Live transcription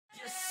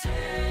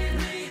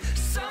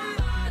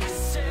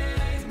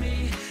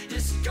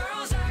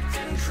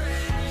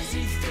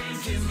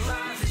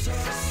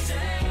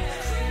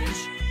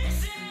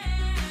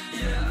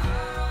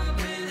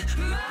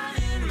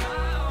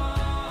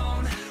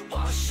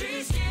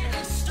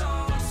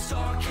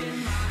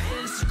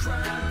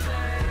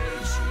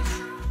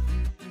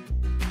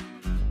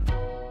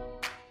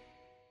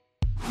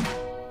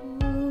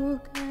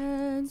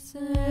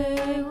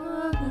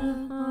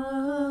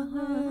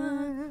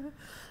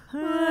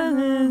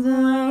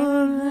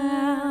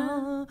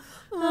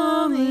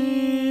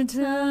only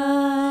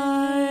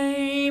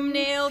time.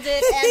 Nailed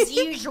it as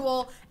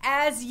usual.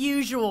 As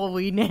usual,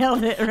 we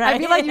nailed it, right? I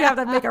feel like you have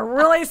to make a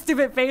really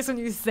stupid face when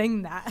you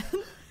sing that.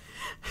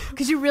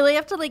 Because you really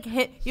have to like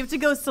hit, you have to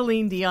go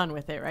Celine Dion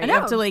with it, right? You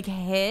have to like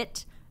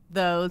hit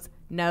those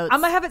notes. I'm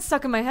going to have it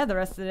stuck in my head the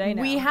rest of the day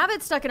now. We have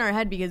it stuck in our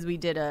head because we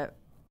did a...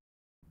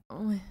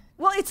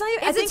 Well, it's not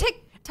even... Is it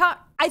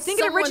TikTok? I think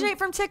it originated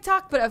from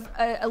TikTok, but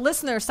a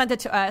listener sent it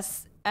to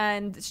us,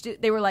 and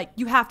they were like,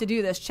 you have to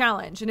do this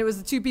challenge. And it was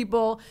the two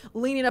people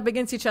leaning up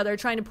against each other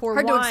trying to pour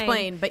wine. Hard to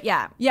explain, but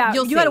yeah. Yeah,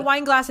 you had a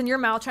wine glass in your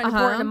mouth trying to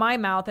pour it into my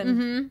mouth, and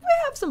we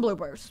have some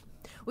bloopers.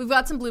 We've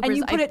got some bloopers. And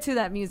you put it to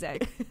that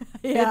music.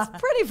 Yeah.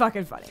 It's pretty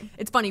fucking funny.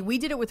 It's funny. We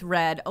did it with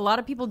red. A lot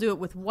of people do it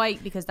with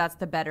white because that's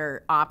the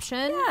better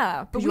option.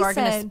 Yeah. But you are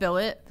going to spill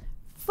it.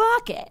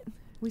 Fuck it.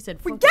 We said,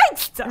 we're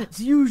gangster.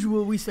 As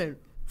usual, we said,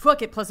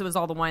 fuck it. Plus, it was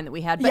all the wine that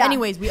we had. But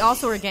anyways, we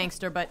also were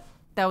gangster, but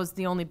that was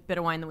the only bit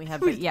of wine that we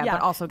had. But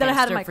but also that gangster I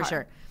had in my for car.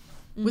 sure.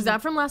 Mm-hmm. Was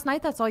that from last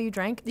night? That's all you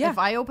drank? Yeah. If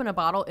I open a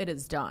bottle, it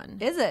is done.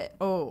 Is it?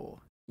 Oh.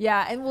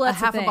 Yeah. And well, that's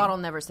half a bottle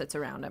never sits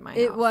around at my house.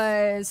 It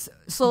was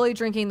slowly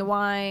drinking the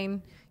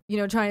wine,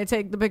 trying to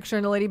take the picture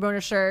in the lady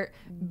boner shirt,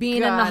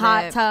 being in the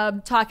hot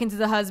tub, talking to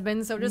the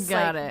husband. So just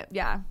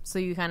yeah. So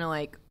you kind of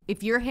like,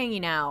 if you're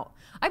hanging out,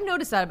 I've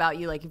noticed that about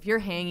you. Like if you're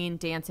hanging,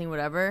 dancing,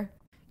 whatever,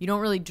 you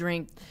don't really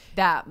drink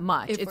that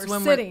much. It's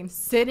when we're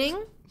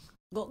sitting,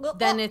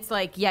 then it's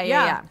like,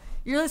 yeah.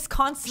 You're just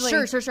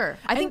constantly. Sure.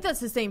 I think that's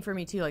the same for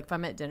me too. Like if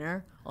I'm at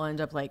dinner, I'll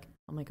end up like,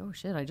 I'm like, oh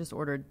shit, I just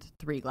ordered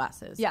 3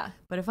 glasses. Yeah.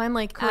 But if I'm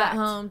like at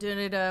home,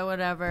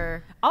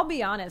 whatever. I'll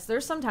be honest.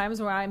 There's some times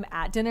where I'm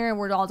at dinner and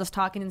we're all just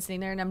talking and sitting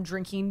there and I'm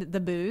drinking the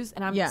booze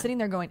and I'm sitting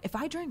there going, if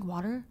I drank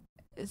water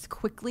as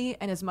quickly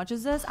and as much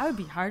as this, I would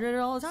be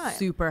hydrated all the time.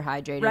 Super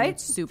hydrated. Right?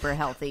 Super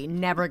healthy.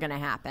 Never going to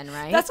happen,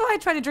 right? That's why I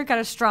try to drink out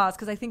of straws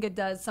because I think it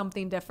does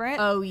something different.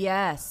 Oh,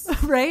 yes.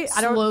 Right?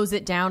 Slows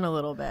it down a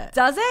little bit.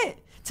 Does it?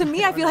 To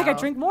me, I feel like I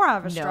drink more out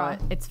of a straw.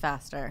 No, it's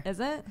faster. Is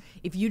it?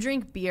 If you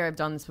drink beer, I've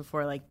done this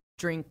before, like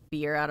drink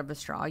beer out of a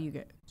straw, you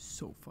get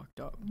so fucked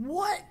up.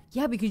 What?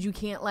 Yeah, because you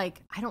can't I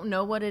don't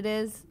know what it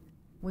is.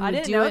 I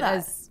didn't know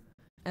that.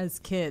 As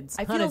kids.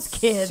 I feel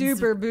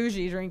super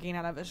bougie drinking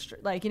out of a straw.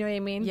 Like, you know what I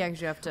mean? Yeah,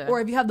 because you have to. Or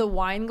if you have the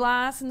wine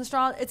glass in the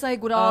straw, it's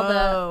like what all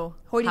the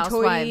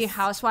hoity-toity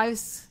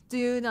housewives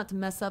do, not to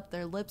mess up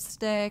their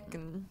lipstick.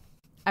 And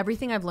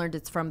everything I've learned,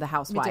 it's from the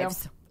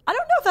housewives. I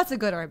don't know if that's a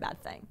good or a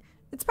bad thing.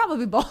 It's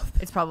probably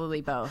both. It's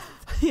probably both.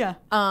 Yeah.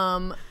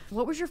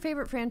 What was your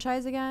favorite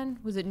franchise again?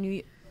 Was it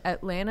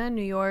Atlanta,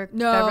 New York,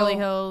 no, Beverly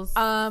Hills?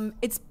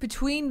 It's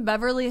between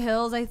Beverly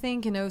Hills, I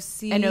think, and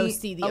OC. And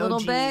OC, the a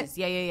little bit.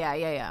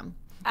 Yeah.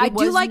 I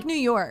do like New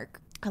York.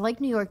 I like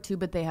New York too,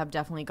 but they have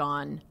definitely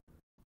gone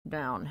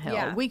downhill.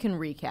 Yeah. We can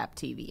recap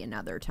TV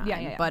another time.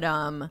 Yeah. But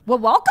well,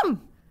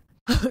 welcome.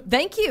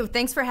 Thank you.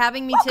 Thanks for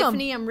having me, welcome.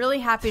 Tiffany. I'm really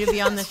happy to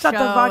be on the show. Shut the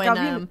fuck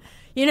up.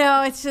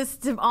 It's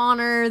just an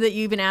honor that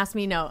you even asked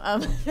me.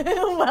 No,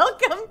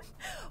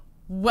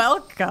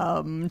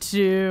 welcome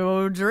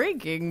to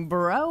Drinkin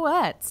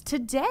Broettes.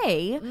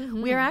 Today,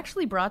 we are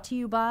actually brought to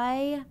you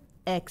by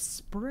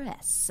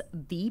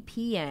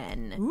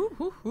ExpressVPN.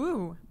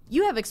 Ooh.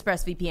 You have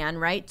ExpressVPN,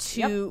 right?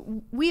 Yep.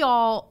 We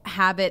all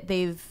have it.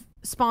 They've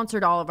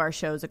sponsored all of our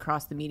shows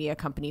across the media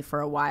company for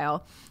a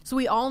while. So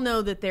we all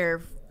know that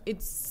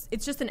it's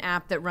just an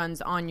app that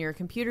runs on your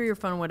computer, your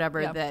phone,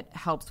 whatever, that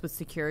helps with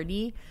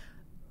security.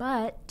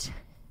 But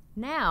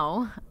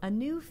now a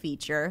new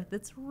feature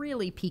that's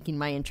really piquing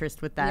my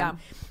interest with them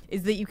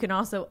is that you can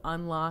also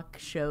unlock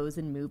shows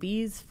and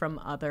movies from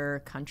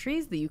other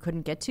countries that you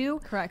couldn't get to.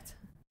 Correct.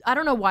 I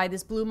don't know why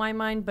this blew my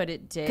mind, but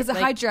it did. Because it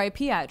hides your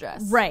IP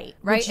address. Right.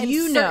 Which and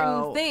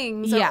certain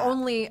things are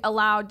only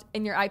allowed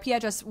in your IP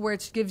address,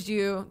 which gives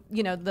you,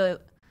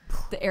 the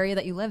area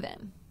that you live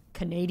in.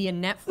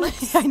 Canadian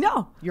Netflix? I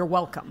know. You're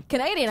welcome.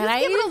 Canadian. Just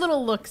give it a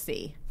little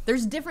look-see.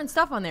 There's different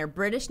stuff on there.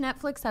 British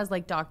Netflix has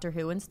like Doctor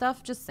Who and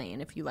stuff. Just saying,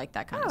 if you like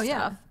that kind of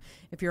stuff.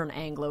 If you're an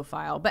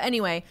Anglophile. But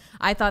anyway,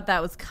 I thought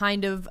that was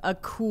kind of a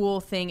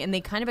cool thing. And they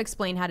kind of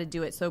explain how to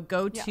do it. So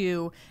go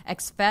to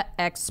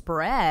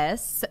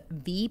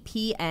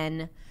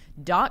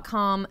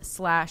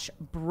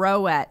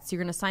expressvpn.com/Broettes. You're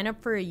going to sign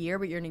up for a year,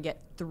 but you're going to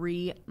get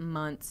 3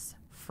 months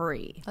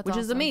free. Which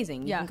is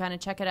amazing. You can kind of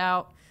check it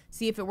out.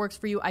 See if it works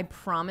for you. I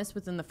promise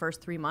within the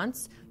first 3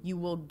 months, you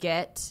will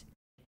get...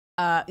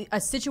 a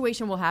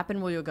situation will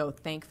happen where you'll go,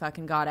 thank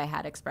fucking God I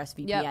had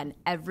ExpressVPN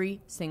every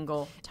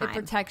single time. It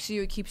protects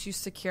you. It keeps you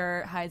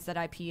secure. It hides that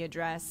IP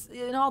address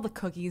and all the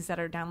cookies that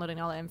are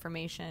downloading all that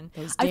information.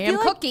 Those damn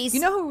cookies.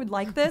 You know who would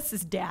like this?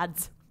 Is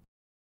dads.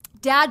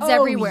 Dads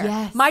everywhere.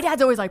 Yes. My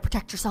dad's always like,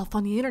 protect yourself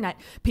on the internet.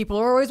 People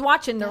are always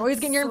watching. They're always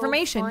getting your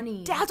information.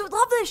 Funny. Dads would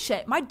love this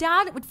shit. My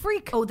dad would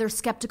freak. Oh, they're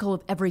skeptical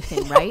of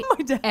everything, right?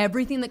 My dad.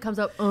 Everything that comes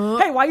up.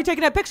 Hey, why are you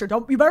taking that picture?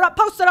 You better not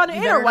post it on the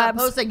interwebs.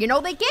 Post it.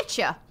 They get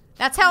you.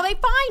 That's how they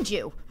find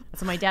you.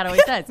 That's what my dad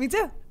always says. Me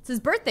too. It's his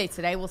birthday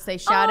today. We'll say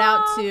shout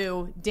out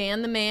to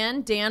Dan the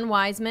Man, Dan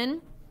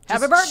Wiseman.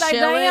 Happy birthday,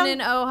 chilling Dan. in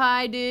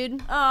Ojai, dude.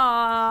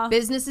 Aww.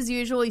 Business as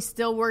usual. He's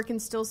still working,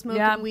 still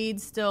smoking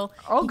weed, still.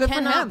 Oh, good he for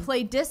cannot him.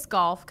 play disc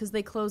golf because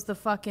they closed the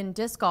fucking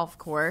disc golf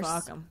course.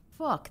 Fuck 'em.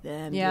 Fuck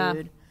them, Yeah.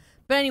 dude.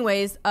 But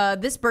anyways,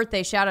 this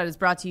birthday shout out is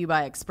brought to you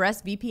by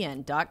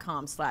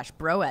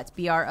expressvpn.com/broettes,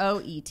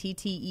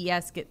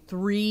 BROETTES. Get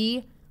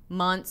 3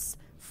 months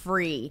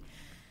free.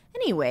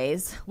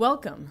 Anyways,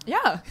 welcome.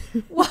 Yeah.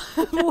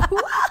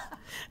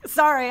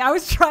 Sorry, I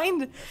was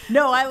trying to.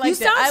 No, I like You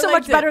sound so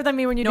much better than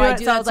me when you do it.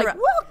 So I was like,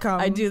 welcome.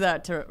 I do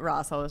that to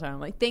Ross all the time. I'm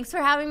like, thanks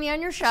for having me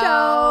on your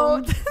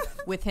show.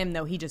 With him,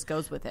 though, he just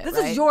goes with it. This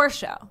right? is your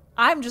show.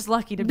 I'm just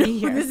lucky to be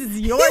here. This is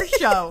your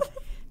show.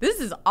 This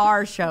is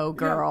our show,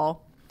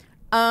 girl.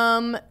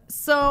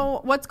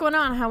 So what's going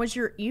on? How was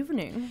your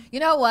evening? You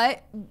know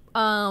what?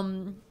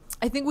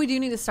 I think we do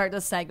need to start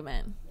this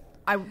segment.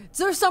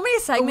 So there's so many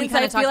segments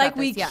that I feel like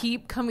we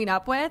keep coming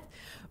up with,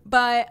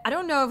 but I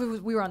don't know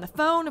if we were on the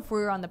phone, if we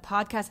were on the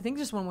podcast. I think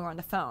just when we were on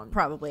the phone.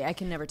 Probably. I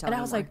can never tell. And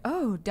I was like,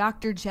 oh,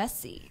 Dr.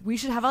 Jessie. We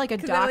should have like a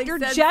 'Cause I, Dr.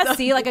 said Jessie,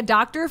 something. like a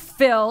Dr.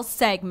 Phil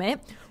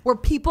segment where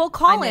people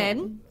call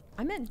in.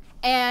 I'm in.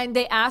 And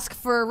they ask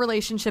for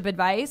relationship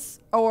advice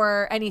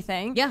or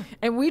anything. Yeah.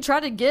 And we try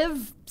to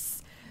give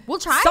We'll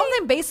try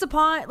something based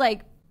upon,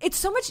 like, it's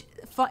so much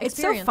fun. It's so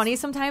Experience. funny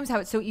sometimes how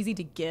it's so easy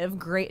to give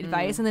great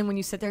advice. And then when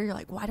you sit there, you're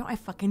like, why don't I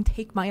fucking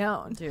take my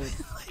own? Dude.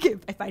 Like,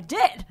 if I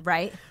did.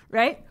 Right?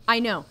 Right? I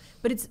know.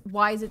 But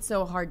why is it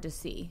so hard to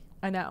see?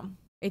 I know.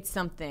 It's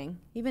something.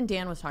 Even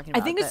Dan was talking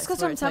about I think it's this,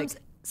 because where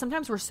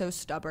sometimes we're so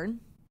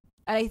stubborn.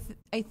 And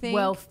I think.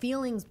 Well,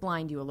 feelings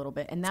blind you a little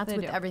bit. And that's They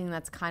with do. everything.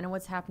 That's kind of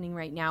what's happening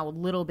right now, a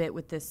little bit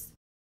with this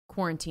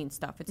quarantine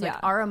stuff. It's like Yeah.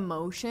 our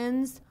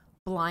emotions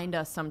blind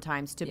us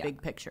sometimes to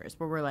big pictures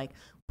where we're like,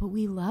 but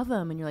we love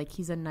him. And you're like,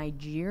 he's a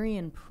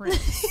Nigerian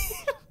prince.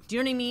 Do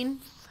you know what I mean?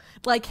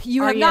 like,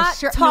 you Are have you not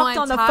sure? talked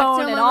No, on the I've talked phone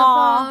to him at on the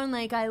all. phone,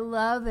 like, I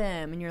love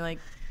him. And you're like,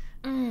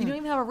 You don't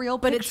even have a real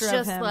but picture it's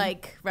just of him.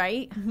 like,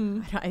 right?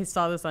 I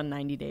saw this on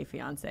 90 Day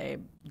Fiance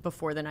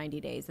before the 90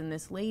 days. And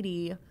this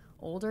lady,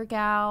 older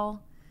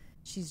gal,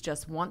 she's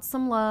just wants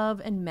some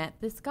love and met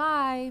this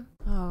guy.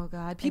 Oh,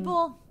 God.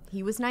 People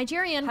He was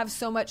Nigerian. have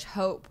so much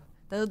hope.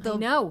 They'll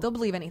know. They'll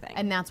believe anything.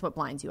 And that's what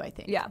blinds you, I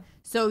think. Yeah.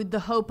 So the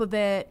hope of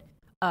it,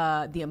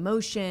 the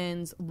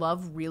emotions,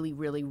 love really,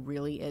 really,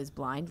 really is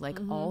blind. Like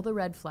all the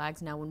red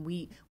flags. Now, when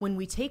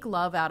we take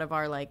love out of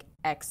our like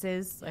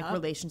exes, like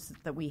relationships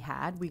that we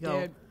had, we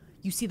go, Dude.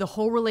 you see the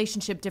whole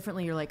relationship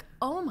differently. You're like,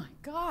 oh my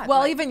God. Well,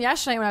 like, even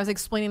yesterday when I was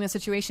explaining the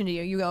situation to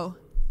you, you go,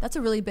 that's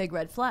a really big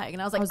red flag.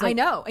 And I was like, I like-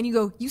 know. And you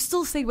go, you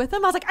still stayed with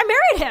him? I was like, I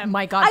married him.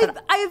 My God,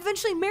 I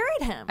eventually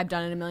married him. I've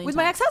done it a million with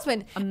times. my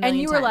ex-husband. A million And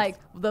you were times. like,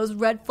 those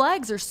red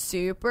flags are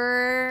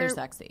super... They're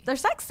sexy. They're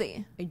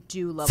sexy. I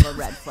do love a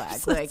red flag.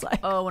 So like, it's like-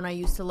 oh, when I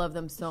used to love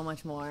them so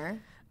much more.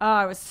 Oh,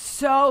 I was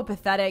so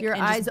pathetic Your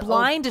and eyes just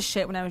blind to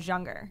shit when I was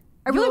younger.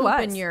 I You really was.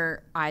 open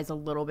your eyes a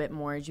little bit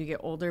more as you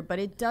get older, but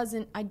it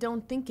doesn't. I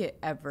don't think it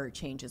ever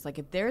changes. Like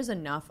if there's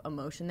enough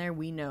emotion there,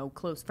 we know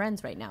close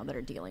friends right now that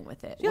are dealing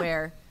with it.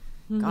 Where,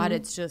 God,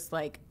 it's just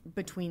like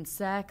between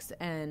sex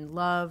and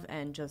love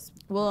and just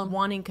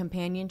wanting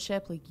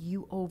companionship. Like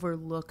you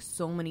overlook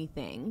so many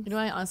things. You know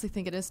what I honestly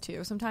think it is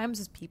too? Sometimes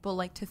is people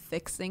like to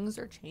fix things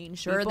or change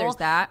Sure, people. there's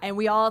that. And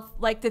we all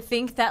like to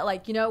think that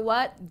like, you know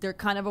what? They're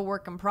kind of a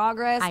work in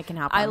progress. I can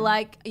help I them.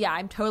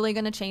 I'm totally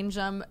going to change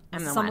them.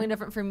 I'm the Something one.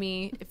 different for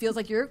me. It feels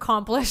like you're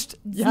accomplished.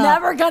 It's Yeah.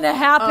 never going to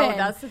happen. Oh,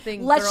 that's the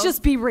thing. Let's Girls-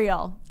 just be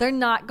real. They're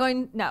not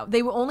going, no,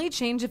 they will only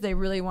change if they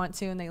really want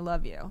to and they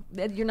love you.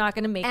 You're not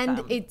going to make And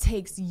them. it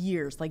takes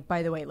years. Like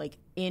by the way, like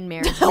in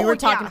marriage, we were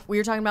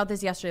talking about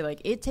this yesterday.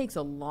 Like it takes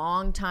a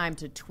long time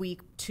to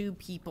tweak two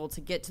people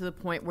to get to the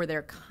point where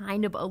they're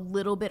kind of a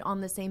little bit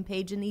on the same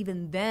page, and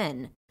even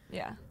then,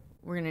 yeah.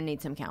 we're gonna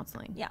need some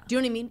counseling. Yeah. Do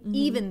you know what I mean?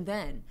 Even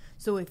then.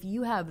 So if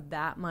you have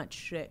that much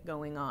shit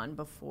going on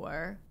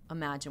before,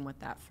 imagine what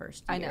that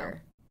first I know.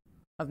 year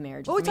of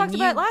marriage. Well, we is. talked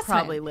about it last time.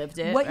 Probably lived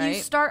it. What right?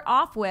 you start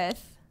off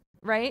with,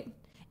 right,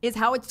 is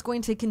how it's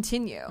going to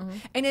continue.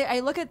 And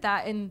I look at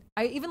that, and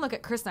I even look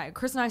at Chris and I.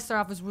 Chris and I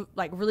start off as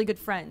like really good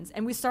friends,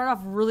 and we start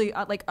off really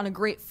like on a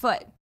great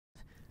foot.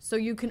 So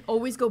you can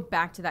always go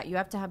back to that. You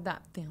have to have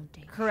that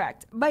foundation.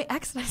 Correct. My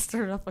ex and I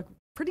started off like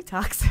pretty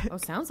toxic. Oh,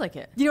 sounds like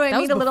it. You know what I That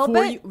mean? was A little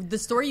before bit. the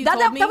story you that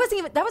told me.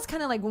 that was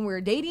kind of like when we were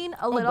dating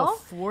a little.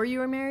 Before you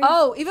were married.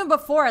 Oh, even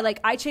before,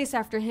 like I chased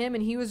after him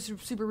and he was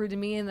super rude to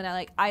me, and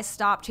then I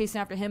stopped chasing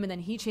after him, and then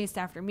he chased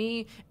after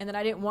me, and then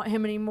I didn't want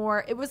him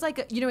anymore. It was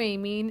like, you know what I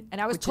mean?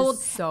 And I was Which told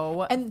is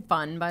so and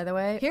fun, by the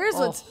way. Here's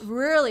what's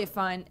really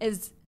fun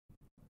is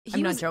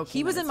I'm not joking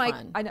He was that in it's my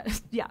fun. I know,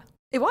 yeah,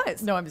 it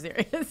was. No, I'm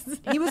serious.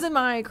 He was in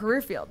my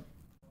career field,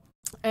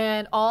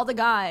 and all the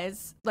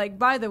guys, like,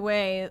 by the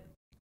way,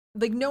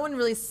 like no one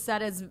really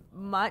said as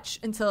much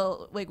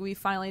until like we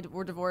finally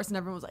were divorced, and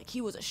everyone was like, he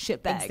was a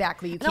shitbag.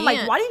 Exactly. You and I'm like,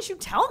 can't. why didn't you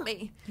tell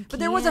me? But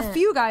there was a can't.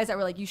 few guys that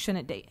were like, you just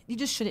shouldn't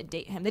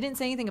date him. They didn't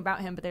say anything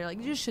about him, but they were like,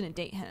 you just shouldn't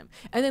date him.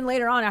 And then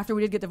later on, after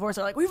we did get divorced,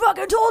 they're like, we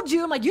fucking told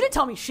you. I'm like, you didn't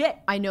tell me shit.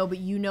 I know, but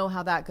you know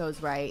how that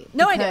goes, right?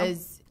 No, I do.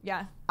 Because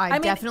Yeah.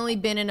 I've definitely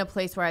been in a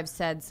place where I've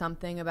said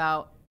something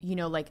about, you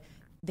know, like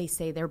they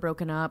say they're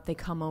broken up. They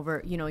come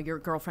over, you know, your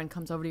girlfriend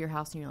comes over to your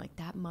house and you're like,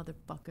 that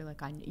motherfucker,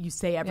 like you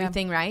say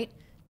everything right.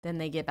 Then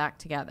they get back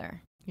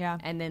together. Yeah.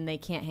 And then they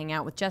can't hang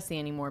out with Jessie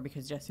anymore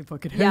because Jessie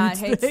fucking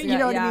hates it. You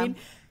know what I mean?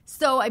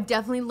 So I've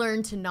definitely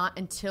learned to not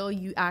until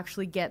you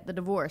actually get the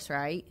divorce,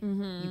 right?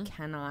 Mm-hmm. You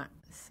cannot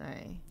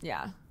say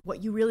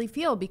what you really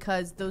feel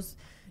because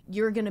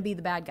you're going to be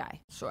the bad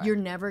guy. Sure. You're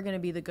never going to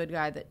be the good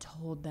guy that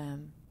told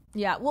them.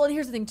 Yeah. Well, and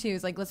here's the thing too,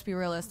 is like, let's be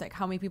realistic.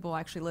 How many people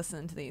actually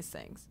listen to these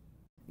things?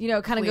 You know,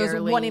 it kind of goes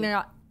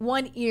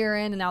one ear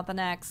in and out the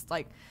next.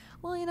 Like,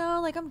 well, you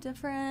know, like I'm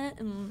different.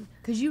 And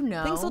because you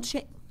know. Things will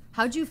change.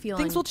 How'd you feel?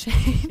 Things will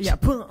change. Yeah.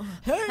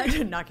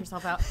 Knock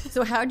yourself out.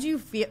 So how did you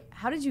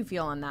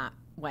feel on that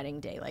wedding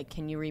day? Like,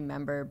 can you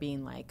remember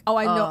being like, oh,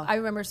 I know. I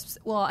remember.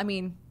 Well, I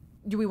mean,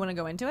 do we want to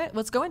go into it?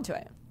 Let's go into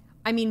it.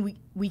 I mean,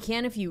 we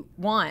can if you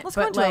want. Let's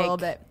go into it a little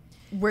bit.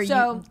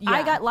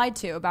 I got lied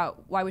to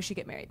about why we should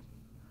get married.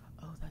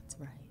 Oh, that's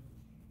right.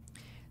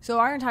 So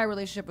our entire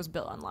relationship was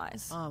built on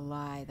lies. Oh,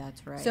 lie.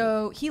 That's right.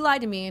 So he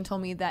lied to me and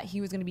told me that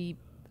he was going to be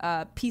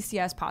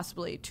PCS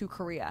possibly to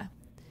Korea.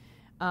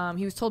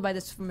 He was told by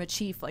this from a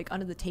chief, like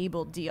under the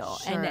table deal.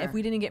 Sure. And if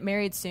we didn't get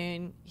married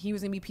soon, he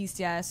was going to be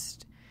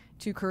PCS'd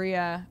to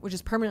Korea, which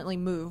is permanently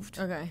moved.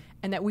 Okay.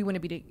 And that we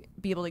wouldn't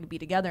be able to be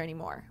together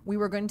anymore. We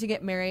were going to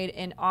get married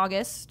in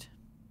August,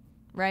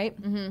 right?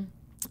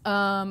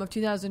 Mm-hmm. Of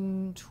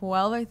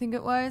 2012, I think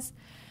it was.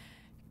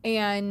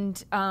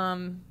 And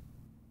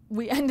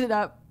we ended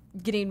up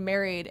getting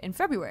married in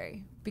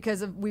February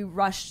because we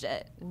rushed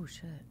it. Oh,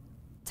 shit.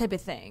 Type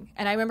of thing.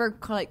 And I remember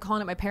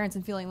calling up my parents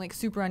and feeling like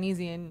super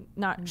uneasy and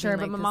not sure.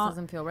 But my mom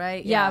doesn't feel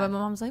right. Yeah, but my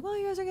mom was like, well,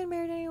 you guys are getting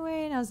married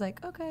anyway. And I was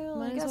like, okay,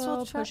 well, I guess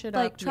we'll push it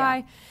up. Try.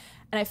 Yeah.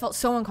 And I felt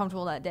so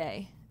uncomfortable that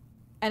day.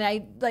 And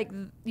I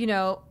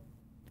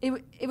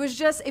it was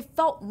just, it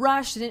felt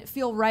rushed. It didn't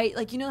feel right.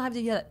 Like, you know, have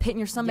that pit in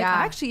your stomach. Yeah.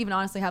 I actually even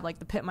honestly have like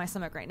the pit in my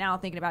stomach right now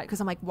thinking about it. Cause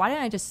I'm like, why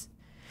didn't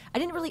I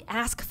didn't really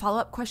ask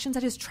follow-up questions.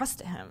 I just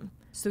trusted him.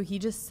 So he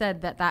just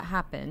said that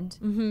happened.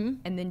 Mm-hmm.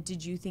 And then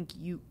did you think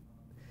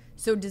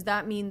so does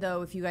that mean,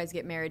 though, if you guys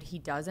get married, he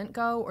doesn't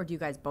go, or do you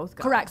guys both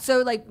go? Correct. So,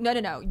 like,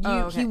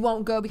 no. He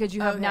won't go because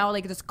you have now,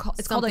 like, this.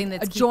 It's called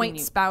like a joint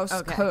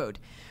spouse code,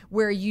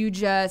 where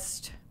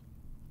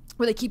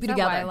they keep you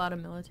together. Why a lot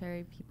of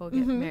military people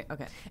get married?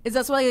 Okay.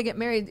 That's why they get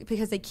married,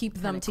 because they keep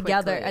them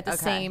together at the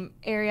same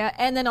area.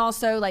 And then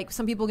also, like,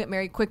 some people get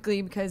married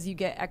quickly because you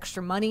get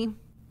extra money.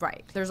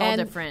 Right. There's all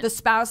different. The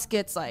spouse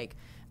gets, like,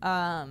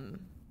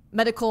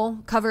 medical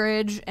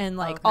coverage and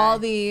like all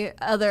the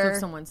other, so if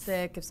someone's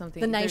sick, if something,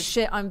 the nice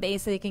shit on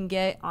base they can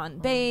get on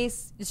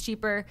base is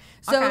cheaper.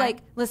 So like,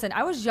 listen,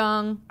 I was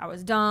young, I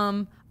was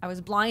dumb, I was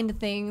blind to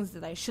things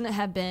that I shouldn't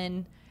have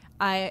been.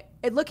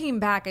 Looking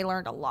back, I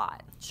learned a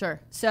lot.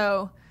 Sure.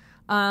 So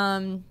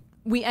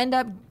we end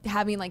up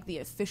having like the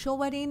official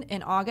wedding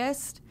in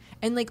August,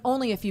 and like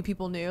only a few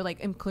people knew, like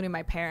including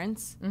my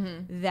parents,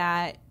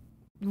 that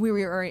we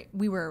were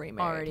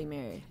already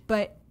married.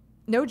 But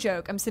no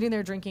joke, I'm sitting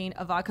there drinking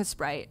a vodka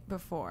Sprite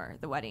before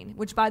the wedding,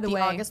 which, by the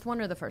way... The August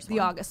one or the first one?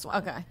 The August one.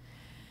 Okay.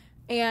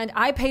 And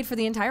I paid for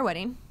the entire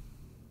wedding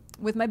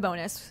with my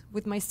bonus,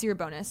 with my steer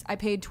bonus. I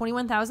paid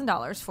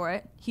 $21,000 for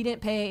it. He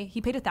didn't pay...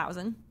 He paid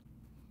 $1,000.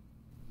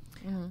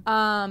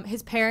 Mm-hmm.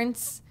 His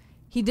parents...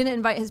 He didn't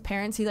invite his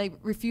parents. He, like,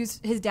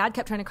 refused... His dad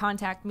kept trying to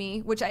contact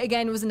me, which,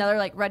 again, was another,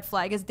 like, red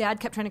flag. His dad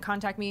kept trying to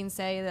contact me and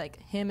say,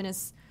 like, him and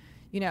his...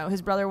 You know,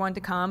 his brother wanted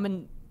to come,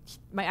 and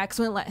my ex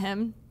wouldn't let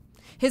him.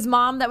 His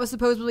mom that was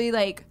supposedly,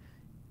 like,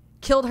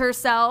 killed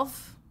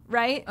herself,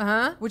 right?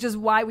 Uh-huh. Which is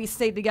why we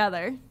stayed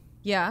together.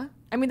 Yeah.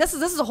 I mean, this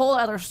is a whole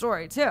other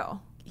story, too.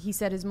 He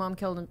said his mom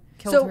killed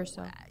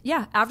herself.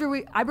 Yeah.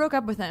 After I broke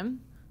up with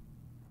him.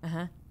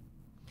 Uh-huh.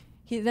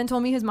 He then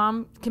told me his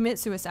mom committed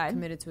suicide.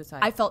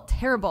 I felt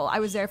terrible. I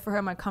was there for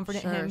him. I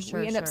comforted him.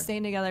 We ended up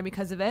staying together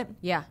because of it.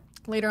 Yeah.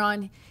 Later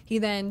on, he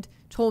then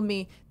told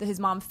me that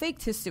his mom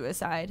faked his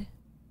suicide.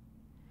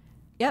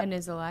 Yep. And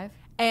is alive?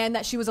 And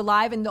that she was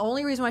alive, and the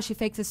only reason why she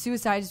faked his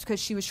suicide is because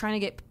she was trying to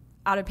get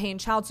out of paying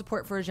child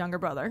support for his younger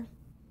brother.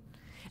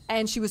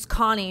 And she was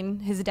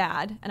conning his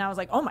dad. And I was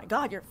like, oh my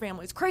God, your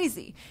family's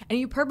crazy. And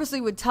you purposely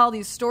would tell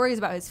these stories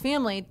about his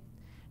family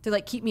to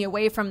like keep me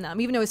away from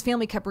them, even though his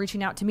family kept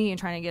reaching out to me and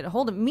trying to get a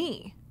hold of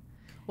me.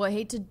 Well, I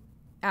hate to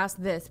ask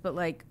this, but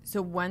like,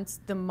 so once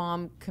the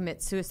mom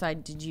commits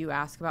suicide, did you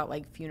ask about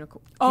like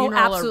funeral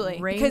absolutely.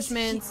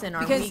 Arrangements? And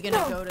are we going to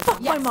go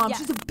to... my mom,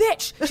 she's a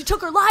bitch. She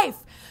took her life.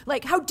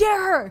 Like, how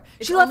dare her?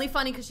 It's only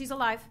funny because she's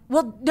alive.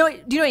 Well, no,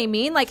 do you know what I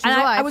mean? Like, and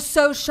I was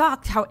so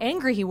shocked how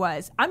angry he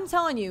was. I'm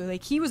telling you,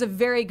 like, he was a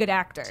very good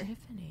actor.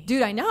 Tiffany.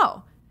 Dude, I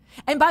know.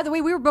 And by the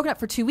way, we were broken up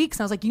for 2 weeks,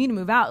 and I was like, you need to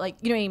move out. Like,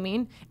 you know what I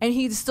mean? And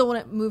he still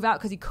wouldn't move out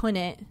because he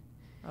couldn't.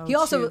 Oh, he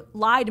also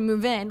lied to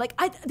move in. Like,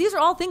 these are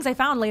all things I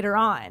found later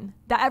on.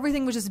 That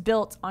everything was just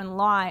built on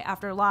lie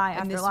after lie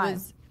after lie.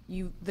 Was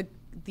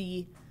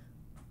the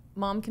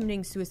mom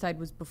committing suicide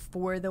was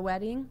before the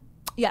wedding?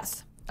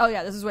 Yes. Oh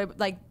yeah, this is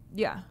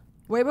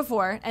way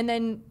before. And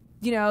then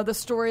the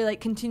story like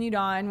continued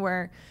on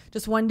where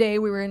just one day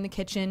we were in the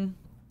kitchen.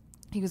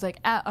 He was like,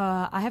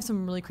 I have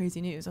some really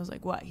crazy news. I was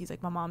like, what? He's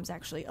like, my mom's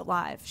actually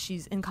alive.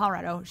 She's in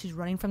Colorado. She's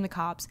running from the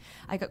cops.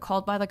 I got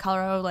called by the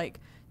Colorado, like,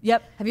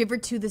 yep. Have you ever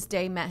to this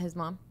day met his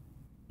mom?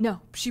 No.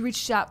 She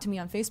reached out to me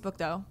on Facebook,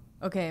 though.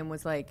 Okay, and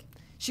was like...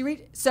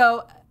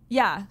 So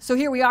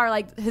here we are,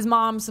 like, his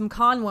mom, some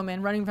con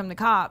woman running from the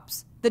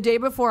cops. The day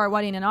before our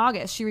wedding in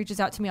August, she reaches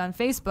out to me on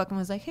Facebook and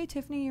was like, hey,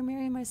 Tiffany, you're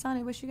marrying my son.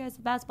 I wish you guys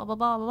the best, blah, blah,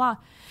 blah, blah, blah.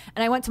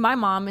 And I went to my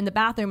mom in the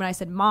bathroom and I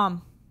said,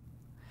 Mom,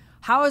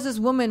 how is this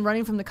woman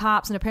running from the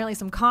cops and apparently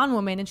some con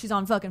woman and she's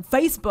on fucking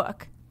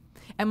Facebook?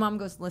 And Mom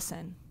goes,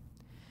 listen,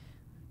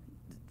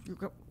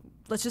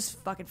 let's just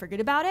fucking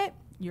forget about it.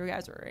 You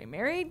guys are already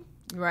married.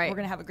 Right. We're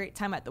going to have a great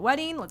time at the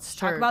wedding. Let's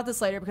talk about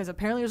this later because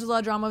apparently there's a lot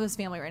of drama with this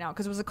family right now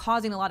because it was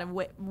causing a lot of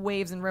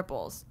waves and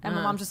ripples. And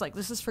my mom's just like,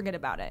 let's just forget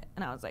about it.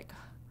 And I was like...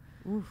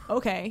 Oof.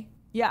 Okay.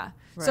 Yeah.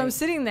 Right. So I'm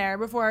sitting there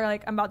before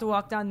I'm about to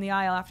walk down the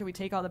aisle after we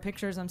take all the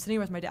pictures. I'm sitting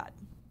with my dad.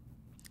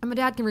 And my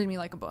dad can read me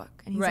like a book.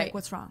 And he's like,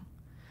 what's wrong?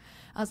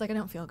 I was like, I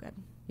don't feel good.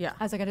 Yeah.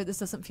 I was like, this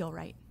doesn't feel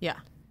right. Yeah.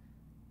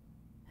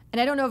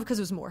 And I don't know if because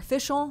it was more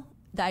official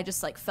that I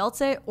just like felt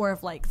it or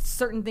if like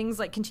certain things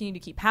like continue to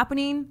keep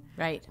happening.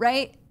 Right.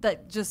 Right.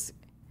 That just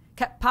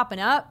kept popping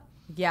up.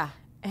 Yeah.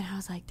 And I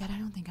was like, Dad, I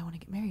don't think I want to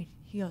get married.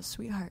 He goes,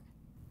 sweetheart,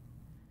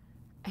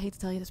 I hate to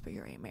tell you this, but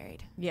you're already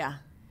married. Yeah.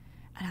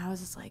 And I was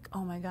just like,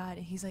 oh, my God.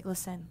 And he's like,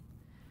 listen,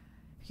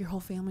 your whole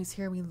family's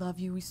here. We love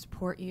you. We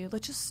support you.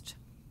 Let's just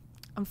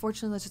it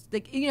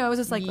was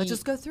just like, let's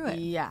just go through it.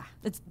 Yeah.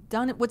 It's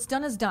done. What's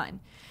done is done.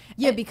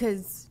 Yeah,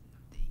 because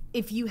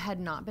if you had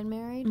not been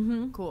married,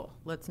 cool,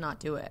 let's not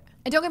do it.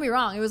 And don't get me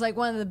wrong. It was like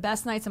one of the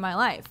best nights of my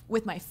life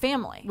with my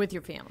family. With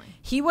your family.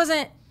 He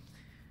wasn't.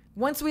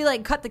 Once we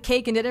like cut the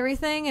cake and did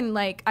everything and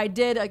like I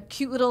did a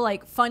cute little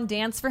like fun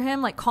dance for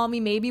him, like Call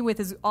Me Maybe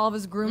with all of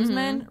his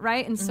groomsmen,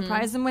 right? And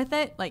surprised him with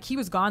it. Like he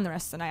was gone the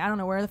rest of the night. I don't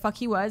know where the fuck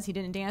he was. He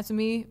didn't dance with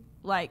me.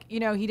 Like, he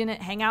didn't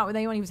hang out with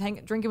anyone. He was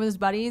drinking with his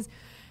buddies.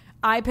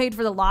 I paid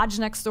for the lodge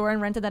next door and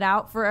rented that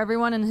out for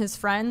everyone and his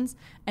friends,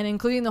 and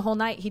including the whole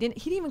night. He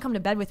didn't even come to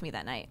bed with me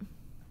that night.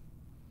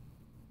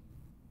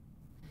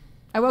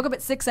 I woke up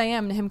at 6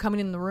 a.m. to him coming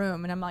in the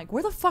room, and I'm like,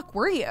 where the fuck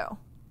were you?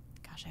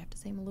 Gosh, I have to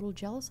say I'm a little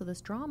jealous of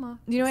this drama.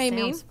 You know what I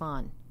mean? Sounds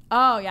fun.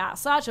 Oh, yeah.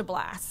 Such a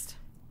blast.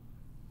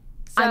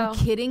 So, I'm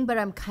kidding, but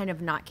I'm kind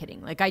of not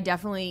kidding. Like, I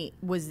definitely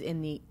was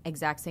in the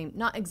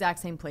not exact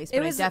same place,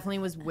 but I definitely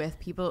was with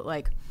people,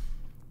 like,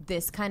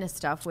 this kind of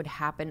stuff would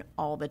happen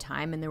all the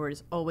time, and there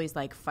was always,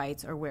 like,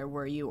 fights or where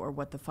were you or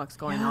what the fuck's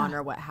going on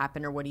or what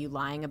happened or what are you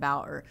lying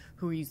about or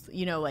who are you,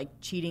 like,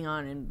 cheating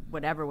on and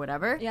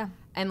whatever. Yeah.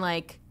 And,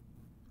 like,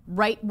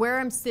 right where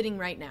I'm sitting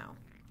right now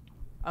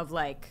of,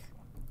 like...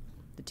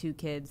 the 2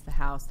 kids, the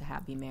house, the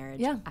happy marriage.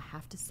 Yeah. I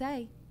have to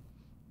say,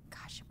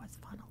 gosh, it was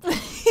fun.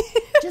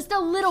 Just a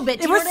little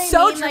bit. It was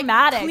so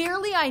dramatic. Like,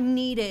 clearly, I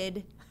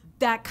needed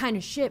that kind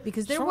of shit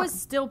because there was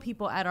still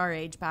people at our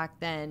age back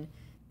then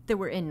that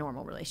were in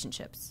normal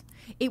relationships.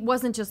 It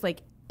wasn't just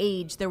like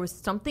age. There was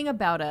something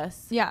about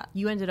us. Yeah.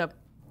 You ended up,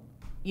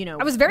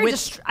 I was very.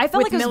 I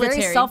felt like it was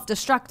very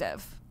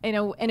self-destructive in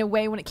a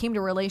way when it came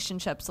to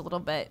relationships. A little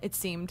bit, it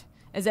seemed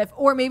as if,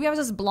 or maybe I was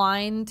just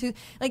blind to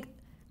like.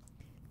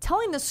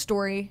 Telling this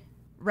story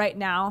right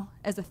now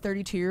as a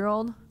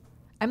 32-year-old,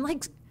 I'm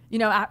like,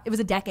 it was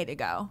a decade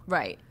ago.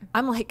 Right.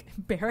 I'm like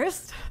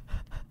embarrassed.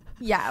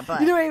 Yeah,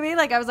 but. You know what I mean?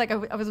 Like I was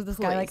with this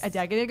guy like a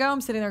decade ago. I'm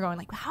sitting there going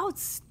like, how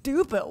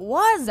stupid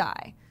was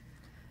I?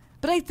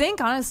 But I think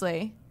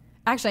honestly,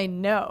 actually I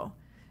know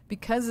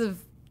because of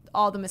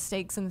all the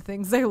mistakes and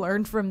things I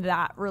learned from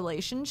that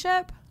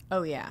relationship.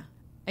 Oh yeah.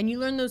 And you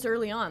learn those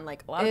early on.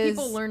 Like a lot of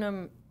people learn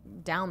them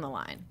down the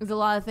line. There's a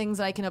lot of things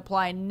that I can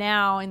apply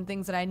now and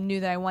things that I knew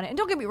that I wanted. And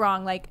don't get me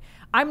wrong, like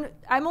I'm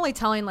only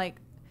telling like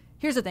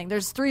here's the thing,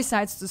 there's 3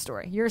 sides to the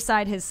story. Your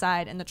side, his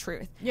side, and the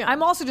truth. Yeah.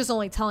 I'm also just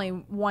only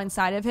telling one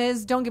side of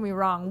his. Don't get me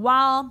wrong.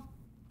 While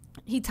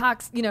he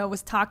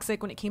was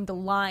toxic when it came to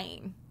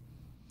lying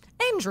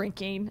and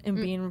drinking and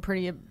being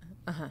pretty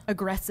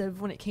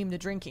aggressive when it came to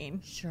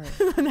drinking. Sure.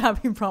 And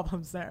having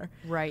problems there.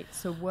 Right.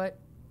 So what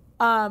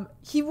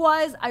he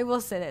was, I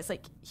will say this,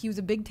 like he was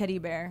a big teddy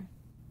bear.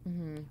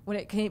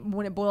 Mm-hmm.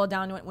 When it boiled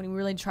down to it, when he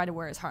really tried to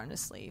wear his heart on his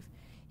sleeve,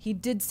 he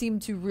did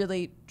seem to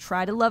really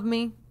try to love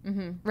me,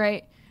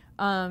 right?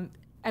 I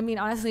mean,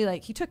 honestly,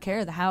 like he took care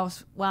of the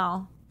house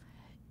well.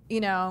 He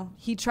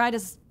tried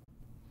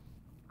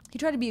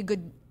to be a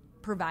good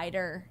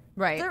provider,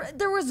 right?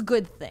 There was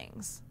good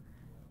things,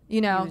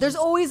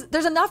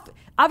 There's enough.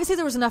 Obviously,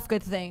 there was enough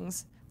good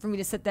things for me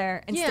to sit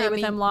there and stay with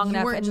him long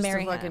enough and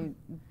marry him.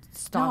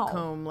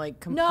 Stockholm, like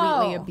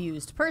completely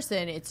abused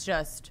person. It's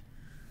just.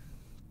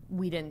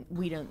 We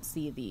didn't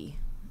see the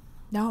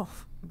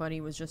but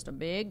he was just a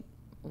big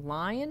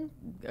lion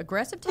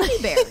aggressive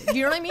teddy bear.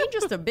 You know what I mean?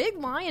 Just a big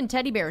lion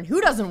teddy bear, and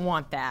who doesn't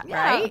want that,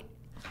 right?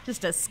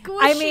 Just a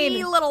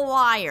squishy little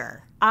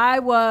liar.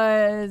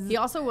 He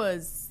also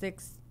was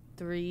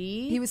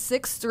 6'3". He was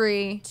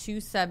 6'3",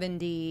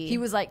 270. He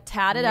was like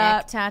tatted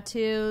up,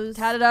 tattoos,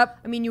 tatted up.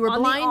 I mean, you were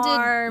blinded.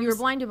 Arms, you were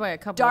blinded by a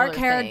couple dark other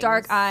hair, things.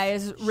 dark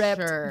eyes,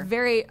 ripped. Sure.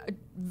 Very,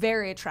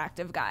 very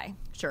attractive guy.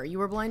 Sure, you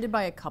were blinded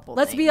by a couple.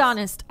 Let's be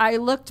honest. I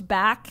looked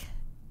back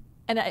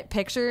and at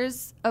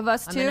pictures of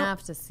us two. I'm gonna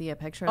have to see a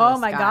picture. Oh of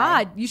this my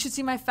guy. God! You should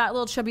see my fat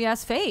little chubby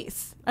ass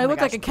face. I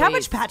look like a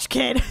Cabbage Patch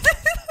Kid.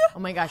 Oh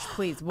my gosh,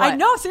 please. What? I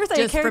know, seriously.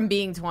 Just from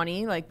being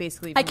 20, like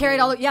basically. I carried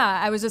all.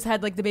 I was just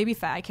had like the baby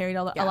fat. I carried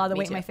a lot of the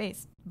weight in my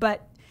face.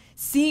 But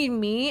seeing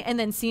me and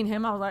then seeing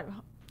him, I was like,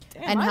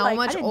 damn. And how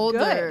much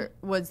older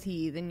was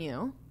he than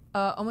you?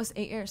 Almost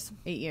 8 years.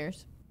 8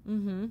 years.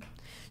 Mm-hmm.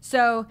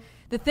 So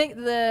the thing,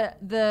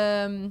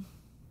 the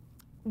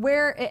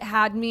where it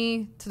had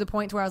me to the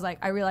point where I was like,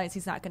 I realized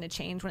he's not going to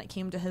change when it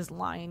came to his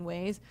lying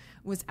ways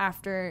was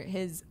after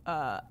his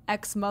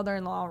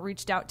ex-mother-in-law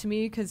reached out to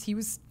me because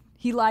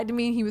he lied to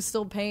me. He was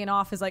still paying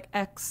off his like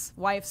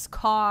ex-wife's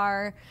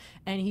car,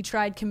 and he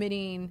tried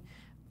committing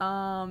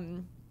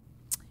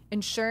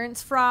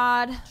insurance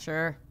fraud.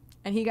 Sure.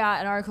 And he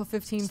got an Article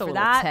 15 just for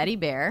that. Teddy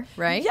bear,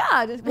 right?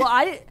 Yeah.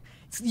 Well,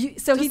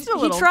 so he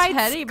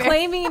tried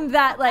claiming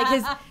that like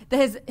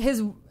his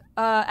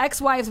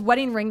ex-wife's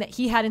wedding ring that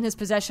he had in his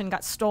possession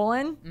got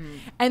stolen,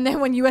 and then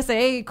when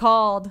USAA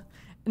called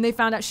and they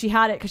found out she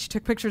had it because she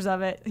took pictures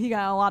of it, he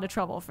got in a lot of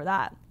trouble for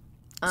that.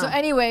 So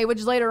anyway,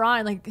 which later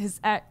on, like his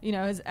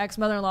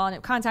ex-mother-in-law ended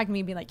up contacting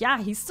me, being like,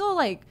 yeah, he's still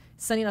like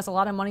sending us a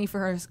lot of money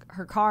for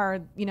her car,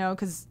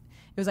 because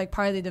it was like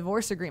part of the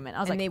divorce agreement.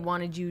 I was like, they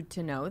wanted you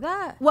to know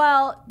that?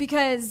 Well,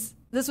 because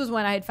this was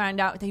when I had found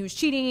out that he was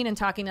cheating and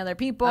talking to other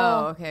people.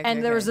 Oh, okay.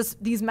 And there was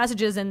these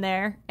messages in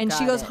there, and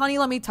she goes, "Honey,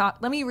 let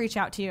me reach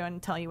out to you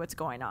and tell you what's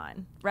going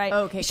on." Right?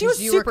 Okay. She was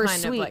super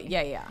sweet. Like,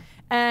 yeah.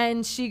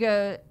 And she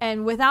goes,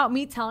 and without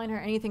me telling her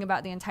anything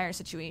about the entire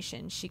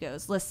situation, she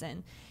goes,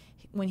 "Listen,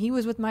 when he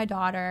was with my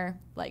daughter,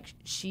 like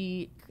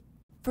she,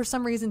 for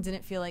some reason,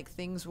 didn't feel like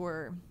things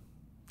were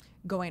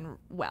going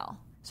well,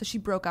 so she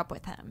broke up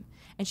with him,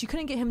 and she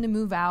couldn't get him to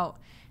move out."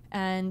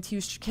 And he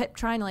kept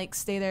trying to like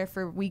stay there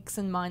for weeks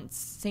and months,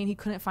 saying he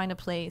couldn't find a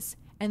place.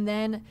 And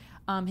then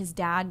his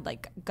dad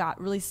like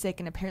got really sick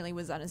and apparently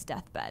was on his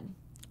deathbed.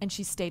 And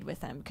she stayed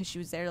with him because she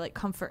was there to like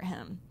comfort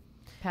him,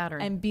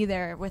 and be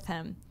there with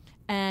him.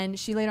 And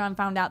she later on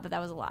found out that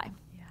was a lie.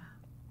 Yeah.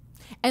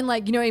 And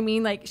like, you know what I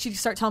mean? Like she'd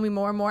start telling me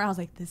more and more. I was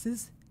like, this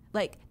is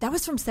like, that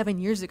was from 7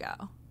 years ago,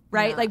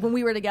 right? Yeah. Like when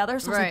we were together.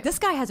 So I was like, this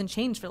guy hasn't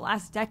changed for the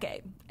last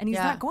decade, and he's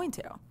not going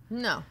to.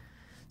 No.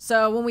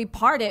 So when we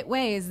parted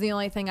ways, the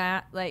only thing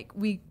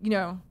we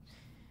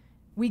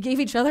gave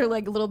each other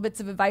like little bits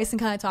of advice and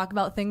kind of talk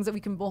about things that we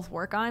can both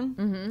work on,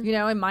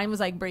 and mine was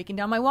like breaking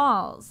down my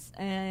walls,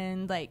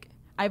 and like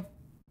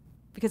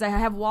because I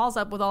have walls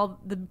up with all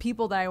the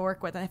people that I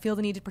work with, and I feel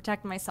the need to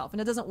protect myself,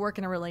 and it doesn't work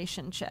in a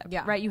relationship,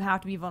 right? You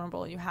have to be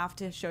vulnerable. You have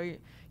to show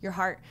your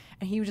heart.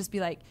 And he would just be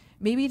like,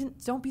 maybe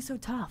don't be so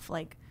tough.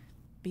 Like,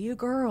 be a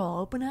girl,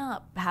 open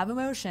up, have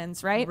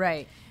emotions, right?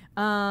 Right.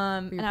 You're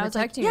and I was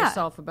protecting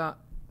yourself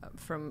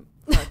from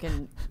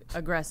fucking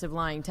aggressive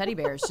lying teddy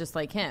bears just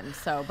like him.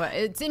 So, but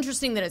it's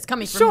interesting that it's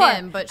coming from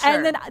him, but sure.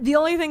 And then the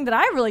only thing that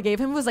I really gave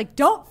him was like,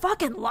 don't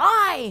fucking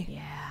lie.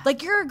 Yeah.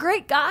 Like, you're a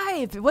great guy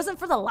if it wasn't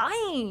for the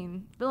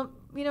lying. You know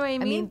what I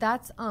mean? I mean,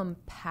 that's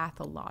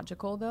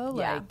pathological though.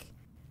 Yeah.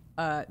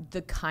 Like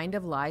the kind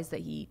of lies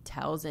that he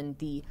tells and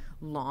the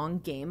long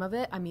game of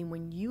it. I mean,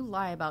 when you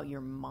lie about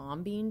your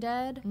mom being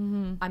dead,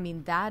 I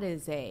mean, that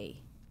is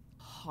a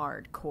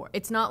hardcore.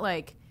 It's not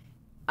like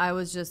I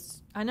was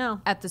just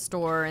at the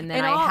store and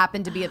then I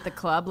happened to be at the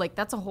club. Like,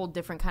 that's a whole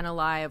different kind of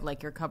lie of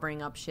like you're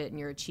covering up shit and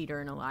you're a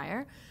cheater and a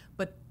liar.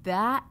 But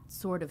that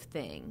sort of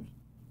thing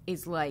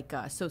is like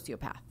a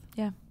sociopath.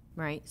 Yeah.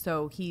 Right?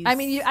 So he's... I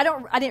mean,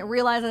 I didn't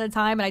realize at the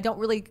time, and I don't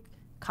really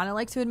kind of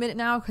like to admit it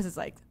now because it's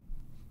like,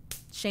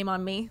 shame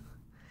on me.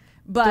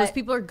 But those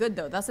people are good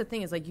though. That's the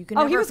thing, is like you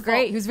can. He was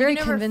great. He was very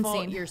convincing.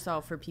 Fault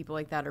yourself for people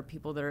like that, or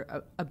people that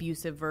are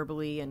abusive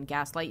verbally and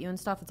gaslight you and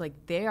stuff. It's like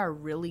they are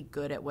really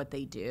good at what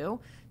they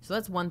do. So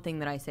that's one thing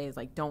that I say is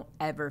like, don't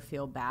ever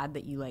feel bad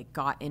that you like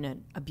got in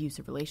an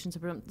abusive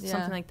relationship or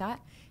something like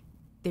that.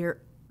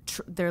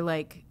 They're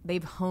like,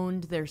 they've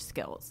honed their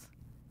skills.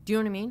 Do you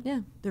know what I mean?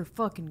 Yeah. They're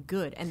fucking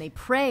good, and they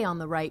prey on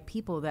the right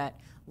people that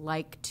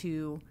like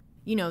to.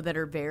 That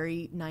are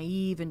very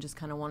naive and just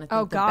kind of want to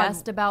think the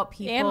best about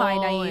people. Am I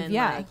naive?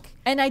 Yeah.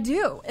 And I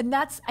do. And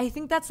I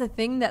think that's the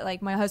thing that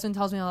like my husband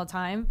tells me all the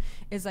time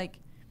is like,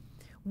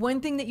 one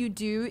thing that you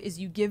do is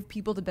you give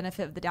people the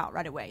benefit of the doubt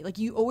right away. Like,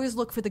 you always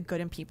look for the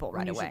good in people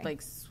right away. You should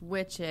like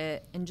switch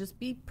it and just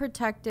be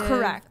protective.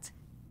 Correct.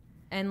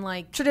 And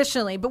like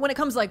traditionally, but when it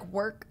comes to like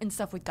work and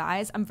stuff with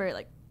guys, I'm very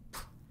like,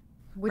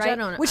 which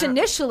right? Which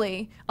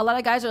initially a lot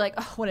of guys are like,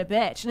 oh, what a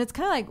bitch. And it's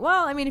kind of like,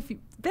 well, I mean, if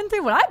you've been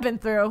through what I've been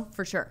through,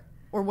 for sure.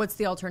 Or what's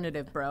the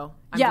alternative, bro?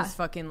 I'm just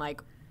fucking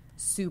like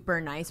super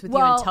nice with you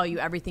and tell you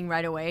everything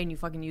right away, and you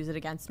fucking use it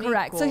against me.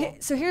 Correct. Cool.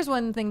 So here's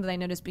one thing that I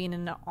noticed being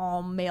in an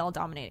all male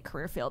dominated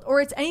career field,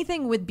 or it's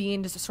anything with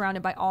being just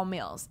surrounded by all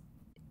males,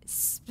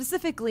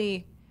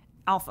 specifically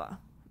alpha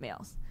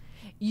males,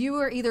 you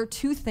are either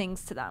two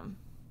things to them.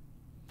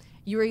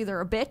 You're either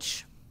a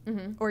bitch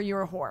or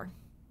you're a whore.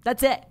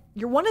 That's it.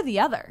 You're one or the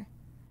other.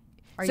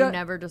 Are you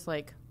never just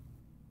like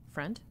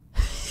friend?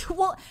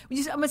 Well,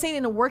 I'm saying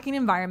in a working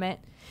environment,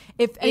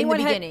 if in the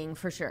beginning,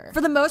 for sure,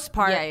 for the most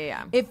part,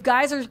 if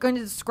guys are going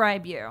to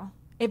describe you,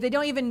 if they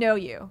don't even know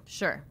you,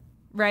 sure,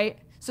 right?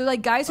 So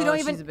like guys who don't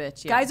even she's a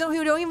bitch, guys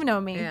who don't even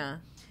know me,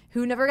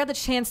 who never got the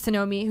chance to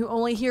know me, who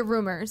only hear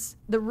rumors.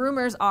 The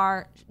rumors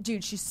are,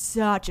 dude, she's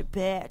such a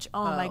bitch.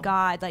 Oh my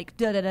god, like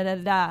da da da da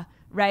da.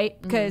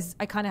 Right? Because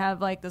I kind of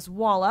have like this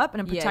wall up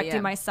and I'm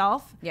protecting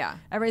myself. Yeah.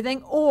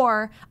 Everything.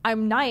 Or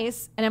I'm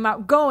nice and I'm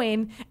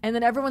outgoing and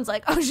then everyone's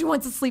like, oh, she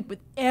wants to sleep with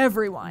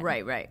everyone.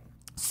 Right.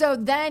 So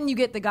then you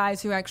get the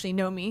guys who actually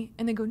know me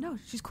and they go, no,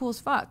 she's cool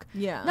as fuck.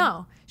 Yeah.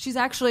 No, she's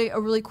actually a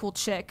really cool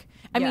chick.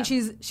 I mean,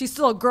 she's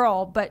still a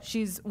girl, but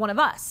she's one of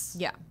us.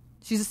 Yeah.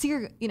 She's a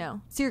seer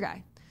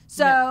guy.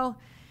 So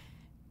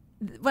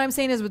what I'm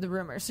saying is with the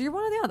rumors. So you're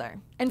one or the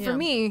other. And for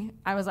me,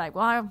 I was like,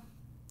 well,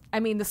 I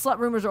mean, the slut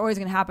rumors are always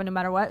going to happen no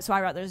matter what. So I'd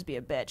rather just be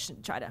a bitch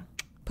and try to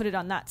put it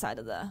on that side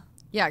of the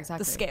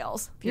the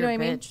scales. You know what I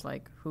mean?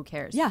 Like, who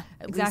cares? Yeah,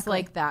 At least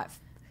like that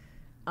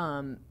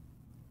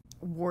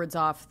wards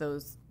off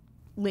those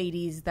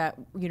ladies that,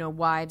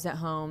 wives at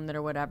home that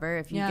are whatever.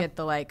 If you get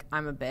the like,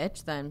 I'm a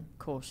bitch, then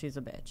cool, she's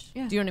a bitch.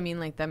 Yeah. Do you know what I mean?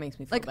 Like, that makes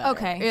me feel better.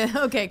 Okay.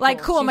 Yeah, okay, cool.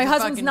 Like, cool, she's my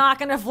husband's not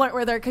going to flirt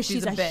with her because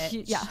she's a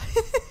bitch. Yeah.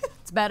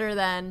 It's better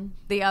than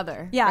the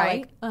other. Yeah.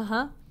 Right?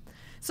 Like,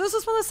 So it's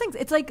just one of those things.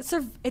 It's like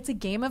it's a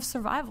game of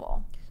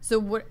survival. So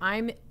what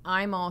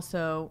I'm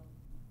also,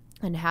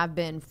 and have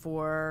been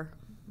for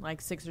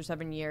like 6 or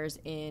 7 years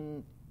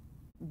in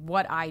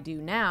what I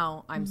do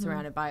now. I'm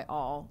surrounded by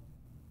all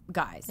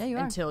guys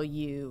until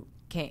you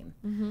came.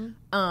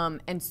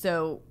 And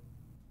so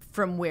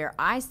from where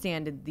I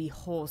stand in the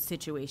whole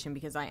situation,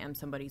 because I am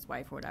somebody's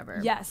wife or whatever.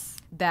 Yes,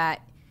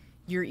 that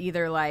you're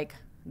either like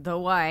the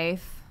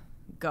wife,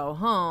 go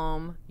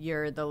home.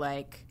 You're the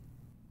like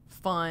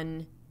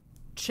fun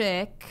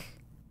chick,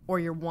 or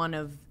you're one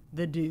of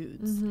the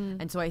dudes.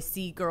 And so I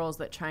see girls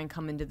that try and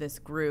come into this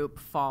group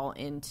fall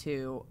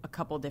into a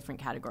couple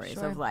different categories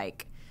of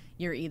like,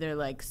 you're either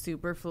like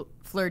super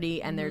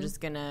flirty and they're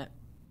just gonna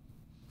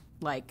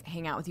like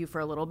hang out with you for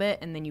a little bit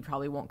and then you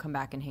probably won't come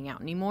back and hang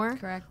out anymore.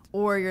 Correct.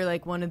 Or you're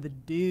like one of the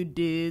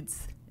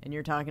dudes and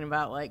you're talking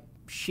about like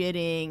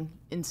shitting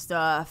and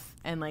stuff,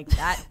 and like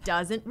that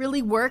doesn't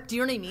really work. Do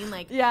you know what I mean?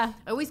 Like, I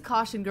always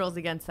caution girls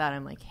against that.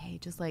 I'm like, hey,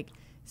 just like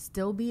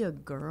still be a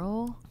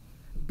girl,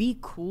 be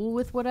cool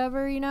with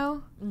whatever,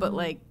 but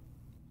like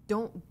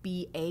don't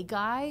be a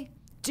guy.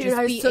 Dude, just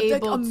I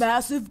took like a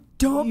massive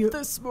dump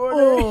this morning.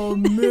 Oh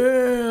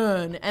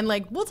man. And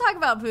like we'll talk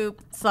about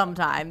poop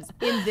sometimes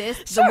in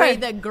this the way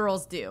that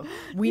girls do.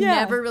 We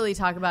never really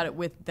talk about it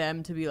with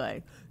them to be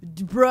like,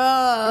 bro.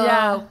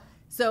 Yeah.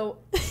 So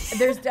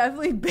there's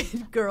definitely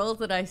been girls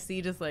that I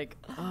see just like,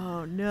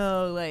 oh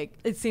no, like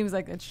it seems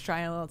like it's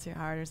trying a little too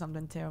hard or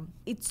something too.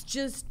 It's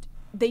just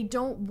they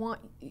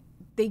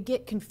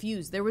get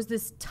confused. There was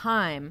this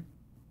time,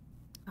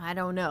 I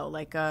don't know,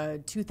 like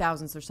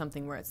 2000s or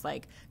something, where it's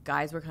like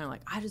guys were kind of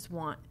like,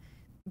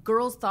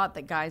 girls thought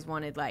that guys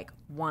wanted like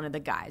one of the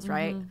guys,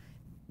 right?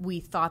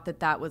 We thought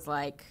that was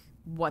like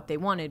what they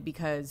wanted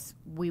because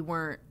we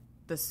weren't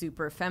the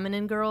super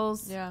feminine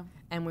girls. Yeah.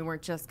 And we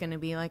weren't just going to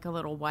be like a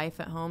little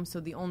wife at home. So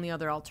the only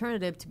other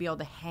alternative to be able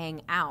to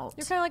hang out.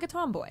 You're kind of like a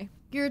tomboy.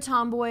 You're a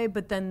tomboy,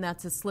 but then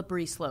that's a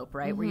slippery slope,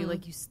 right? Where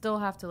you still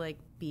have to like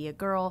be a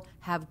girl,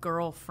 have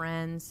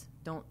girlfriends.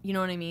 Don't, you know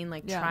what I mean?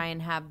 Like try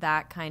and have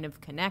that kind of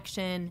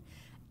connection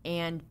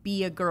and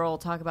be a girl,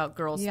 talk about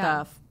girl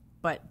stuff,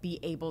 but be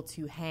able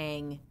to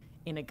hang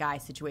in a guy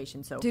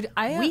situation. So dude,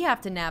 we have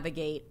to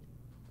navigate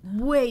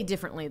way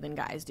differently than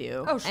guys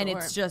do. Oh, sure. And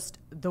it's just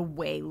the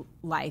way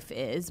life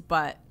is.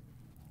 But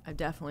I've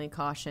definitely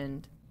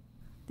cautioned.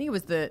 I think it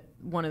was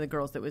one of the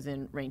girls that was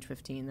in range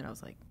 15 that I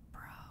was like,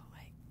 bro,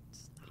 like,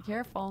 be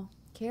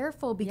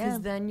careful, because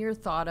then you're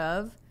thought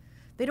of.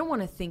 They don't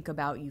want to think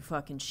about you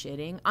fucking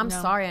shitting. I'm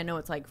sorry, I know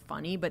it's like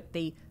funny, but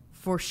they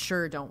for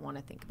sure don't want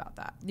to think about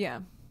that.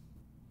 Yeah.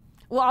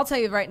 Well, I'll tell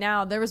you right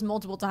now, there was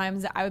multiple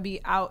times that I would be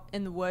out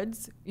in the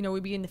woods.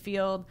 We'd be in the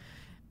field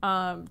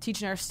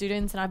teaching our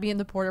students, and I'd be in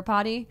the porta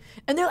potty,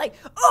 and they're like,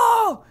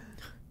 "Oh,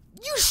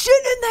 you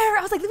shit in there!"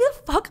 I was like,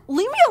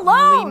 "Leave me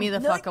alone. Leave me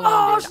the fuck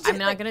alone, dude. I'm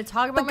not going to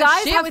talk about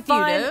my shit with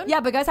you, dude." Yeah,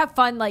 but guys have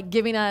fun, like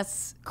giving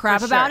us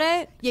crap about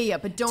it. Yeah,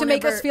 but don't to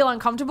make us feel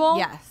uncomfortable.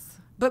 Yes,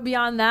 but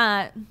beyond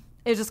that,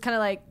 it's just kind of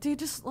like, dude,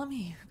 just let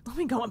me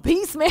go in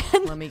peace, man.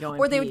 Let me go in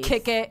peace. Or they would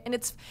kick it,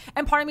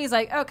 and part of me is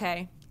like,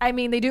 okay. I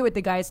mean, they do it with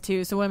the guys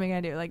too, so what am I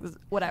gonna do? Like,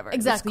 whatever.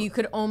 Exactly. Cool. You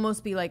could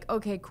almost be like,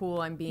 okay,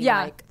 cool. I'm being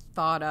like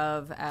thought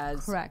of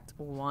as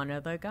one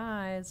of the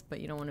guys,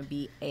 but you don't want to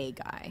be a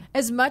guy.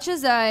 As much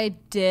as I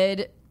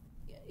did,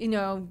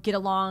 get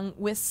along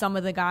with some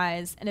of the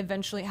guys and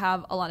eventually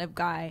have a lot of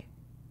guy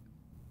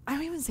I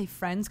don't even say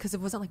friends because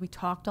it wasn't like we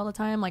talked all the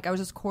time. Like I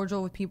was just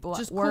cordial with people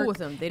just at work. Cool with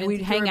them. They didn't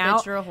we'd hang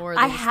out.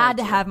 I had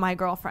to have my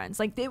girlfriends.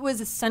 Like it was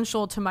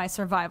essential to my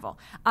survival.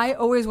 I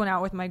always went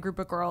out with my group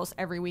of girls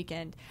every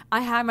weekend.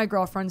 I had my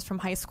girlfriends from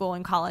high school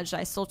and college that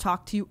I still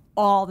talk to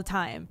all the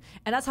time,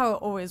 and that's how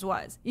it always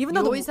was. Even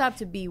though you always have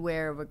to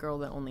beware of a girl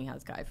that only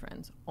has guy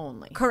friends.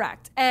 Only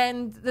correct.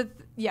 And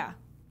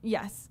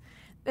yes.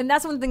 And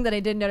that's one thing that I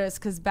did notice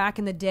because back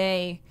in the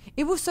day,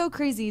 it was so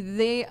crazy.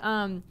 They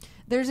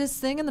there's this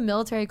thing in the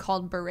military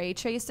called beret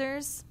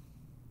chasers.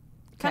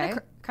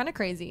 Kind of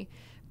crazy.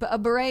 But a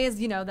beret is,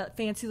 that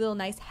fancy little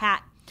nice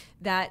hat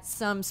that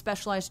some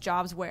specialized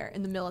jobs wear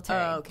in the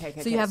military. Oh, okay.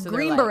 So you have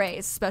green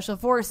berets, special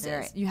forces.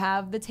 Right. You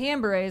have the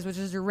tan berets, which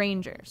is your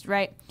rangers,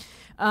 right?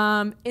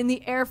 In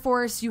the Air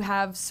Force, you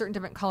have certain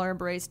different color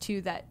berets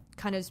too that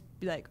kind of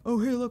be like, oh,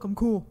 hey, look, I'm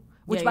cool.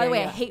 Which, by the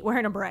way, I hate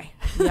wearing a beret.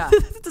 Yeah.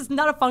 It's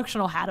not a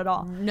functional hat at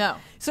all. No.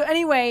 So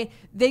anyway,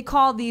 they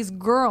call these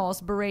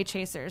girls beret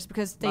chasers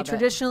because they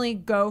traditionally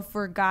go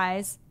for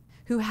guys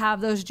who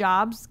have those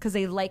jobs because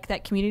they like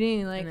that community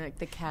and like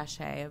the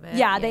cachet of it.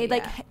 Yeah,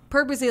 they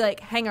purposely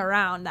hang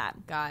around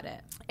that. Got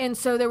it. And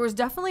so there was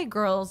definitely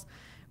girls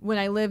when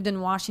I lived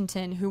in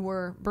Washington who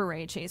were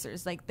beret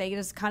chasers. Like they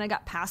just kind of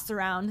got passed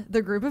around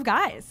the group of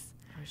guys.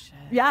 Oh shit.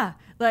 Yeah,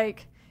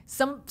 like.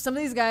 Some of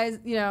these guys,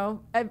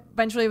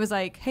 eventually was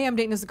like, hey, I'm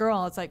dating this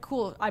girl. It's like,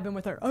 cool. I've been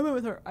with her.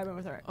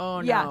 Oh,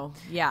 no.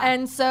 Yeah.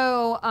 And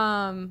so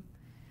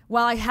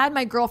while I had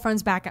my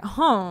girlfriends back at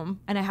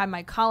home and I had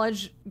my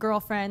college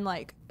girlfriend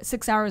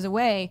 6 hours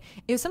away,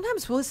 it was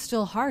sometimes really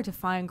still hard to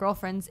find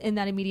girlfriends in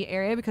that immediate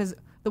area because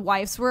the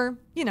wives were,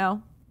 a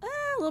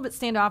little bit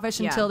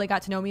standoffish until they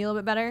got to know me a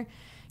little bit better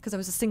because I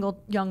was a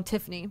single young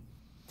Tiffany.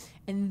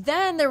 And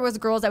then there was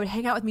girls that would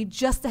hang out with me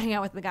just to hang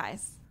out with the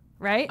guys.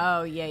 Right?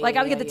 Oh, yeah.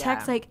 I would get the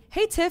text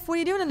hey, Tiff, what are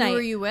you doing tonight? Who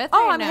are you with?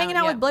 Oh, I'm hanging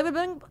out with blah, blah,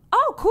 blah.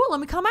 Oh, cool.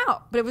 Let me come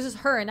out. But it was just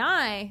her and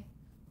I.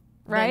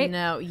 Right?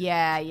 No.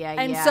 Yeah.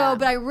 And so,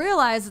 but I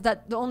realized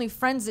that the only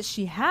friends that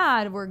she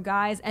had were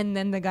guys and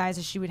then the guys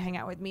that she would hang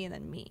out with me and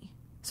then me.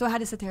 So I had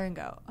to sit there and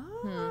go,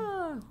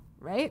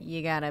 right?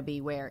 You gotta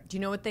beware. Do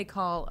you know what they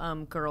call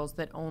girls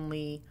that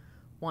only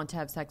want to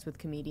have sex with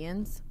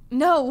comedians?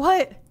 No,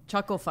 what?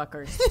 Chuckle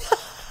fuckers.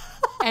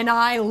 And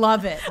I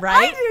love it,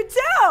 right? I do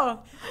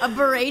too. A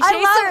beret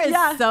chaser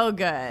is so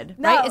good,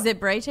 right? Is it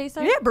beret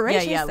chaser? Yeah, beret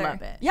chaser. Yeah, I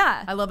love it.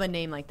 Yeah. I love a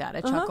name like that,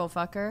 a chuckle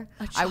fucker.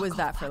 I was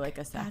that for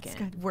a second. That's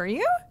good. Were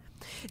you?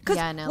 Because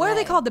what are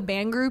they called? The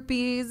band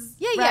groupies?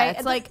 Yeah, right?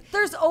 It's like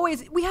there's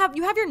always you have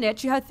your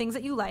niche. You have things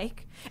that you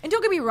like, and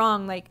don't get me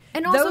wrong.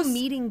 And also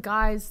meeting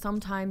guys.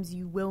 Sometimes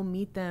you will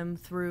meet them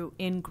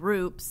in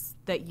groups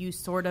that you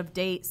sort of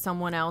date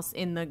someone else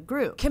in the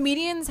group.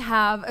 Comedians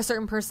have a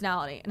certain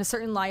personality and a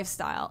certain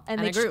lifestyle,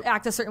 and they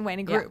act a certain way in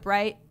a group,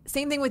 right?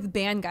 Same thing with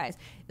band guys.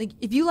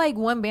 If you like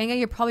one band guy,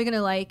 you're probably going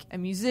to like a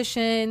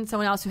musician,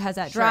 someone else who has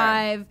that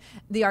drive,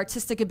 the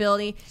artistic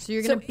ability. So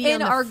you're going to be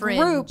in our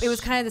group. It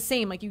was kind of the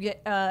same. You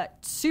get a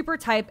super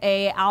type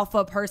A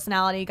alpha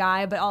personality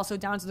guy, but also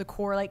down to the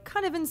core,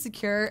 kind of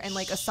insecure and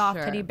a soft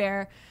teddy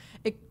bear.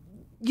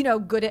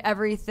 Good at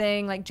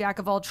everything, jack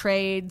of all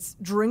trades,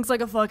 drinks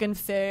like a fucking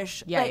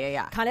fish.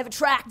 Yeah. Kind of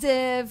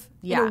attractive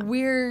in a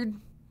weird,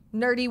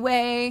 nerdy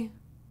way.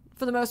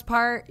 For the most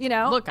part,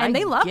 Look, and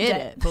they loved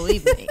it.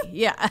 Believe me.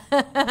 Yeah.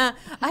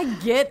 I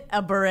get a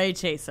beret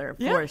chaser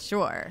for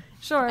sure.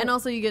 Sure. And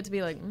also you get to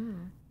be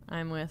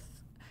I'm with.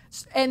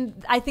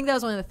 And I think that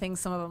was one of the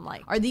things some of them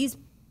like. Are these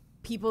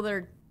people that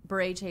are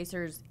beret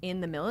chasers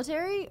in the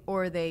military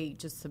or are they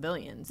just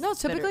civilians? No,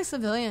 typically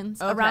civilians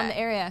around the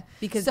area.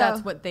 Because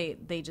that's what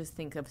they just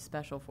think of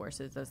special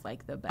forces as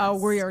the best. Oh,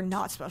 we are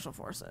not special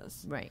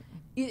forces. Right.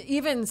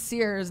 Even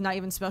SEER is not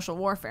even special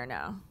warfare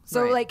now.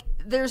 So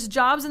there's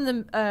jobs in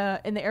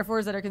the Air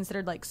Force that are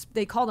considered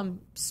they call them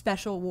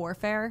special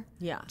warfare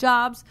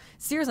jobs.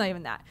 SEER is not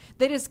even that.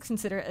 They just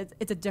consider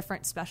it's a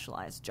different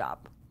specialized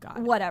job.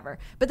 Whatever.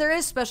 But there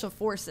is special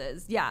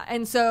forces. Yeah.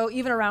 And so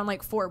even around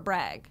Fort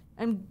Bragg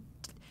and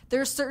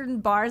there's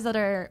certain bars that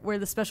are where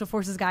the special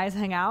forces guys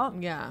hang out.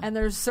 Yeah. And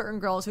there's certain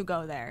girls who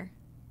go there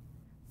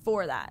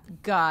for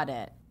that. Got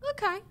it.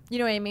 Okay. You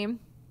know what I mean?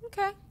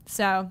 Okay.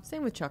 So.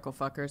 Same with chuckle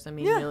fuckers. I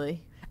mean,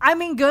 really. I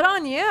mean, good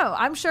on you.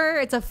 I'm sure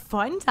it's a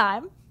fun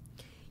time.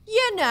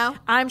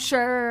 I'm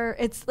sure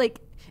it's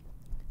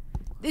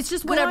it's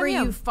just whatever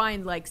you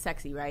find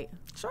sexy, right?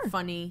 Sure.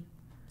 Funny,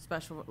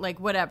 special,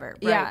 whatever.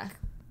 Right? Yeah.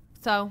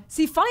 So.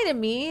 See, funny to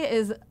me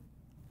is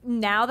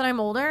now that I'm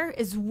older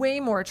is way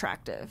more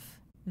attractive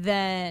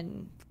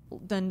than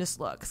just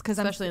looks,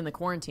 especially in the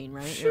quarantine,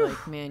 right? You're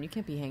man, you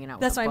can't be hanging out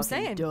with that's what I'm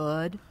saying,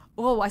 dud.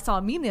 Oh, I saw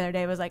a meme the other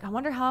day. It was I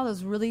wonder how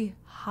those really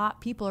hot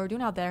people are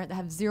doing out there that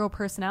have zero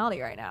personality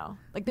right now.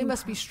 They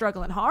must be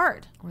struggling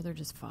hard, or they're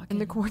just fucking in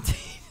the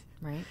quarantine,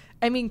 right?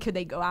 I mean, can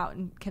they go out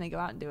and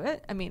do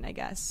it? I mean, I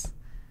guess.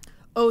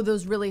 Oh,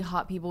 those really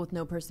hot people with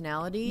no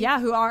personality? Yeah,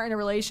 who are in a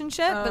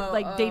relationship,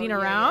 but dating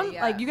around.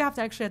 Yeah. You have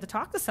to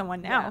talk to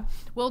someone now. Yeah.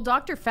 Well,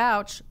 Dr.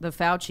 Fauci,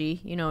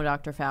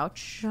 Dr.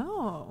 Fauci?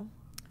 No.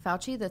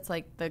 Fauci, that's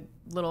the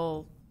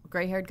little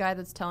gray-haired guy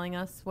that's telling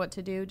us what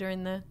to do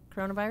during the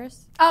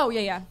coronavirus? Oh,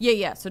 yeah.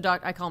 Yeah. So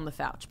I call him the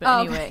Fauch.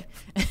 But anyway.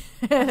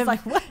 Okay. I was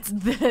like, what?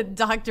 The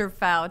Dr.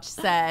 Fauch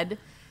said,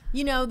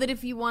 that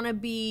if you want to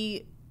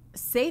be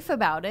safe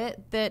about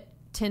it, that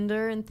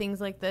Tinder and things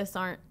like this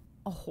aren't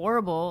a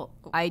horrible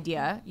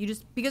idea. You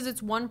just, because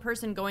it's one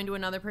person going to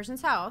another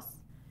person's house,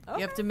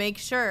 you have to make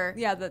sure.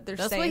 Yeah, that they're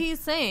That's safe. what he's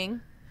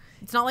saying.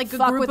 It's not like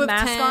Fuck a group with of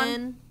masks 10.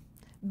 On.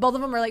 Both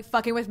of them are like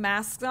fucking with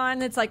masks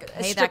on. It's like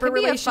a stripper that could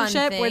be relationship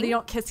a fun where thing. they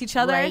don't kiss each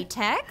other.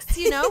 Latex,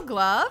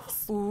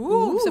 gloves.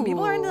 Ooh. Some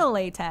people are into the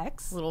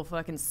latex. Little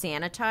fucking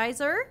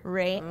sanitizer.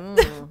 Right.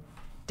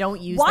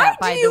 Don't use that,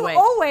 by the way. Why do you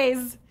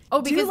always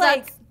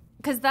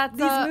because that's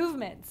these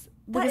movements?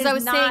 Because I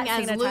was saying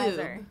as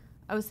sanitizer. lube.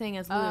 I was saying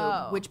as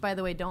lube, which, by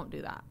the way, don't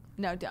do that.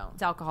 No, don't.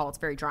 It's alcohol. It's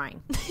very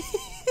drying.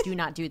 Do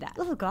not do that.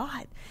 Oh,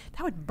 God.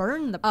 That would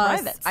burn the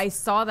privates. I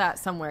saw that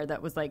somewhere that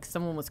was like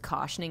someone was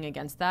cautioning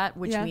against that,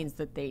 which means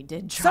that they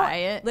did try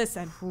it.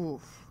 Listen,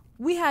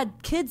 we had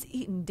kids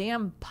eating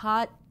damn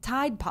Tide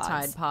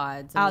Pods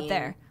out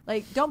there.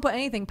 Like, don't put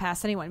anything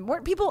past anyone.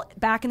 Weren't people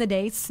back in the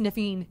day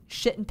sniffing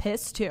shit and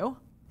piss, too?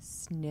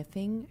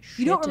 Sniffing shit.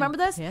 You don't remember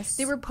this? Piss?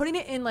 They were putting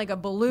it in like a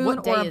balloon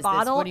or a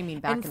bottle. What do you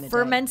mean back in the day?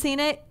 Fermenting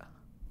it.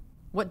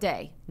 What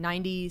day?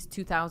 90s,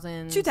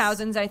 2000s?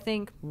 2000s, I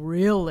think.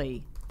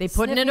 Really? They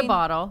put it in a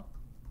bottle.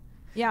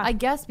 Yeah. I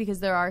guess because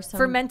there are some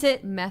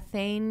fermented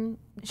methane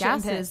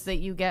gases that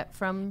you get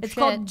from It's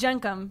called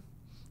Jenkum.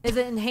 It's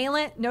an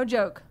inhalant, no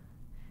joke.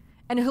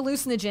 And a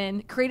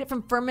hallucinogen created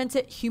from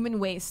fermented human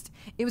waste.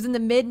 It was in the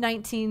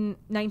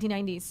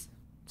mid-1990s.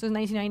 So the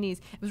 1990s.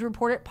 It was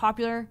reported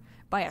popular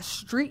by a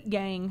street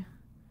gang.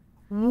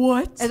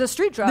 What? As a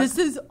street drug. This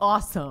is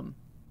awesome.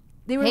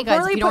 They would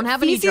guys, if you don't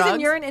have any feces drugs,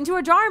 and urine into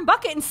a jar and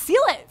bucket and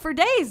seal it for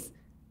days.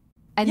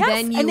 And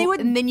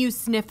then you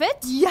sniff it?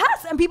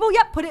 Yes, and people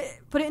put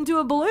it into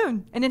a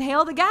balloon and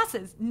inhale the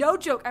gases. No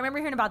joke. I remember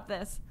hearing about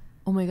this.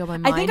 Oh my God, my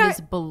mind is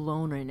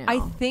blown right now. I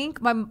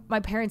think my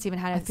parents even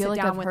had to sit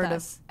down with us. I've heard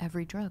of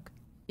every drug.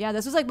 Yeah,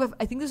 this was like,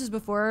 I think this was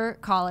before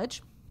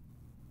college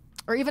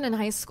or even in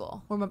high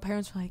school where my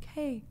parents were like,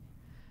 hey,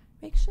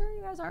 make sure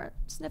you guys aren't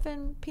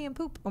sniffing pee and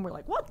poop. And we're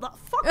like, what the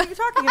fuck are you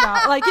talking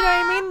about? Like, you know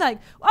what I mean? Like,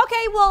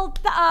 okay, well,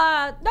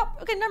 nope.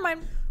 Okay, never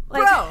mind.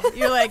 Like, bro,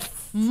 you're like,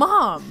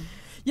 Mom.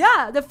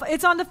 Yeah,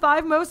 it's on the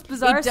 5 most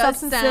bizarre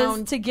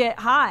substances to get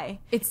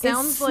high. It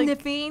sounds like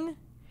sniffing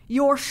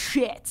your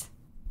shit.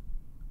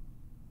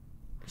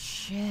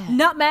 Shit.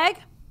 Nutmeg.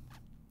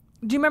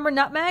 Do you remember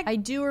nutmeg? I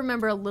do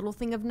remember a little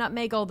thing of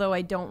nutmeg, although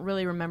I don't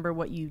really remember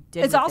what you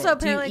did. It's also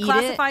apparently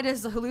classified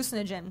as a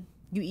hallucinogen.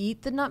 You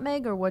eat the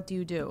nutmeg, or what do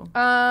you do?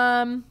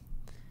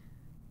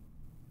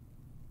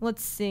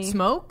 Let's see.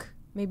 Smoke?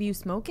 Maybe you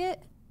smoke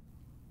it.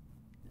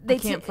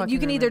 You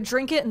can either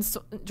drink it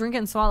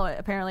and swallow it.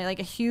 Apparently, like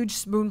a huge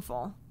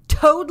spoonful.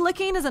 Toad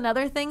licking is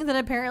another thing that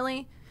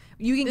apparently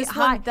you can get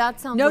high. That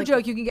sounds no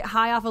joke. You can get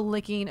high off of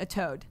licking a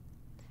toad.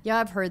 Yeah,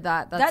 I've heard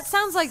that. That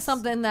sounds like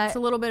something that... It's a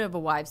little bit of a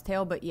wives'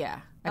 tale, but yeah.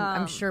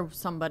 I'm sure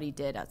somebody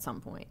did at some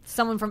point.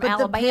 Someone from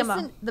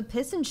Alabama. The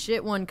piss and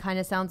shit one kind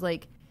of sounds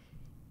like...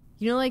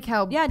 like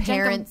how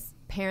parents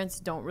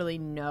don't really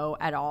know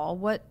at all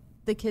what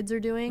the kids are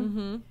doing?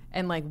 Mm-hmm.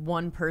 And, like,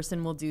 one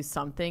person will do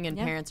something, and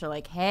parents are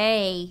like,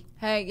 hey,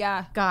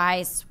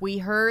 guys, we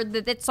heard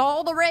that it's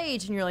all the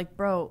rage. And you're like,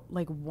 bro,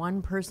 like,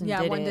 one person did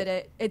it. Yeah, one did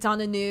it. It's on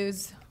the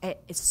news.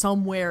 It's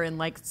somewhere in,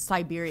 like,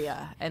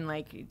 Siberia. And,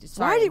 like,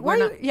 sorry, why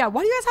do you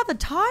guys have the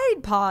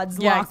Tide Pods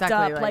locked up?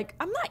 Right. Like,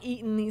 I'm not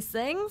eating these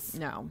things.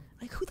 No.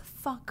 Like, who the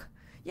fuck?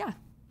 Yeah.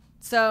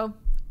 So...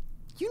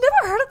 You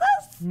never heard of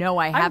this? No,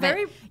 I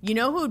haven't. You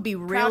know who would be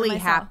really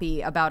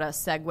happy about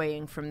us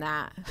segueing from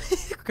that?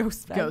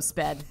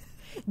 Ghostbed.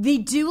 They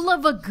do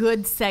love a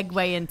good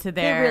segue into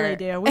their... They really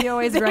do. We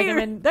always drag them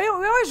in. We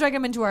always drag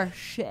them into our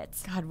shit.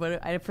 God,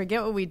 I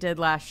forget what we did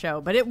last show,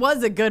 but it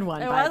was a good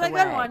one, by the way. It was a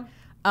good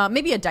one.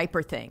 Maybe a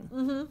diaper thing.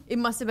 Mm-hmm. It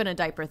must have been a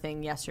diaper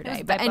thing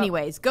yesterday. But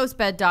anyways,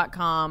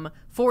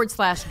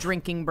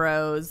 ghostbed.com/Drinkin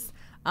Bros.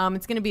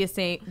 It's going to be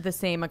the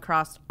same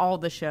across all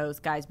the shows,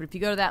 guys. But if you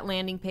go to that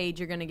landing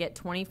page, you're going to get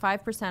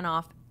 25%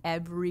 off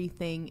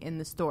everything in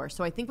the store.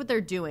 So I think what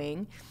they're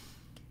doing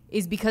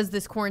is, because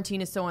this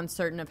quarantine is so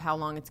uncertain of how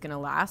long it's going to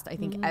last, I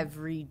think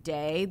every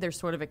day they're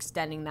sort of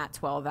extending that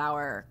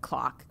 12-hour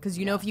clock. Because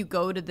if you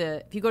go to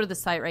the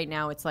site right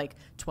now, it's like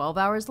 12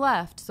 hours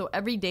left. So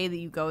every day that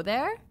you go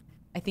there,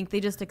 I think they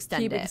just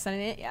extending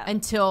it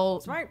until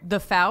the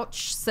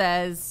Fauch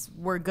says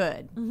we're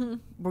good.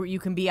 Mm-hmm. You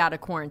can be out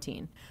of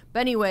quarantine.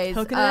 But anyways,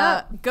 go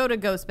to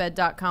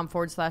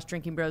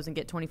ghostbed.com/Drinkin Bros and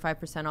get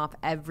 25% off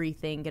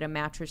everything. Get a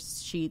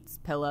mattress, sheets,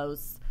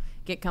 pillows,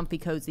 get comfy,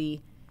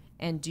 cozy,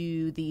 and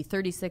do the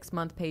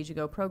 36-month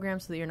pay-as-you-go program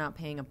so that you're not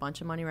paying a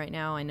bunch of money right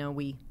now. I know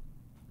we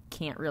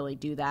can't really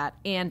do that.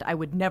 And I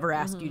would never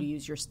ask you to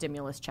use your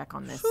stimulus check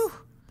on this. Whew.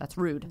 That's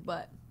rude.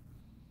 But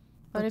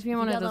if you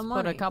want to just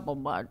put a couple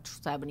bucks,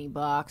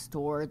 $70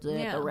 towards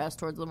it, the rest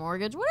towards the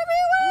mortgage, whatever you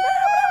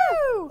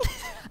want.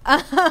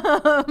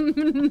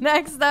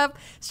 Next up,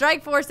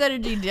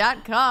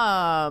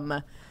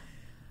 StrikeForceEnergy.com.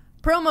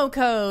 Promo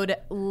code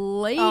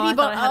Lady I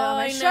thought I had it on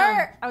my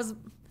shirt. I was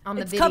on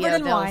the it's video. Covered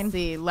in wine.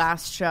 See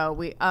last show.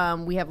 We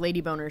have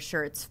Lady Boner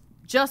shirts.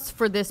 Just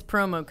for this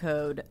promo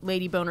code,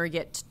 Lady Boner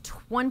get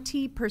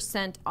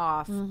 20%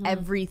 off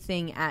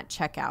everything at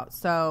checkout.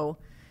 So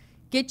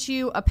get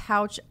you a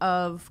pouch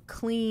of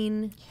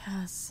clean,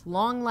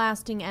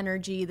 long-lasting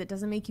energy that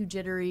doesn't make you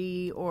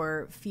jittery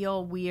or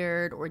feel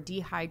weird or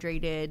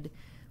dehydrated.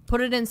 Put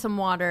it in some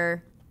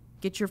water.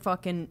 Get your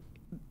fucking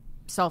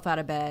self out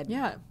of bed.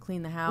 Yeah.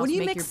 Clean the house. What do you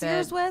make mix your bed.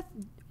 yours with?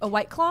 A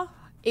White Claw?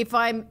 If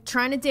I'm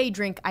trying to day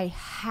drink, I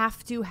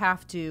have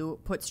to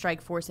put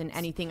Strike Force in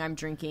anything I'm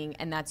drinking,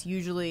 and that's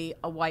usually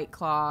a White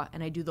Claw,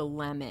 and I do the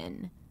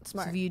lemon.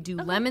 Smart. So if you do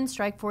lemon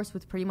Strike Force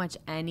with pretty much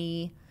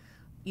any,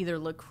 either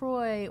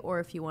LaCroix or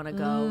if you want to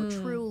go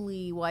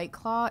truly White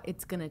Claw,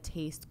 it's going to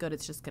taste good.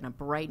 It's just going to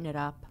brighten it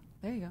up.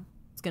 There you go.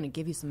 It's going to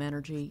give you some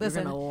energy.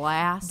 Listen, you're going to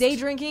last. Day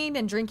drinking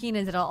and drinking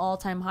is at an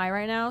all-time high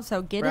right now,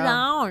 so get it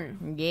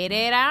on. Get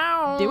it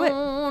on. Do it.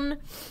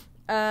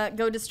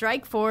 Go to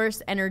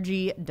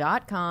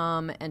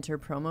strikeforceenergy.com. Enter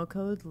promo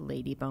code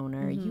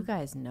LadyBoner. You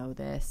guys know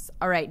this.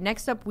 All right,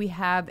 next up we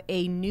have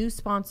a new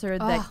sponsor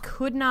that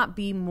could not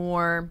be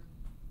more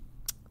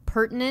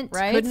pertinent.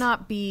 Right? Could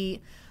not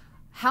be...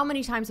 How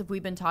many times have we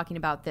been talking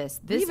about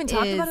this? We even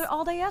talked about it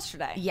all day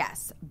yesterday.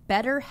 Yes,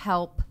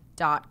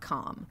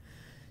 BetterHelp.com.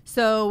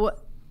 So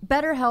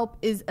BetterHelp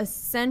is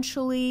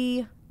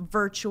essentially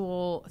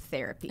virtual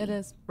therapy. It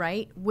is.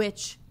 Right?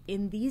 Which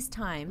in these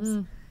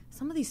times...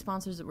 Some of these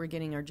sponsors that we're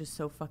getting are just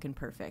so fucking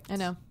perfect. I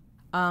know.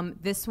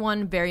 This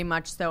one very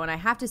much so. And I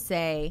have to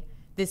say,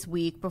 this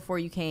week before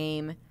you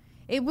came,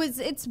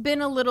 it's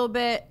been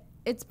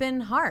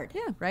hard.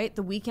 Yeah. Right?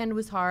 The weekend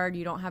was hard.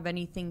 You don't have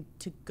anything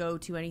to go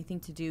to, anything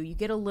to do. You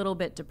get a little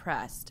bit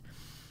depressed.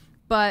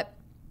 But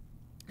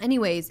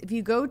anyways, if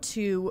you go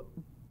to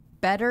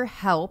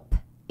BetterHelp,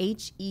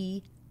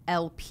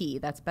 H-E-L-P,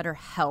 that's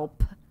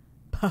BetterHelp,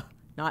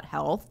 not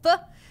health,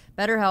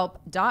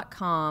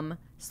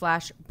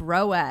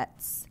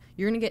 BetterHelp.com/Broettes,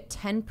 you're going to get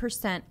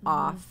 10%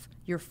 off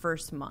your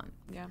first month.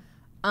 Yeah.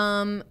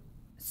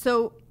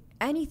 So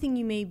anything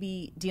you may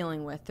be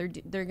dealing with, they're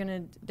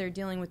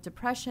dealing with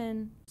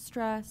depression,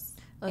 stress,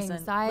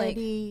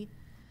 anxiety,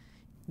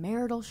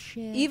 marital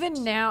shit.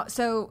 Even now,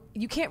 so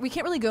we can't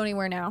really go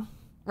anywhere now,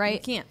 right?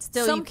 You can't.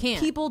 Still, Some you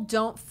can't. people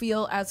don't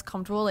feel as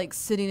comfortable like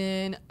sitting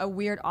in a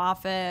weird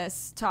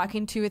office,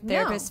 talking to a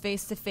therapist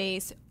face to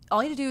face.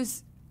 All you have to do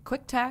is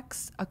quick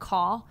text, a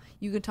call.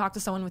 You can talk to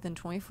someone within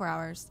 24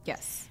 hours.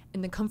 Yes.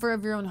 In the comfort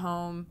of your own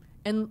home.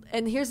 And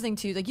here's the thing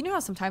too, like, you know how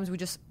sometimes we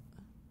just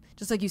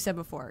like you said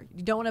before,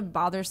 you don't want to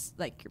bother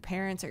like your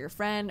parents or your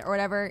friend or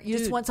whatever. You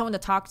just want someone to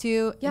talk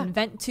to and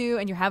vent to,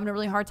 and you're having a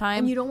really hard time.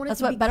 And you don't want it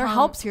That's what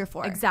BetterHelp's here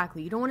for.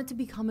 Exactly. You don't want it to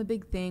become a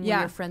big thing where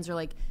your friends are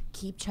like,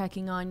 keep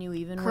checking on you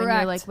even when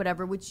you're like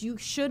whatever, which you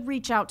should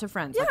reach out to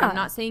friends. Yeah. Like, I'm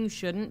not saying you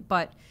shouldn't,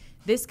 but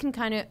this can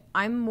kind of,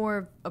 I'm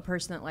more a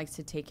person that likes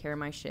to take care of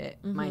my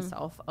shit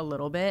myself a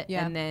little bit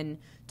and then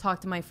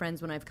talk to my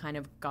friends when I've kind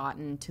of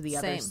gotten to the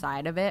other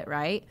side of it,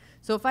 right?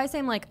 So if I say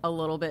I'm like a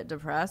little bit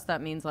depressed,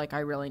 that means like I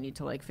really need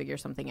to like figure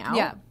something out.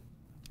 Yeah.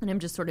 And I'm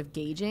just sort of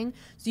gauging.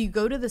 So you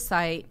go to the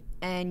site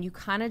and you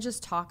kind of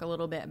just talk a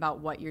little bit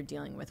about what you're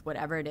dealing with,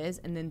 whatever it is,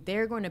 and then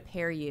they're going to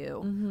pair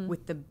you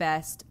with the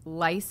best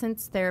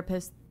licensed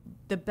therapist,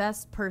 the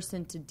best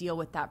person to deal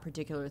with that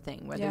particular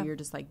thing. Whether you're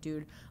just like,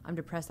 dude, I'm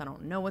depressed, I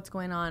don't know what's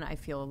going on, I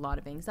feel a lot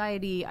of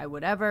anxiety,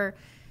 whatever.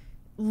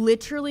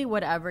 Literally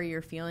whatever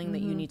you're feeling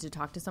that you need to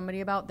talk to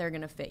somebody about, they're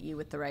going to fit you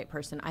with the right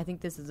person. I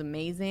think this is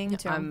amazing.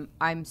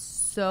 I'm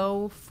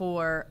so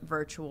for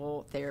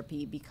virtual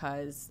therapy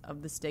because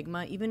of the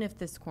stigma. Even if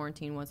this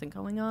quarantine wasn't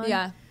going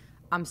on,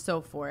 I'm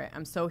so for it.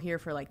 I'm so here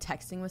for like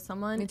texting with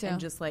someone and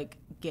just like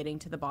getting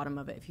to the bottom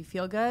of it. If you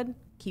feel good,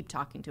 keep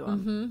talking to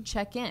them.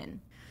 Check in.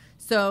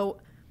 So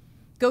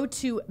go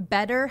to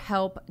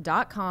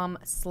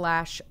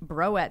betterhelp.com/Broettes,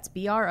 Broettes,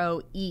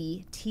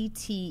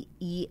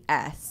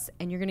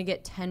 and you're going to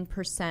get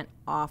 10%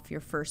 off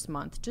your first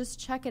month. Just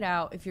check it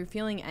out. If you're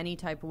feeling any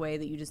type of way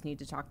that you just need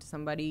to talk to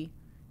somebody,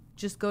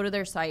 just go to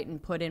their site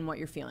and put in what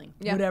you're feeling.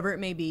 Yeah. Whatever it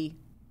may be,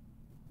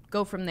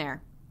 go from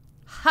there.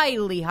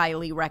 Highly,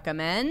 highly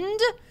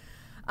recommend.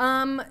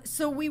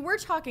 So we were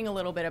talking a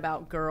little bit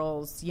about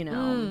girls, you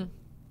know,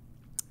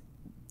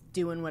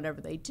 doing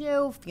whatever they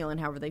do, feeling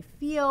however they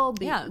feel.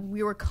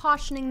 We were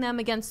cautioning them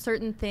against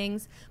certain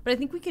things, but I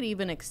think we could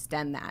even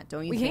extend that,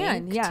 don't you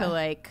think? To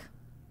like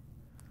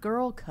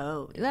girl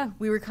code. Yeah.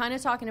 We were kind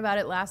of talking about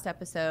it last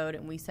episode,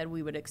 and we said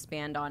we would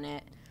expand on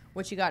it.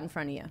 What you got in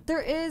front of you?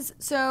 There is,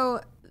 so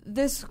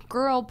this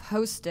girl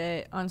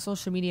posted on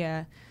social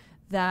media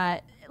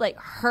that like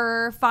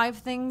her 5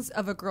 things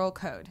of a girl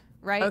code.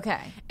 Right? Okay.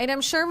 And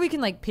I'm sure we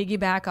can like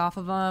piggyback off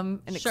of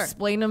them and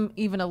explain them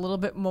even a little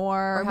bit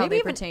more. Or how maybe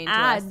they pertain to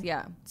us.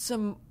 Yeah.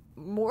 Some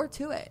more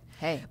to it.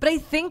 Hey. But I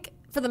think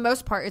for the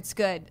most part, it's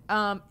good.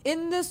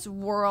 In this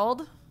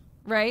world,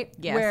 right?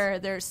 Yes. Where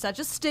there's such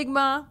a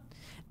stigma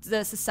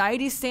the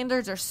society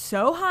standards are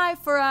so high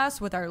for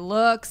us with our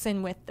looks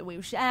and with the way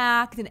we should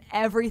act and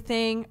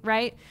everything,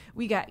 right?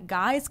 We got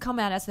guys come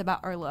at us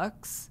about our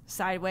looks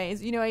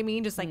sideways, you know what I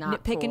mean? Just like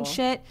not nitpicking cool.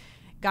 shit,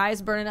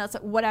 guys burning us,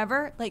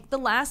 whatever. Like the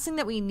last thing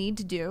that we need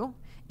to do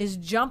is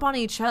jump on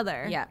each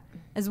other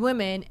as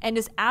women and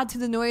just add to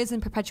the noise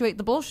and perpetuate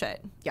the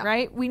bullshit,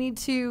 right? We need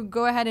to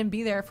go ahead and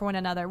be there for one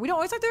another. We don't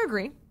always have to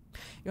agree.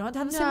 You don't have to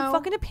have the same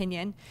fucking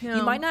opinion. No.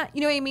 You might not,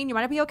 you know what I mean? You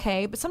might not be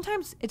okay, but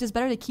sometimes it's just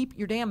better to keep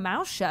your damn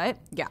mouth shut.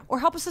 Yeah. Or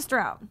help a sister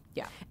out.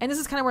 Yeah. And this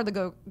is kind of where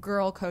the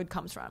girl code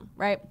comes from,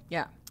 right?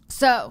 Yeah.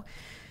 So,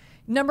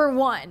 number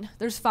 1,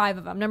 there's 5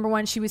 of them. Number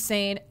 1, she was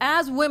saying,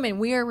 as women,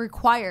 we are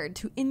required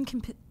to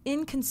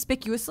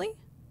inconspicuously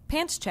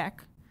pants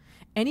check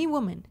any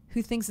woman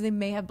who thinks they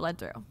may have bled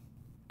through.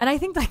 And I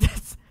think like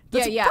that's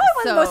probably one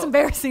of the most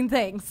embarrassing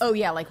things. Oh,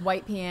 yeah, like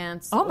white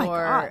pants. Oh, my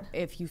God.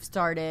 If you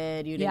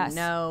started, you didn't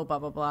know, blah,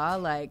 blah, blah.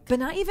 Like, but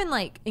not even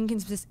like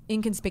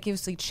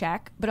inconspicuously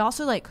check, but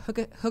also like hook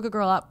a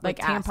girl up like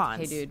tampons. Ask,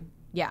 hey, dude.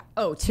 Yeah.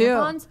 Oh,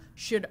 tampons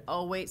should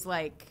always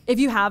like. If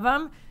you have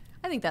them.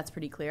 I think that's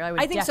pretty clear. I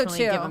would definitely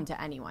give them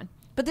to anyone.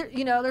 But there,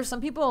 there's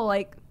some people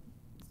like,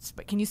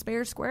 can you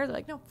spare square? They're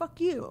like, no, fuck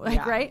you.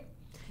 Like, right?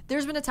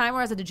 There's been a time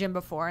where I was at the gym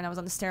before and I was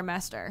on the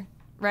Stairmaster.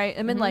 Right?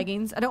 I'm in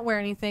leggings. I don't wear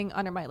anything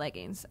under my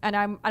leggings. And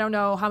I don't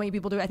know how many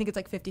people do it. I think it's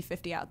like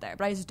 50-50 out there,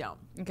 but I just don't.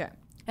 Okay.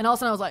 And all of a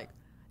sudden I was like,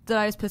 did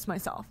I just piss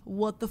myself?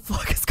 What the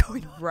fuck is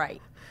going on?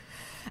 Right.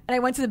 And I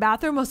went to the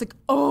bathroom. I was like,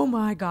 oh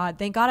my God.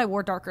 Thank God I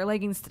wore darker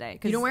leggings today.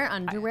 You don't wear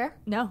underwear?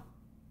 No.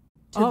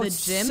 To the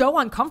gym? So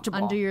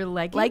uncomfortable. Under your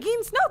leggings?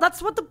 Leggings? No,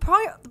 that's what the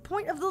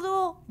point of the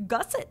little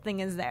gusset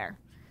thing is there.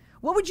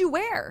 What would you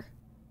wear?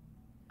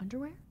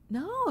 Underwear?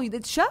 No,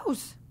 it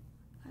shows.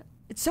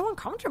 It's so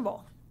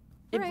uncomfortable.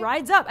 It right.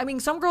 rides up. I mean,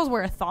 some girls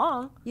wear a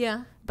thong.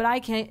 Yeah. But I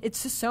can't.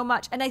 It's just so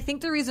much. And I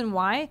think the reason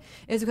why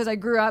is because I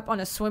grew up on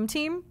a swim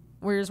team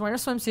where you're just wearing a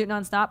swimsuit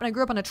nonstop. And I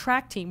grew up on a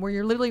track team where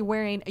you're literally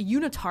wearing a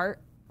unitard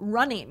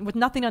running with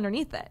nothing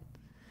underneath it.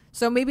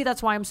 So maybe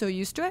that's why I'm so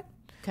used to it.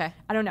 Okay.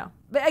 I don't know.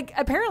 But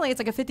apparently it's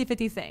like a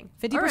 50-50 thing.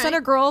 50%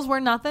 of girls wear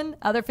nothing.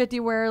 Other 50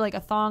 wear like a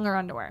thong or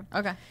underwear.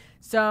 Okay.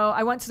 So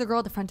I went to the girl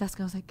at the front desk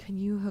and I was like, can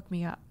you hook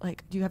me up?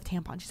 Like, do you have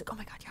tampons? She's like, oh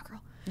my God, yeah,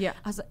 girl. Yeah.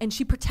 I was like, and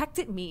she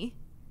protected me.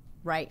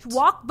 Right.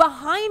 Walked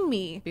behind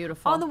me.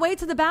 Beautiful. On the way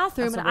to the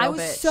bathroom. And I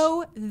was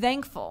so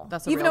thankful.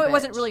 Even though it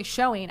wasn't really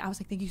showing, I was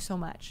like, thank you so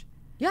much.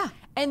 Yeah.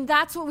 And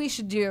that's what we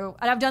should do.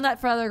 And I've done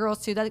that for other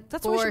girls too.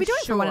 That's what we should be doing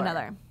for one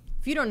another.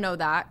 If you don't know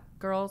that,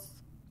 girls,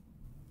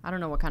 I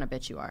don't know what kind of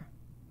bitch you are.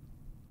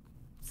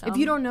 If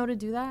you don't know to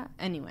do that,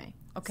 anyway.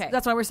 Okay.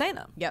 That's why we're saying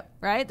them. Yep.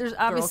 Right? There's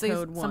obviously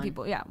some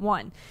people. Yeah.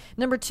 1.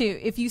 Number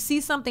 2, if you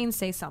see something,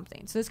 say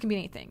something. So this can be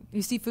anything.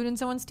 You see food in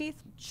someone's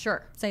teeth?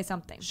 Sure. Say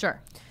something.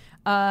 Sure.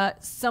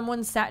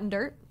 Someone sat in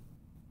dirt?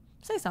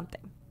 Say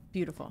something.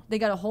 Beautiful. They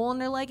got a hole in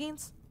their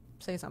leggings?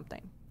 Say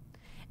something.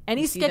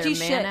 Any see sketchy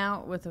their shit. Man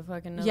out with a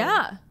fucking nose?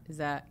 Yeah. Is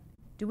that?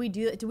 Do we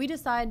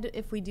decide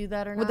if we do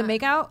that or not? With the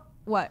make out?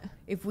 What?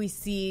 If we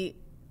see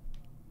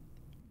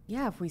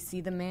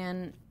the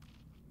man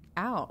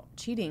out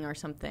cheating or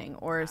something,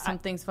 or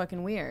something's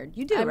fucking weird.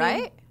 You do,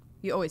 right?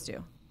 You always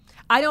do.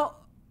 I don't.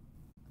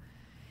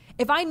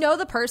 If I know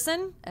the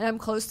person and I'm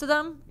close to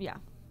them, yeah.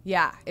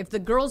 Yeah. If the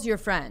girl's your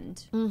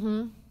friend.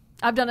 Mm-hmm.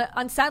 I've done it.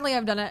 Sadly,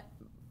 I've done it.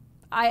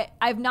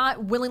 I've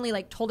not willingly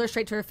like told her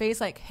straight to her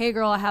face, like, hey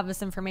girl, I have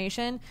this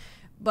information.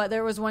 But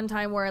there was one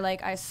time where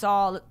like I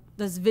saw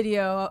this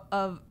video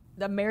of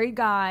the married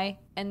guy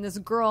and this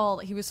girl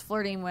he was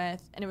flirting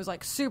with, and it was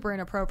like super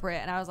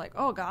inappropriate. And I was like,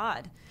 oh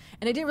God.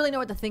 And I didn't really know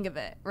what to think of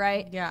it,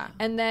 right? Yeah.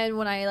 And then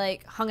when I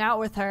like hung out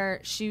with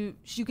her,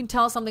 you can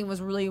tell something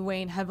was really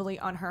weighing heavily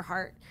on her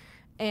heart.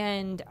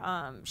 And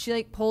she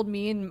like pulled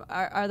me and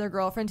our other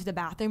girlfriend to the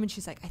bathroom, and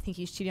she's like, I think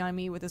he's cheating on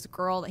me with this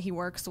girl that he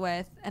works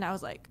with. And I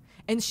was like,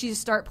 and she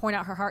started pointing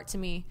out her heart to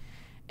me.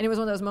 And it was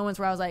one of those moments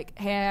where I was like,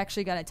 hey, I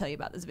actually got to tell you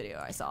about this video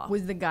I saw.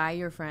 Was the guy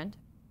your friend?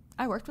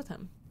 I worked with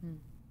him.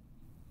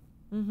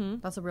 Mm-hmm.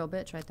 That's a real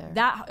bitch right there.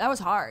 That was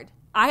hard.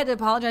 I had to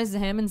apologize to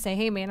him and say,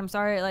 hey man, I'm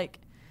sorry, like,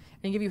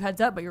 and give you a heads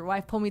up, but your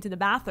wife pulled me to the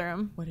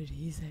bathroom. What did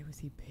he say? Was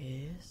he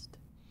pissed?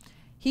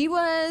 He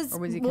was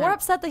more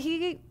upset that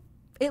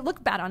it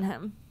looked bad on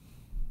him.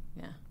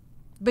 Yeah.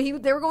 But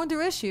they were going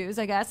through issues,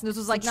 I guess, and this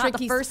was like not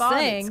the first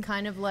thing. It's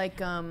kind of like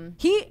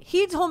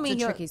he told me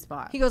it's a tricky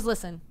spot. He goes,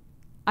 listen,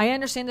 I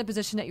understand the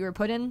position that you were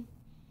put in.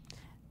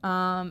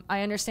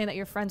 I understand that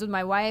you're friends with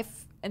my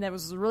wife, and that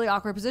was a really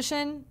awkward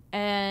position,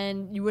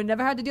 and you would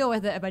never have to deal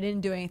with it if I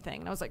didn't do anything.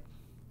 And I was like,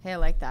 hey, I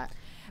like that.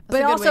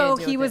 But also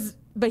he was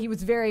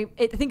very,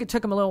 I think it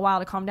took him a little while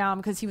to calm down,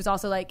 because he was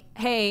also like,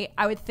 hey,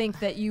 I would think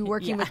that you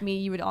working with me,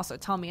 you would also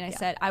tell me. And I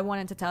said, I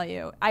wanted to tell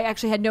you. I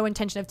actually had no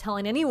intention of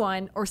telling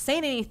anyone or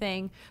saying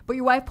anything, but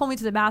your wife pulled me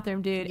to the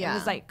bathroom, dude. And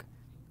was like,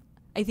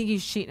 I think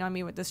he's cheating on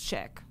me with this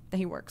chick that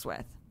he works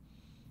with.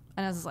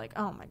 And I was like,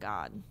 oh my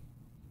God.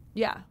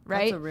 Yeah,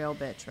 right? That's a real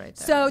bitch right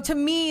there. So to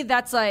me,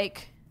 that's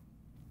like,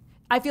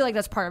 I feel like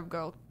that's part of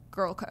girl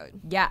code.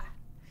 Yeah.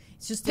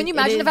 It's just, can you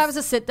imagine if I was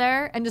to sit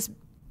there and just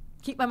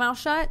keep my mouth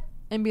shut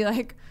and be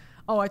like,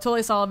 oh, I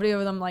totally saw a video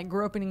of them like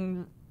groping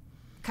and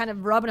kind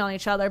of rubbing on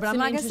each other, but I'm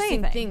not going to say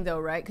anything. Thing though,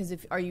 right? Because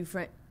are you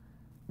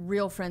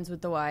real friends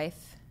with the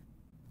wife?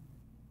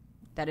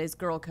 That is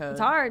girl code. It's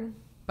hard.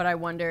 But I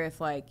wonder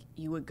if like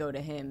you would go to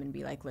him and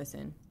be like,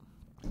 listen,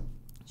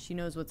 she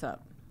knows what's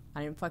up.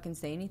 I didn't fucking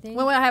say anything.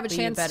 When would I have a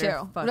chance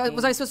to?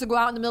 Was I supposed to go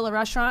out in the middle of a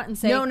restaurant and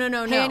say,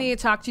 no, hey, I need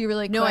to talk to you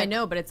really quick? No, I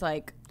know, but it's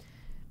like,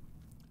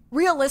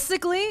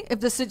 realistically,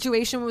 if the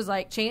situation was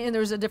like changed and there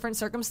was a different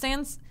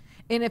circumstance,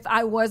 and if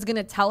I was going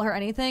to tell her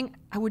anything,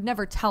 I would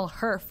never tell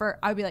her first.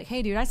 I'd be like,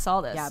 hey, dude, I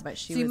saw this. Yeah, but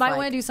she so was you might like,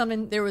 want to do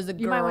something. There was a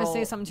girl you might want to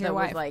say something to your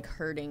wife. That was like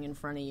hurting in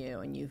front of you,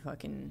 and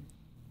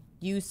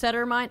you set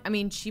her mind. I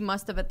mean, she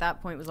must have at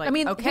that point was like,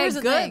 okay,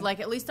 good. Thing. Like,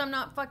 at least I'm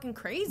not fucking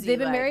crazy. They've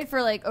been married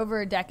for like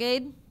over a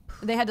decade.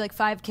 They had like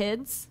 5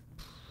 kids.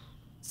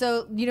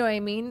 So, you know what I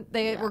mean?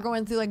 They were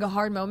going through like a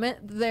hard moment.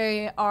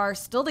 They are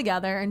still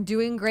together and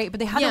doing great, but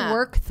they had to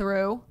work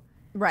through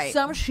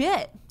some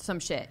shit.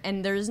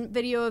 And there isn't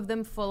video of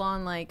them full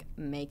on like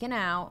making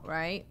out,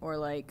 right? Or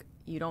like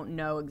you don't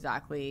know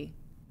exactly.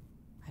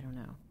 I don't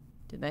know.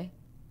 Did they?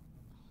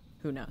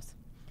 Who knows?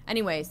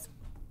 Anyways.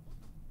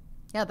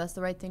 Yeah, that's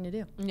the right thing to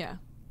do. Yeah.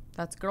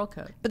 That's girl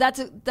code. But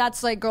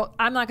that's like girl.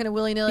 I'm not going to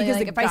willy-nilly. Because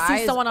like, if I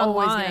see someone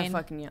online, always going to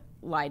fucking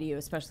lie to you,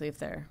 especially if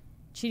they're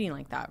cheating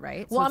like that,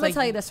 right? Well, I'm going to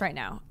tell you this right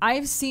now.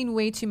 I've seen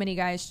way too many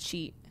guys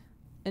cheat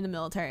in the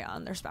military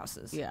on their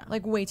spouses. Yeah.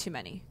 Like way too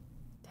many.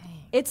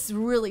 Dang. It's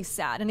really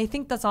sad. And I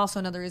think that's also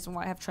another reason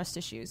why I have trust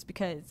issues,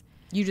 because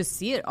you just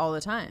see it all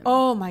the time.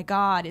 Oh my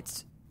God.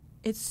 It's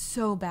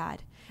so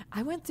bad.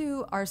 I went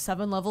through our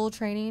 7-level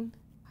training,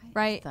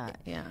 right?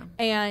 Yeah.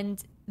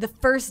 And the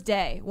first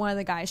day, one of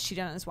the guys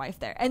cheated on his wife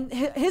there. And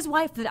his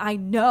wife that I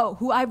know,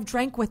 who I've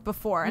drank with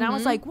before. And I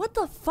was like, what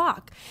the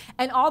fuck?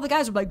 And all the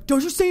guys were like,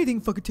 don't you say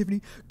anything, fucking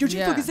Tiffany. Don't you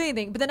fucking say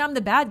anything. But then I'm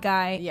the bad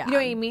guy. Yeah. You know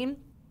what I mean?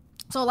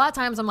 So a lot of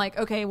times I'm like,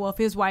 okay, well, if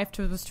his wife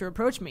was to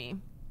approach me,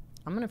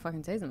 I'm going to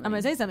fucking say something. I'm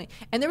going to say something.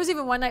 And there was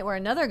even one night where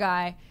another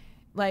guy,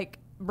 like,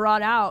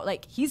 brought out,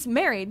 like, he's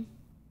married.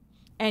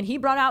 And he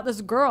brought out this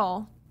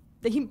girl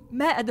that he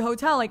met at the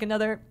hotel, like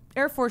another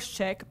Air Force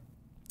chick.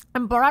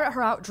 And brought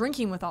her out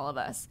drinking with all of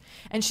us.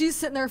 And she's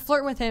sitting there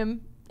flirting with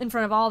him in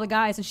front of all the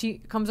guys. And she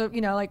comes up,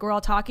 you know, like we're all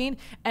talking.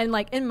 And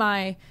like in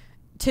my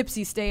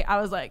tipsy state,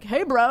 I was like,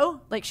 hey, bro.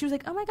 Like she was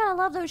like, oh my God, I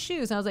love those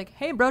shoes. And I was like,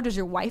 hey, bro, does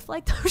your wife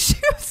like those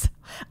shoes?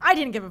 I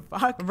didn't give a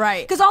fuck.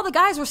 Right. Because all the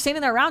guys were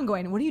standing there around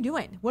going, what are you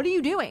doing? What are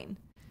you doing?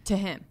 To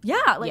him.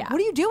 Yeah. Like, what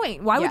are you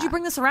doing? Why would you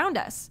bring this around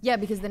us? Yeah,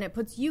 because then it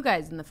puts you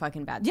guys in the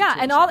fucking bad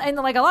situation. Yeah. And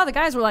like a lot of the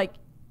guys were like,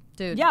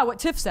 dude. Yeah, what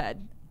Tiff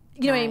said.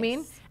 You know what I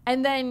mean?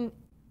 And then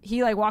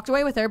he like walked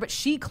away with her, but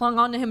she clung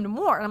on to him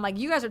more. And I'm like,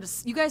 you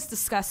guys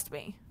disgust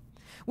me.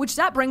 Which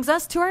that brings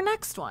us to our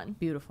next one.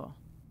 Beautiful.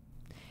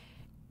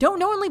 Don't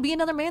knowingly be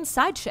another man's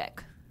side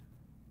chick.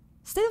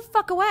 Stay the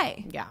fuck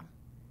away. Yeah.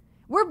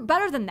 We're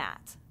better than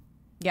that.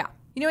 Yeah.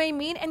 You know what I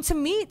mean? And to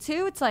me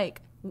too, it's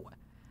like,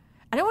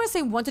 I don't want to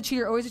say once a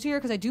cheater, always a cheater,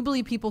 because I do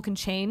believe people can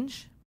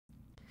change.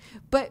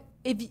 But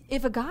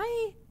if a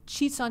guy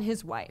cheats on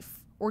his wife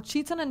or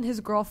cheats on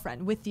his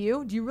girlfriend with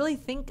you, do you really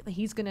think that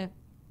he's going to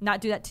not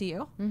do that to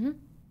you? Mm-hmm.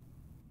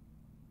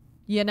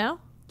 You know?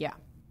 Yeah.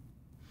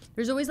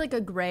 There's always like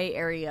a gray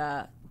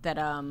area that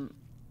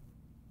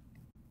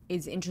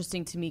is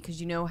interesting to me, because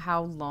you know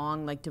how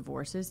long like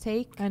divorces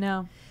take. I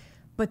know.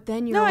 But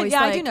then you're always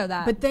like, I do know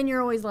that. But then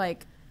you're always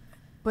like,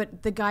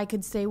 but the guy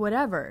could say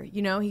whatever,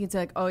 you know? He could say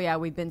like, oh yeah,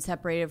 we've been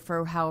separated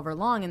for however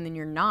long, and then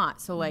you're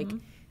not. So like,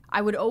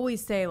 I would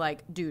always say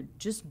like, dude,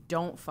 just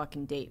don't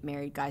fucking date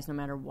married guys no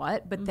matter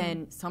what. But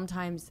then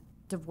sometimes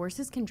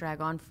divorces can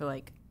drag on for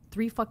like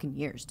 3 fucking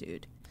years,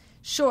 dude.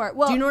 Sure.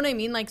 Well, do you know what I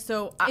mean? Like,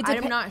 so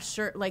I'm not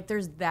sure. Like,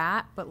 there's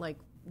that, but like,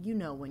 you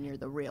know, when you're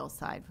the real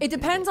side. It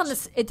depends on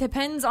the. It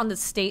depends on the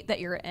state that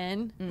you're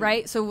in,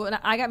 right? So when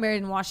I got married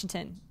in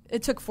Washington,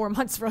 it took 4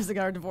 months for us to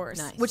get our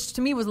divorce, which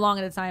to me was long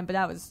at the time, but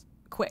that was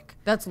quick.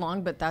 That's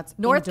long, but that's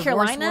North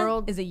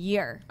Carolina is a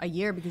year. A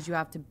year, because you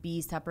have to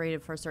be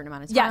separated for a certain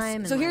amount of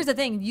time. Yes. So here's the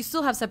thing: you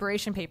still have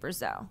separation papers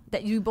though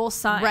that you both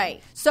sign.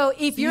 Right. So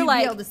if you're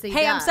like,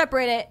 hey, I'm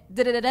separated,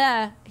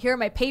 here are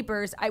my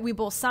papers. We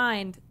both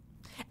signed.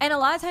 And a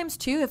lot of times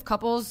too, if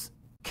couples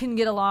can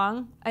get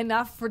along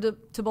enough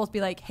to both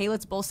be like, hey,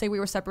 let's both say we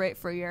were separated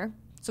for a year,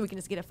 so we can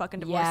just get a fucking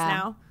divorce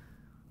now.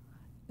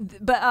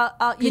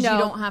 But you know, you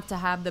don't have to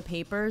have the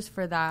papers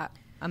for that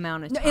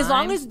amount of time. As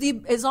long as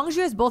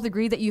you guys both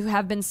agree that you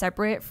have been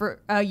separate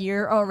for a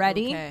year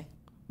already. Okay.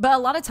 But a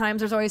lot of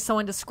times there's always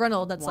someone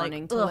disgruntled that's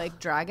wanting to like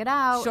drag it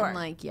out. Sure. And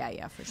like,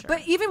 yeah, for sure.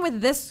 But even with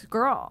this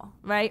girl,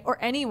 right, or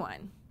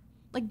anyone,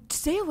 like,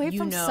 stay away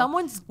from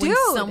someone's dude.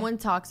 When someone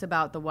talks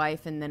about the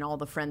wife and then all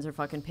the friends are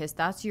fucking pissed,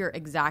 that's your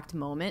exact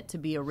moment to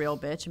be a real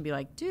bitch and be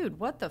like, dude,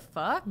 what the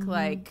fuck?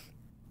 Like,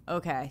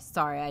 okay,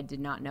 sorry, I did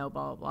not know,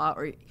 blah, blah,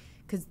 blah. Or,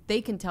 because they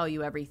can tell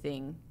you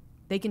everything.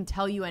 They can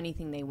tell you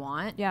anything they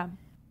want. Yeah.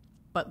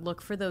 But look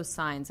for those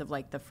signs of,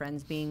 like, the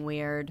friends being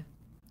weird.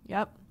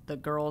 Yep. The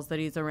girls that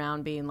he's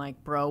around being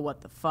like, bro, what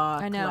the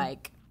fuck? I know.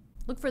 Like,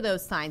 look for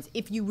those signs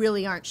if you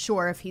really aren't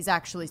sure if he's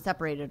actually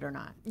separated or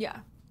not. Yeah.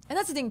 And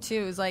that's the thing too,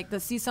 is like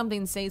the see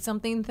something, say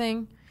something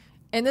thing.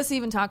 And this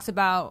even talks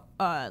about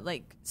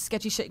like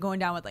sketchy shit going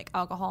down with like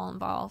alcohol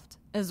involved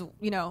as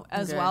well,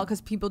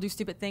 because people do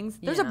stupid things.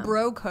 There's a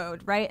bro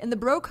code, right? And the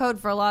bro code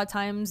for a lot of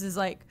times is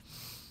like,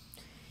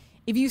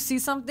 if you see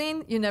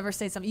something, you never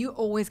say something. You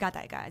always got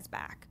that guy's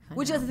back.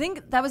 Which I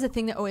think that was a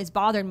thing that always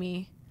bothered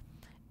me.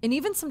 And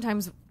even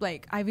sometimes,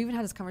 like, I've even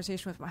had this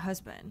conversation with my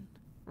husband,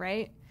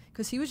 right?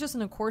 Because he was just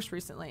in a course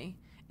recently.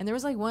 And there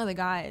was, like, one of the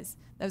guys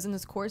that was in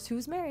this course who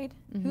was married.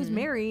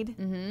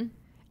 And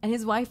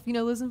his wife,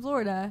 lives in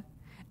Florida.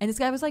 And this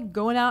guy was, like,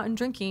 going out and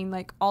drinking,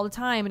 like, all the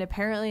time. And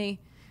apparently,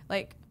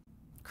 like,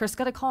 Chris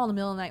got a call in the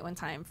middle of the night one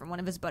time from one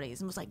of his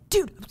buddies and was like,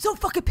 dude, I'm so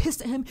fucking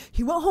pissed at him.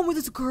 He went home with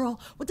his girl.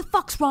 What the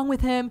fuck's wrong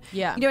with him?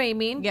 Yeah. You know what I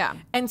mean? Yeah.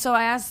 And so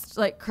I asked,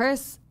 like,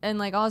 Chris and,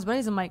 like, all his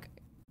buddies, I'm like,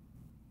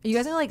 are you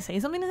guys going to, like, say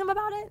something to him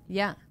about it?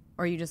 Yeah.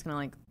 Or are you just going to,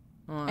 like...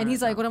 And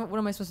he's like, what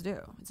am I supposed to do?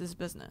 It's his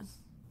business.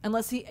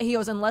 Unless he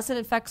goes, unless it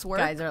affects work.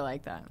 Guys are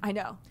like that. I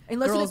know.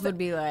 Unless girls would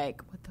be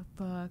like, what the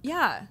fuck?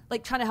 Yeah.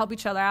 Like, trying to help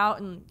each other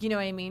out and, you know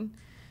what I mean?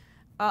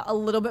 A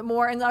little bit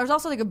more. And there was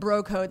also, like, a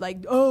bro code,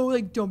 like, oh,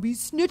 like, don't be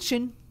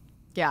snitching.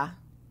 Yeah.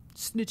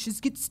 Snitches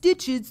get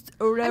stitches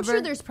or whatever. I'm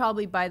sure there's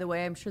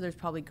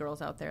probably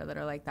girls out there that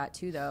are like that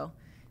too, though.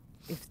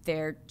 If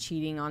they're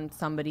cheating on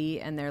somebody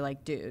and they're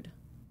like, dude,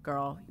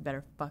 girl, you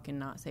better fucking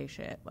not say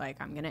shit. Like,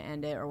 I'm going to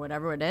end it or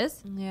whatever it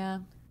is. Yeah.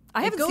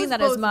 I haven't seen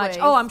that as much.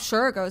 Oh, I'm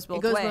sure it goes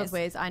both ways. It goes both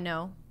ways. I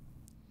know.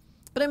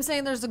 But I'm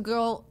saying there's the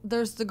girl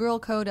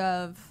code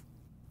of,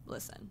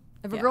 listen,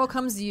 if a girl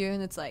comes to you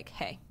and it's like,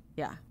 hey.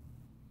 Yeah.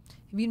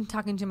 Have you been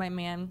talking to my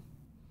man?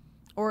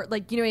 Or,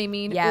 like, you know what I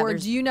mean? Yeah, or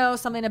do you know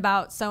something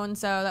about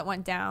so-and-so that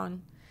went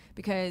down?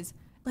 Because,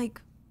 like...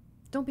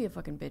 Don't be a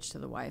fucking bitch to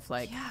the wife.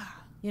 Like,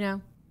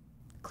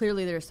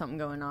 clearly there's something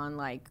going on,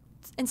 like...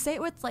 And say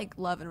it with, like,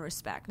 love and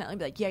respect. Not like,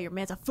 be like, yeah, your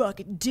man's a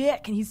fucking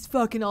dick and he's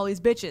fucking all these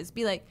bitches.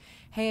 Be like,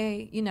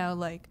 hey,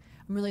 like,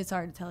 I'm really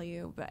sorry to tell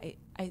you, but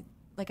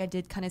I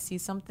did kind of see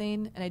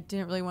something and I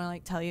didn't really want to,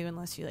 like, tell you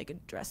unless you, like,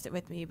 addressed it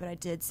with me, but I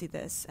did see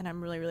this and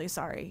I'm really, really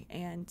sorry.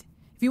 And...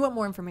 if you want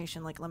more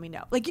information, like, let me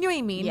know. Like, you know what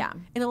I mean? Yeah.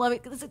 And I love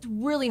it because it's a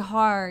really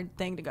hard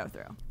thing to go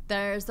through.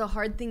 There's the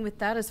hard thing with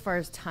that as far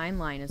as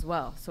timeline as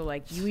well. So,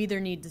 like, you either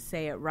need to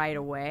say it right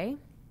away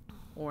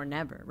or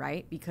never,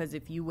 right? Because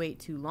if you wait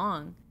too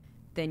long,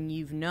 then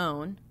you've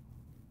known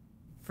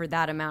for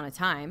that amount of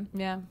time.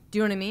 Yeah. Do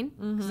you know what I mean?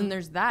 Because then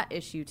there's that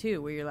issue,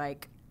 too, where you're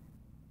like,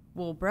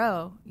 well,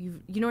 bro,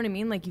 you know what I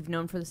mean? Like, you've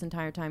known for this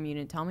entire time, you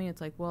didn't tell me.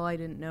 It's like, well, I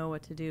didn't know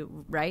what to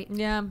do, right?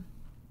 Yeah.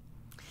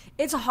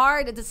 It's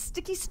hard. It's a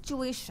sticky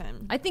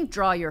situation. I think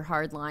draw your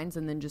hard lines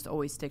and then just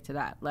always stick to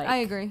that. Like, I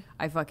agree.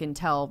 I fucking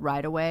tell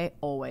right away,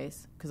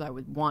 always, because I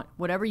would want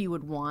whatever you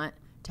would want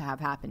to have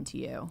happen to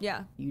you.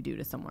 Yeah. You do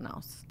to someone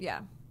else.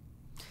 Yeah.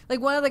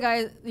 Like one of the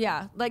guys,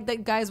 like the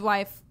guy's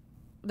wife,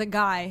 the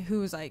guy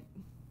who's like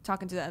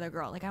talking to the other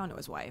girl, like I don't know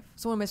his wife.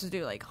 So what am I supposed to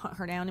do? Like hunt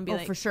her down and be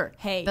like, for sure.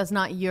 Hey, that's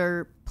not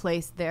your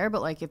place there,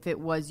 but like if it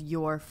was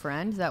your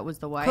friend that was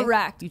the wife,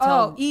 correct.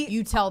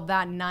 You tell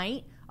that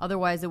night.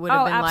 Otherwise, it would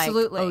have been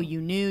absolutely. Like, oh, you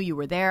knew, you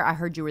were there. I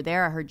heard you were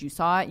there. I heard you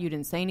saw it. You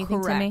didn't say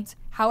anything to me.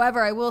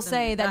 However, I will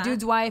say that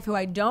dude's wife, who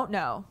I don't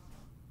know,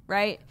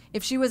 right?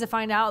 If she was to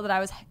find out that I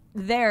was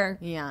there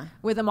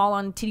with them all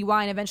on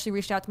TDY and eventually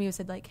reached out to me and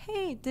said, like,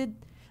 hey,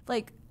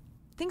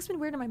 things been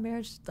weird in my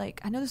marriage. Like,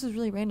 I know this is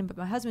really random, but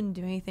my husband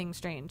didn't do anything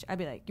strange. I'd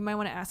be like, you might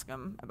want to ask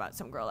him about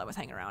some girl that was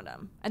hanging around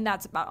him. And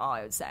that's about all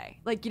I would say.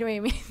 Like, you know what I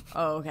mean?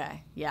 Oh,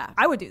 okay. Yeah.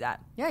 I would do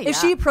that. Yeah. If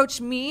she approached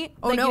me.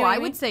 Oh, like, no, I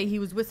would say he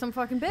was with some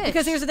fucking bitch.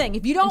 Because here's the thing.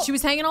 If you don't. And she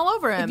was hanging all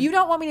over him. If you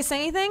don't want me to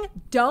say anything,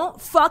 don't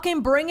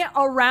fucking bring it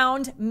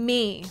around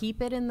me.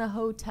 Keep it in the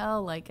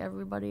hotel like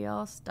everybody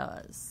else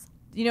does.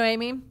 You know what I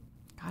mean?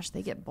 Gosh,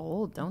 they get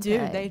bold, don't they?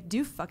 Dude, they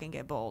do fucking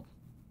get bold.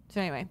 So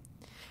anyway.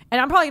 And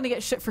I'm probably going to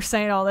get shit for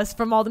saying all this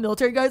from all the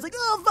military guys. Like,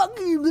 oh, fuck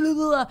you, blah, blah,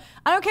 blah.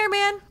 I don't care,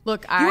 man.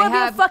 Look, you want to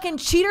be a fucking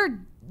cheater,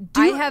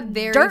 I have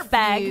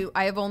dirtbag.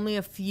 I have only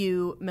a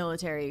few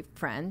military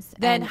friends.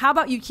 Then how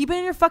about you keep it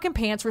in your fucking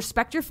pants,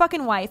 respect your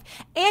fucking wife,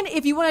 and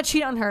if you want to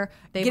cheat on her,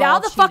 get out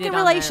of the fucking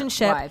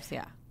relationship, wives,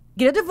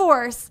 get a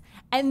divorce,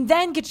 and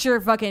then get your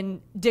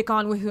fucking dick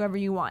on with whoever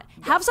you want.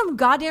 Yeah. Have some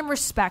goddamn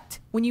respect.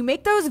 When you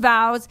make those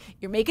vows,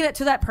 you're making it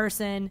to that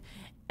person,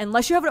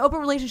 unless you have an open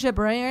relationship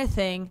or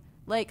anything.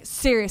 Like,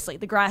 seriously,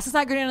 the grass is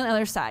not green on the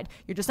other side.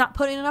 You're just not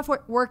putting enough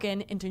work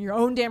into your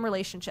own damn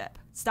relationship.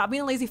 Stop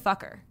being a lazy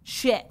fucker.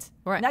 Shit.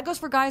 Right. And that goes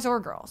for guys or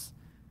girls.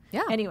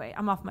 Yeah. Anyway,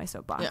 I'm off my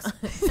soapbox.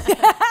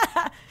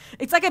 Yeah.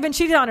 It's like I've been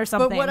cheated on or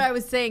something. But what I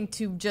was saying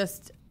to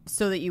just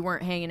so that you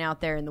weren't hanging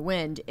out there in the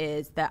wind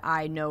is that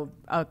I know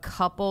a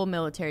couple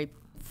military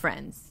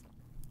friends.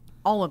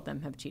 All of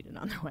them have cheated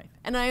on their wife.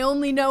 And I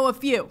only know a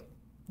few.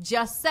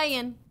 Just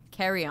saying.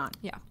 Carry on.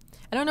 Yeah.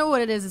 I don't know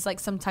what it is. It's like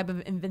some type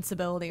of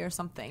invincibility or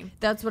something.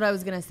 That's what I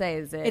was going to say.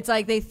 It's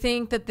like they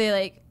think that they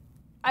like...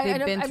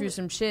 They've been through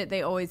some shit.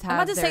 They always have. I'm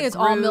not just saying it's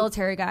all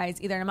military guys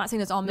either. I'm not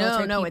saying it's all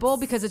military people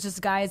because it's just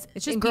guys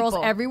and girls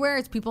everywhere.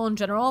 It's people in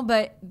general.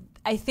 But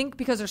I think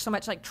because there's so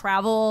much like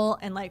travel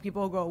and like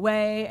people go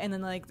away and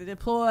then like they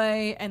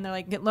deploy and they're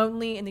like get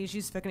lonely and they just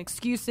use fucking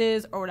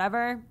excuses or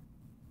whatever.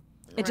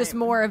 It's just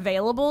more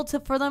available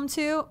for them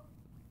to.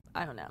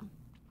 I don't know.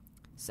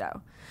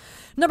 So,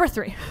 number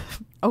 3.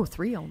 Oh,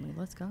 3 only.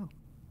 Let's go.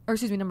 Or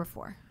excuse me, number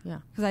 4. Yeah.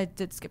 Because I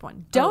did skip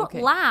one. Don't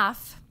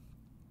laugh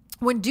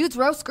when dudes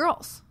roast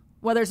girls.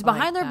 Whether it's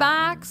behind their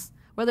backs,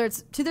 whether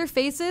it's to their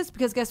faces,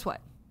 because guess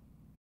what?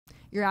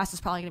 Your ass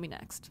is probably going to be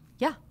next.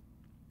 Yeah.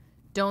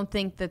 Don't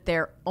think that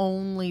they're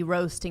only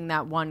roasting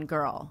that one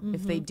girl. Mm-hmm.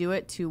 If they do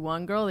it to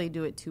one girl, they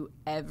do it to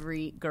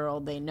every girl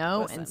they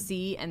know and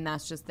see, and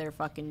that's just their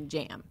fucking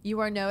jam.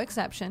 You are no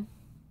exception.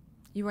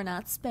 You are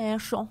not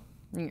special.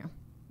 Yeah.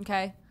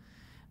 Okay?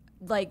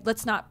 Like,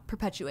 let's not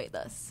perpetuate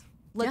this.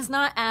 Let's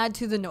not add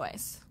to the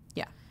noise.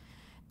 Yeah.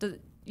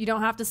 You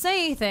don't have to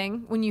say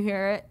anything when you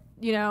hear it,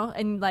 you know,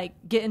 and, like,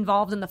 get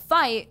involved in the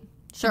fight.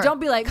 Sure. So don't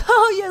be like,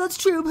 oh, yeah, that's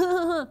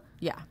true.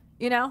 Yeah.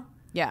 You know?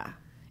 Yeah.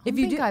 If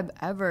you think I've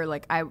ever,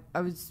 like,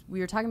 we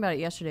were talking about it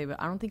yesterday,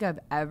 but I don't think I've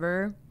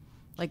ever,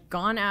 like,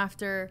 gone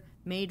after,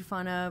 made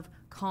fun of,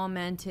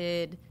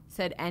 commented,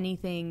 said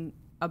anything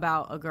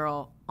about a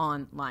girl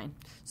online.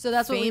 So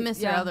that's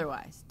famous or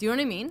otherwise. Do you know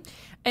what I mean?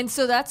 And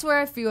so that's where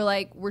I feel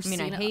like we're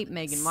seeing. I mean, I hate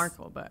Meghan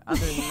Markle, but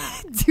other than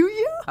that. Do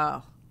you?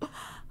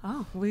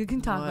 Oh, we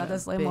can talk about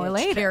this more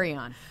later. Carry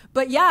on.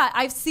 But yeah,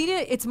 I've seen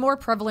it. It's more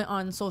prevalent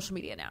on social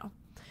media now.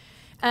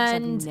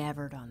 And I've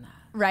never done that.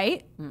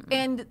 Right? Mm-mm.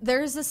 And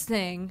there's this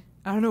thing,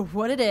 I don't know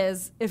what it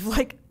is, if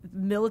like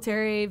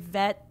military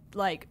vet,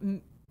 like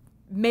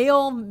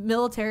male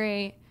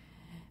military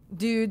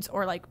dudes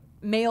or like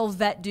male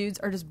vet dudes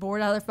are just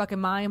bored out of their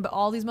fucking mind, but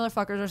all these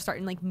motherfuckers are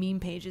starting like meme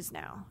pages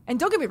now. And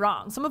don't get me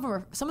wrong, some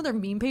of their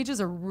meme pages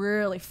are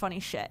really funny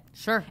shit.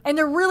 Sure. And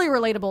they're really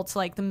relatable to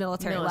like the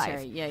military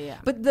life. Yeah.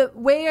 But the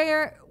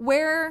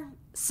where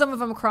some of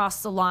them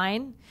cross the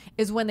line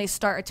is when they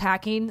start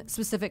attacking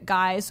specific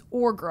guys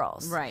or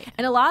girls. Right.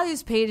 And a lot of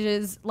these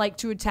pages like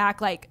to attack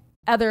like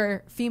they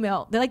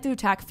like to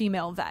attack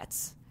female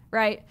vets,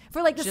 right?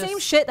 For like the same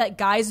shit that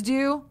guys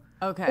do.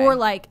 Okay. Or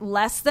like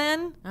less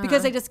than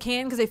because they just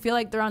can because they feel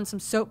like they're on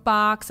some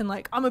soapbox and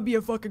like I'm gonna be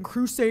a fucking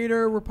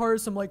crusader. We're part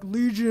of some like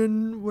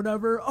legion,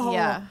 whatever. Oh,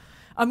 yeah.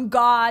 I'm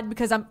God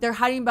because they're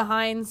hiding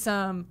behind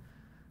some,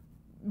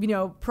 you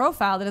know,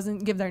 profile that doesn't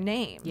give their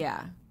name.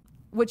 Yeah.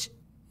 Which,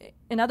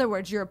 in other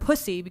words, you're a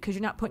pussy because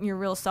you're not putting your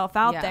real self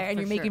out there and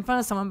you're making fun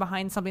of someone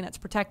behind something that's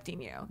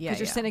protecting you because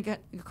you're sitting,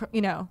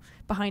 you know,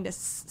 behind a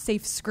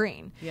safe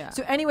screen. Yeah.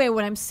 So anyway,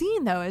 what I'm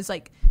seeing though is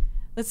like,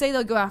 let's say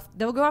they'll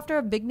go after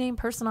a big name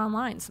person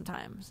online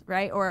sometimes,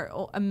 right?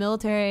 Or a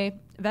military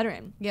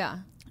veteran. Yeah.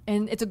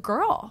 And it's a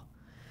girl.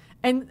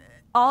 And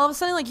all of a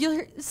sudden, like, you'll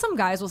hear, some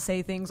guys will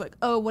say things like,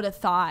 oh, what a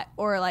thought,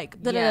 or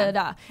like,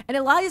 da-da-da-da. And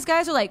a lot of these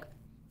guys are like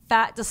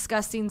fat,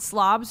 disgusting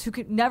slobs who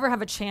could never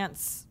have a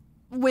chance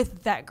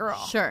with that girl.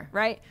 Sure.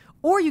 Right?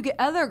 Or you get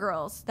other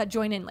girls that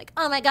join in like,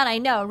 oh my God, I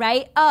know,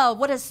 right? Oh,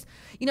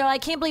 I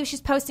can't believe she's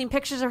posting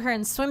pictures of her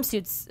in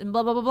swimsuits and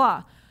blah, blah, blah,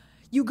 blah.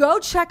 You go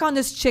check on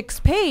this chick's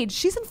page.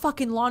 She's in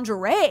fucking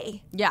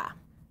lingerie. Yeah.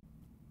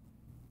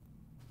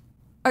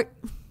 Are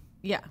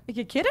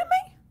you kidding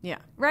me? Yeah.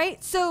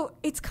 Right? So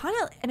it's kind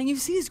of, and then you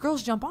see these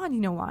girls jump on. You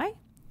know why?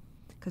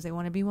 Because they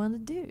want to be one of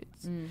the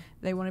dudes.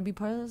 They want to be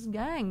part of this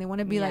gang. They want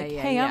to be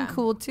hey, I'm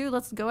cool too.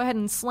 Let's go ahead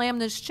and slam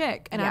this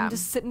chick. And I'm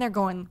just sitting there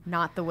going,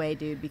 not the way,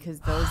 dude, because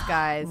those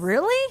guys.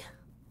 Really?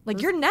 Like,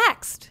 you're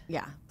next.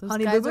 Yeah. Those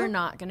guys are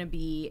not going to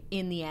be,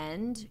 in the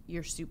end,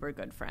 your super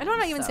good friends. I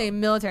don't even say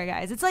military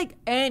guys. It's like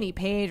any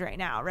page right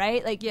now,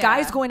 right? Like,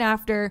 guys going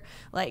after,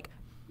 like,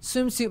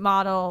 swimsuit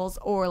models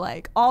or,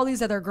 like, all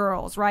these other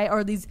girls, right?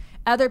 Or these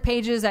other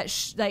pages that,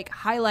 they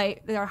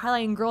are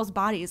highlighting girls'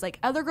 bodies. Like,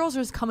 other girls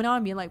are just coming on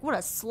and being like, what a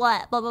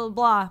slut, blah, blah, blah,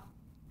 blah.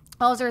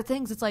 All those other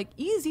things. It's like,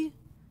 easy.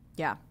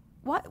 Yeah.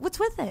 What's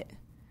with it?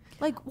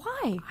 Like,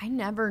 why? I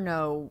never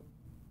know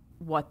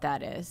what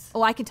that is.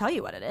 Oh, I can tell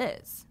you what it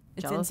is.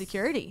 It's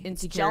insecurity.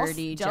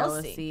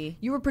 Jealousy.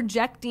 You were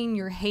projecting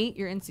your hate,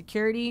 your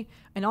insecurity,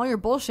 and all your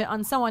bullshit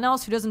on someone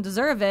else who doesn't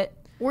deserve it.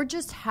 Or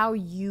just how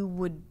you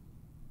would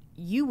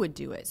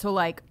do it. So,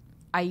 like,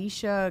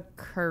 Aisha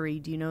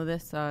Curry, do you know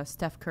this?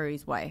 Steph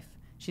Curry's wife.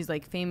 She's,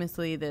 like,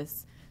 famously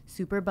this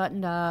super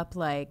buttoned up,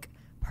 like,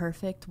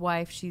 perfect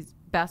wife. She's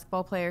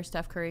basketball player,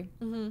 Steph Curry.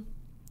 Mm-hmm.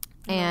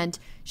 And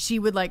she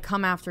would, like,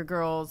 come after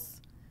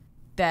girls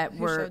that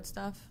who showed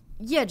stuff.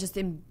 Yeah, just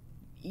in,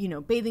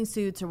 bathing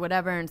suits or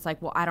whatever. And it's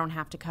like, well, I don't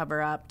have to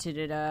cover up.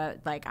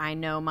 Like, I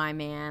know my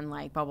man,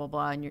 like, blah, blah,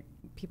 blah. And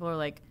people are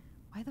like,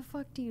 why the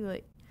fuck do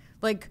you,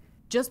 like,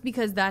 just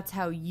because that's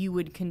how you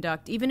would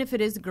conduct, even if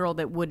it is a girl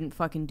that wouldn't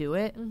fucking do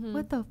it,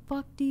 what the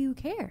fuck do you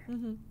care?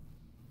 Mm-hmm.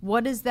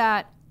 What is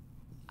that?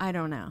 I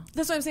don't know.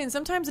 That's what I'm saying.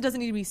 Sometimes it doesn't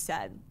need to be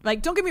said.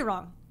 Like, don't get me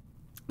wrong.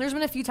 There's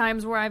been a few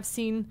times where I've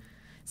seen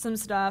some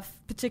stuff,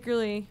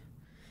 particularly,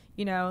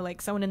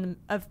 like someone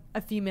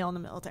a female in the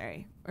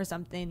military or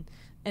something,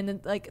 and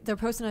then like they're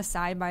posting a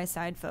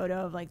side-by-side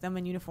photo of like them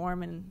in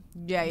uniform and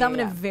them in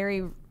a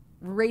very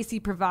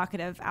racy,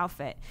 provocative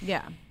outfit.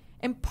 Yeah.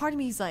 And part of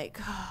me is like,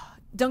 oh,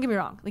 don't get me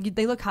wrong. Like,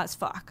 they look hot as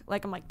fuck.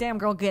 Like, I'm like, damn,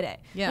 girl, get it.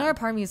 Yeah. Another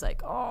part of me is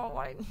like,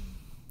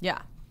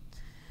 yeah.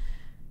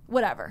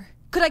 Whatever.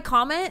 Could I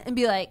comment and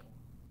be like,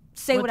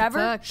 say whatever?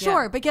 Fuck?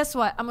 Sure. Yeah. But guess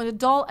what? I'm an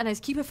adult and I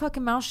just keep a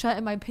fucking mouth shut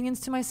and my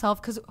opinions to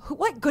myself because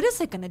what good is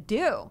it going to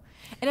do?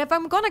 And if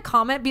I'm going to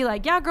comment, be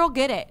like, yeah, girl,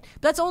 get it.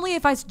 But that's only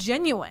if it's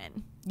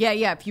genuine.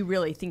 Yeah, if you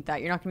really think that.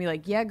 You're not going to be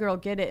like, yeah, girl,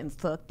 get it, and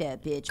fuck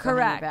that bitch.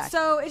 Correct.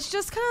 So it's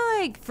just kind of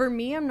like... For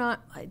me, I'm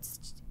not...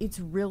 It's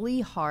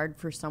really hard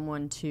for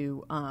someone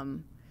to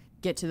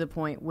get to the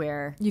point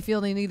where... You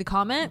feel they need to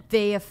comment?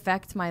 They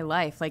affect my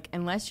life. Like,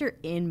 unless you're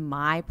in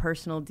my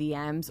personal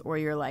DMs or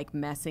you're, like,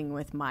 messing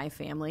with my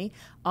family,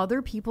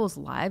 other people's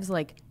lives,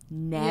 like,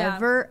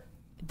 never...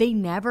 Yeah. They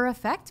never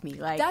affect me.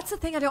 Like, that's the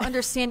thing I don't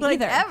understand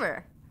like,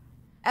 either.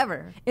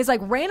 Ever. It's like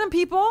random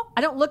people,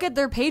 I don't look at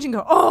their page and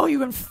go, oh,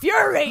 you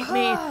infuriate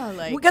me.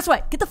 Like, well, guess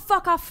what? Get the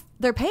fuck off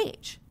their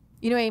page.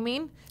 You know what I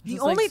mean?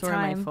 The only sort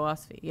time of my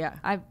philosophy, yeah.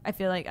 I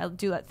feel like I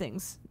do let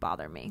things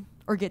bother me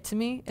or get to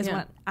me is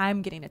when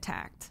I'm getting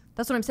attacked.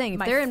 That's what I'm saying. If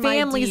my they're in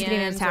family's my DMs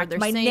getting attacked,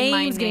 my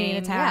name's getting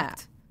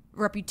attacked,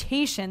 yeah.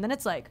 reputation, then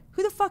it's like,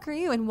 who the fuck are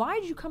you? And why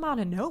did you come out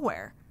of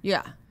nowhere?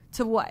 Yeah.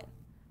 To what?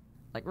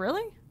 Like,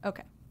 really?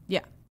 Okay.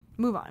 Yeah.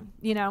 Move on,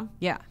 you know?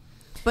 Yeah.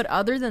 But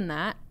other than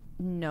that,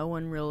 no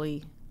one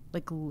really,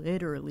 like,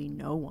 literally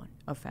no one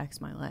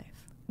affects my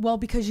life. Well,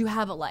 because you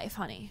have a life,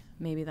 honey.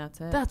 Maybe that's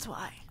it. That's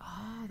why.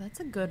 Oh, that's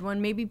a good one.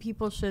 Maybe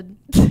people should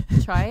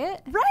try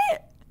it.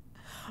 Right?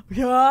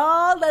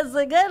 Yeah, that's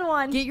a good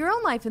one. Get your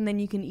own life, and then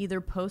you can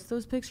either post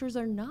those pictures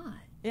or not.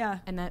 Yeah.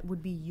 And that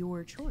would be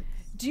your choice.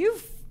 Do you...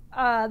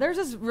 there's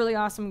this really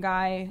awesome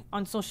guy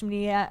on social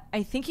media.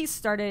 I think he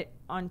started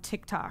on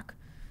TikTok.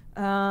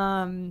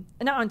 Not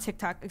on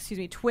TikTok, excuse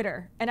me,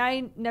 Twitter. And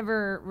I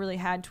never really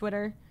had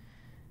Twitter.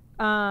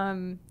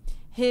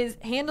 His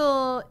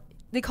handle,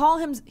 he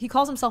calls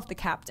himself the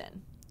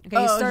Captain. Okay,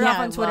 he started off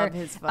on Twitter. Love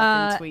his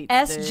fucking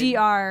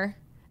tweets,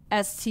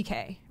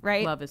 SGRSTK,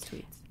 right? Love his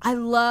tweets. I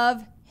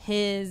love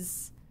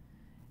his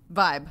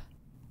vibe.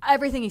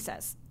 Everything he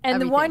says. And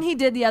the one he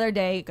did the other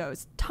day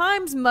goes,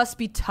 times must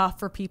be tough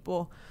for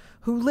people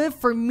who live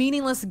for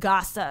meaningless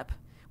gossip.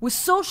 With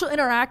social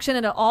interaction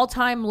at an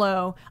all-time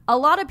low, a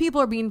lot of people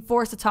are being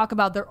forced to talk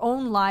about their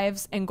own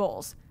lives and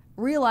goals,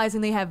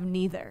 realizing they have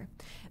neither.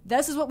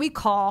 This is what we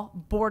call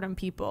boredom,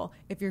 people.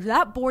 If you're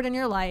that bored in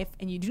your life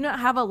and you do not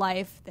have a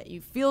life that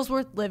you feel is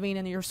worth living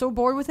and you're so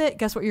bored with it,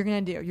 guess what you're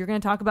going to do? You're going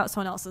to talk about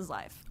someone else's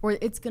life. Or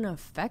it's going to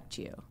affect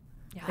you.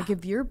 Yeah. Like,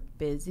 if you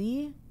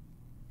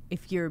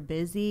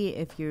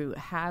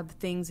have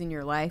things in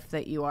your life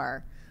that you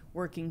are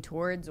working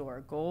towards,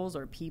 or goals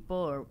or people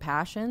or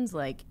passions,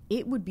 like,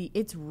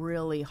 it's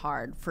really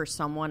hard for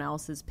someone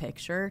else's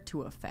picture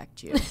to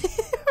affect you.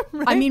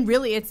 Right? I mean,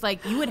 really, it's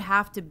like it would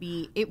have to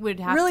be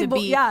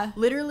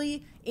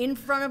literally in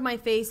front of my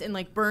face and,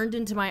 like, burned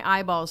into my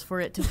eyeballs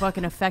for it to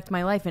fucking affect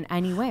my life in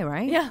any way,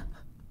 right? Yeah.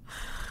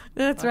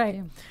 That's right.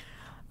 You.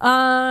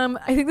 I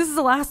think this is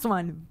the last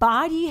one.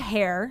 Body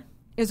hair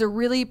is a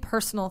really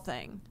personal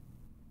thing.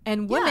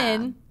 And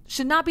women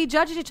should not be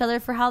judging each other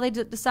for how they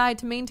decide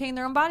to maintain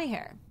their own body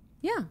hair.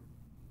 Yeah.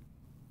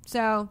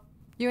 So,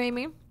 you know what I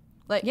mean?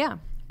 Like, yeah.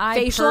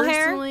 Facial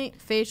hair,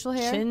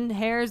 chin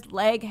hairs,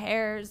 leg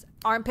hairs,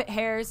 armpit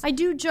hairs. I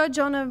do judge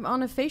on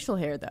a facial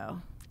hair,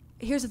 though.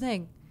 Here's the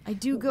thing. I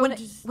do go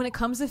when it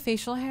comes to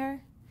facial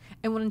hair,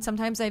 and when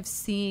sometimes I've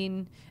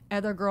seen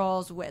other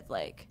girls with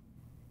like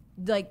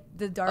the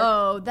dark.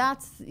 Oh,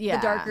 the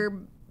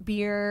darker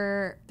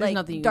beard. There's like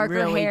nothing you darker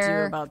really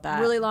hair, do about that.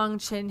 Really long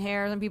chin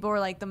hair, and people are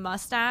like the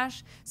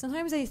mustache.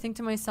 Sometimes I think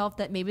to myself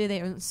that maybe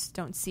they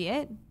don't see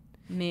it.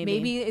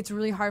 Maybe it's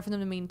really hard for them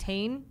to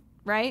maintain,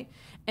 right?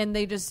 And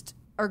they just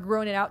are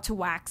growing it out to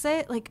wax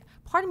it. Like,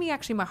 part of me,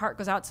 actually, my heart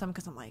goes out to them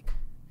because I'm like,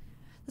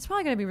 that's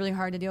probably going to be really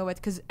hard to deal with,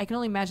 because I can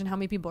only imagine how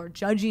many people are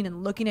judging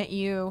and looking at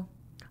you.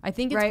 I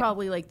think it's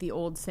probably like the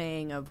old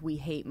saying of, we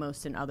hate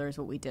most in others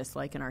what we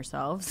dislike in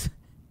ourselves.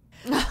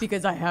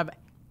 Because I have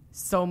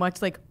so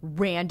much, like,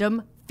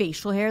 random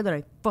facial hair that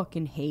I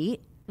fucking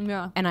hate.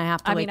 Yeah. And I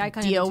have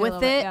to deal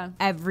with it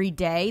every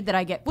day, that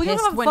I get pissed. Well, you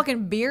don't have a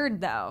fucking beard,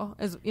 though,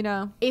 you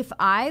know. If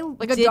I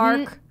a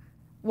dark,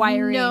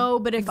 wiry. No,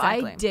 but if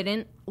I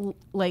didn't,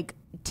 like,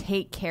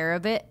 take care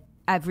of it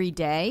every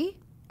day,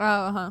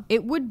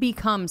 it would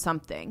become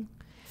something,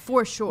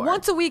 for sure.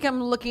 Once a week,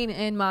 I'm looking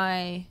in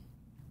my,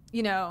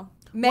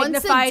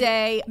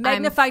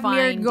 magnified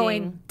mirror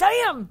going,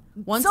 damn!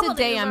 Once a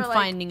day, I'm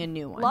finding a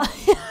new one.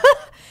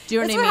 Do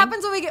you know what I mean? That's what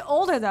happens when we get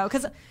older, though.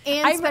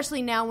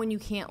 Especially now when you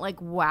can't, like,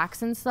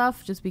 wax and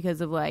stuff, just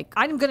because of, like...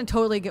 I'm going to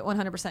totally get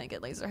 100%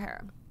 get laser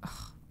hair.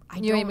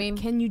 You know what I mean?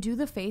 Can you do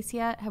the face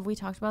yet? Have we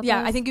talked about that?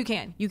 Yeah, I think you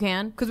can. You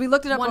can? Because we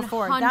looked it up 100%.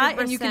 before. That,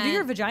 and you can do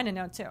your vagina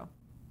now, too.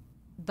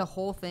 The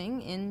whole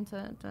thing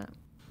into...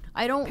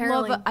 I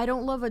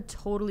don't love a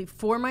totally...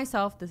 For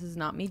myself, this is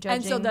not me judging.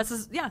 And so this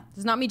is... Yeah. This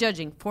is not me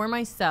judging. For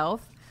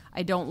myself,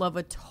 I don't love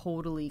a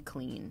totally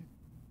clean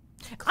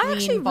I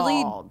actually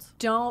really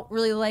don't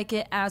really like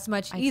it as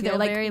much either.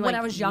 Like very, when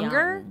I was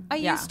younger, I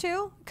used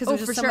to because it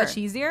was just so much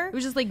easier. It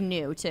was just like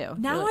new too.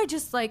 Now I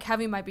just like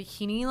having my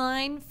bikini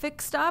line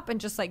fixed up and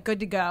just like good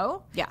to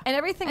go. Yeah, and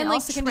everything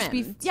else like, can just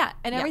be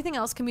everything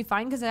else can be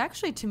fine because it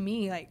actually to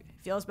me like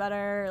feels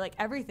better. Like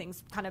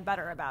everything's kind of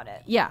better about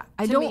it. Yeah,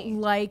 I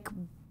don't like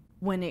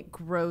when it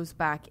grows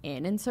back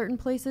in certain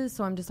places.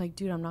 So I'm just like,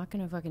 dude, I'm not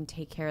going to fucking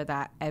take care of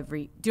that do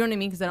you know what I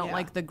mean? Because I don't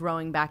like the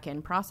growing back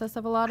in process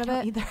of a lot of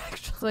it. Either,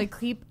 actually. So I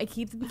keep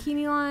the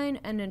bikini line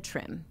and a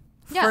trim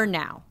for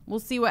now. We'll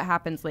see what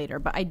happens later.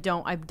 But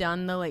I've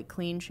done the like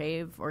clean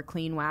shave or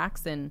clean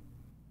wax and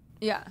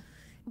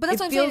but that's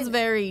what I'm feels saying.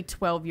 very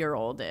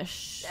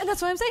 12-year-old-ish. And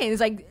that's what I'm saying.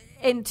 It's like,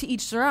 and to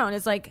each their own.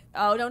 It's like,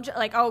 oh, don't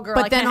like, oh girl,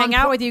 I can't hang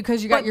out with you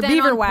because you got your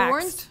beaver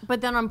waxed.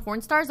 But then on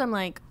porn stars, I'm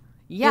like,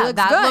 yeah,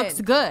 that looks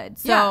good.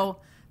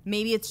 So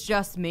maybe it's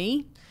just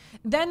me.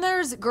 Then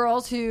there's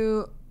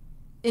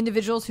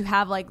individuals who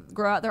have like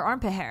grow out their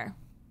armpit hair.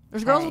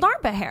 There's girls with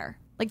armpit hair.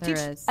 Like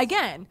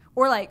again.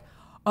 Or like,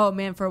 oh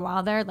man, for a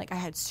while there, like I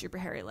had super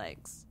hairy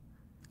legs.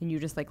 And you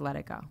just like let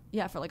it go.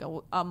 Yeah, for like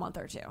a month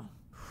or two.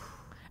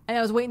 And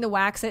I was waiting to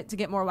wax it to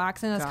get more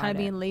wax in. I was kind of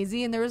being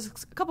lazy. And there was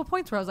a couple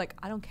points where I was like,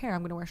 I don't care.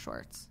 I'm going to wear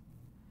shorts.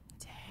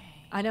 Dang.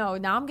 I know.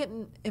 Now I'm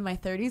getting in my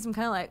 30s. I'm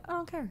kind of like, I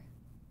don't care.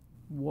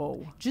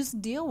 Whoa.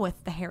 Just deal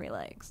with the hairy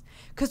legs.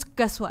 Because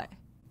guess what?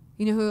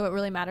 You know who it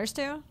really matters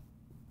to?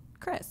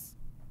 Chris.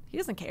 He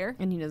doesn't care.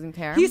 And he doesn't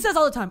care. He says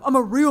all the time, I'm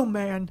a real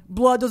man.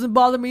 Blood doesn't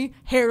bother me.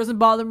 Hair doesn't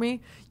bother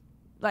me.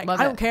 Like,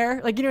 I don't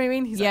care. Like, you know what I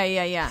mean? He's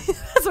yeah.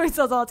 That's what he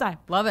says all the time.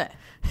 Love it.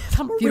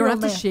 I'm a if you don't have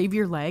to shave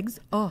your legs,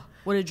 oh,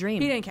 what a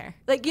dream. He didn't care.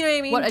 Like, you know what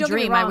I mean? What a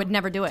dream. I would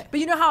never do it. But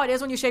you know how it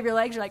is when you shave your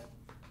legs? You're like,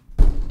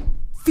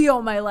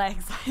 feel my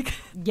legs. Like,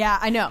 yeah,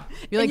 I know.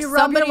 You're like, you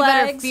somebody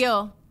better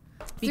feel.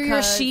 Through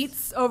your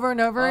sheets over and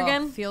over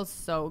again. It feels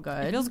so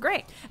good. It feels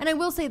great. And I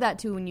will say that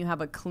too when you have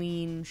a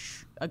clean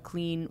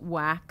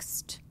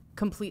waxed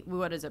complete,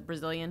 what is it,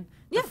 Brazilian?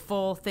 The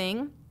full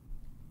thing.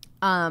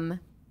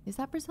 Is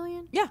that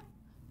Brazilian? Yeah.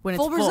 When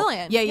full it's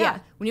Brazilian. Yeah.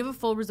 When you have a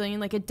full Brazilian,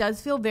 like it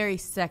does feel very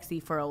sexy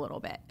for a little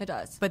bit. It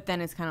does. But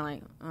then it's kind of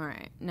like, all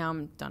right, now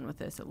I'm done with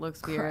this. It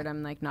looks weird.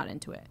 I'm like not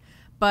into it.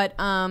 But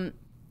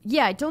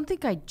yeah, I don't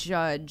think I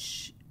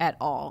judge at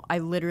all. I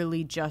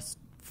literally just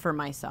for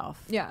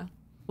myself. Yeah.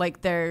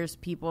 Like there's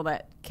people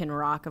that can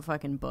rock a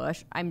fucking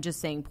bush. I'm just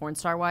saying porn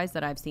star wise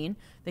that I've seen.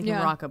 They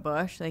can rock a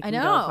bush. They can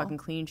go fucking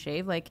clean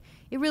shave. Like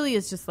it really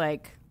is just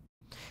like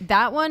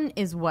that one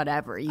is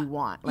whatever you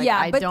want. Like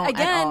I don't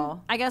again, at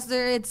all. I guess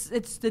it's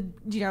the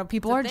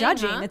people are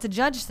judging. Huh? It's a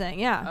judge thing,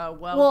 yeah. Oh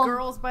well,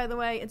 girls, by the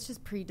way, it's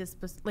just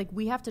predisposed. Like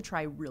we have to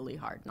try really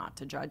hard not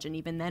to judge, and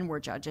even then we're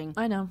judging.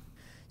 I know.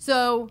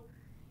 So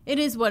it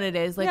is what it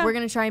is. Like we're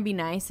gonna try and be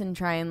nice and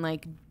try and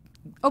like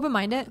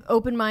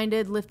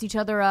open-minded, lift each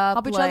other up,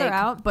 help each other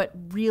out. But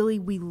really,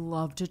 we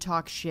love to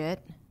talk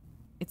shit.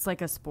 It's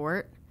like a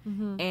sport,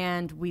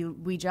 and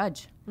we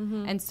judge,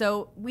 and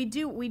so we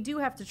do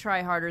have to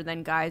try harder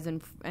than guys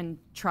and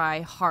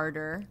try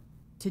harder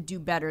to do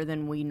better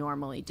than we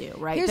normally do,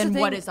 right? Then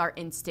what is our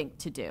instinct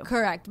to do?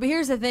 Correct. But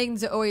here's the thing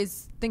to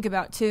always think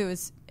about too: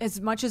 is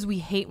as much as we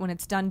hate when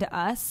it's done to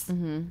us.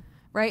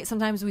 Right?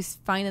 Sometimes we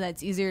find that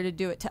it's easier to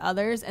do it to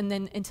others, and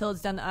then until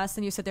it's done to us,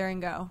 then you sit there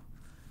and go,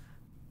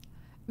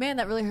 man,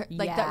 that really hurt.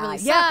 Like that really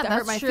sucked. That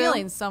hurt my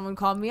feelings. Someone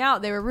called me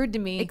out. They were rude to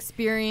me.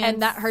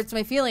 And that hurts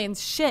my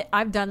feelings. Shit,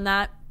 I've done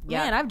that.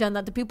 Yeah. Man, I've done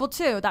that to people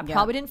too. That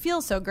probably didn't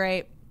feel so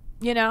great,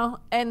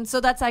 And so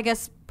that's, I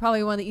guess,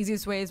 probably one of the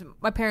easiest ways.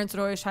 My parents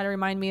would always try to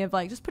remind me of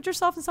like, just put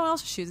yourself in someone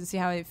else's shoes and see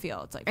how they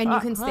feel. It's like, and you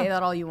can say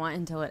that all you want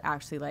until it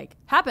actually like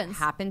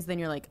happens. Then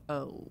you're like,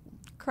 oh,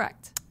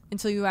 correct.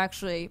 Until you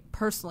actually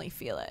personally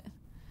feel it.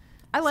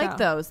 I like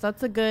those.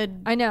 That's a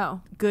good. I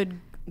know. Good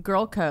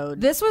girl code.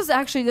 This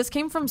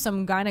came from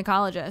some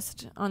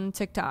gynecologist on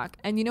TikTok,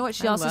 and you know what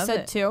she also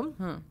said too?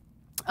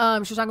 She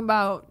was talking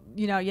about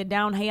your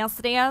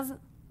downstairs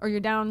or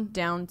your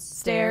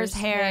downstairs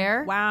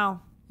hair.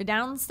 Wow, your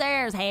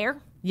downstairs hair.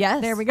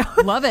 Yes, there we go.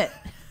 Love it.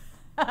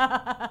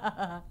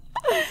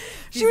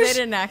 She said it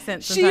in an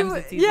accent. Sometimes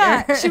it's easier.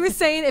 Yeah, she was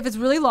saying if it's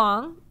really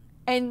long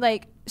and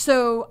like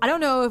so. I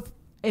don't know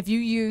if you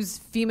use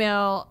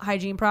female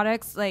hygiene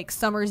products like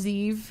Summer's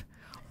Eve.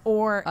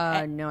 Or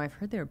no, I've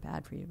heard they're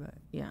bad for you, but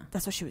yeah,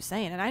 that's what she was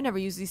saying. And I never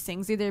use these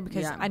things either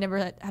because I never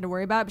had to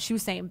worry about it. But she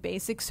was saying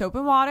basic soap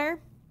and water,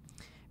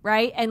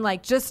 right? And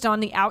like just on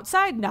the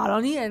outside, not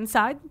on the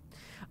inside.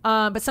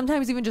 But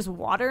sometimes even just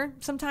water.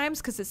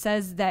 Sometimes because it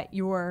says that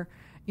your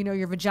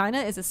vagina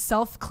is a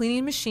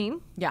self-cleaning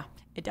machine. Yeah,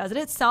 it does it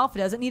itself. It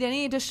doesn't need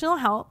any additional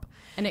help.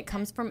 And it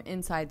comes from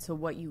inside, so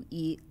what you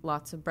eat,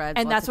 lots of bread,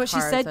 and that's what she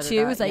said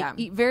too. Is like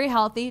eat very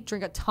healthy,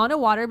 drink a ton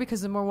of water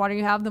because the more water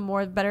you have, the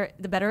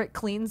better it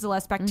cleans, the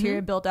less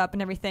bacteria built up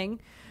and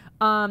everything.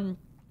 And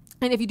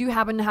if you do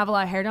happen to have a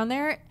lot of hair down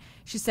there,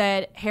 she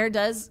said hair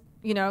does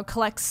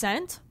collect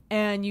scent,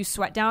 and you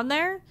sweat down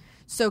there.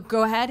 So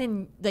go ahead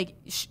and like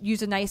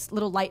use a nice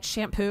little light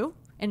shampoo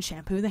and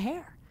shampoo the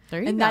hair. There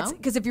you go. And that's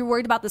because if you're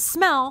worried about the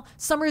smell,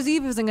 Summer's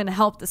Eve isn't going to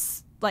help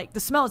this. like the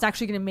smell is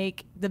actually going to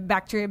make the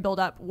bacteria build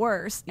up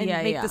worse and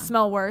make the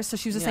smell worse. So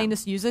she was just saying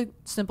just use a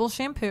simple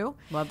shampoo.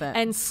 Love it.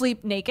 And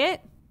sleep naked.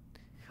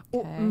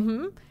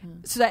 Okay.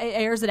 So that it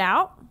airs it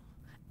out,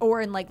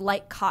 or in like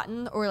light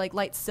cotton or like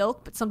light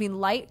silk, but something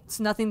light,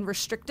 so nothing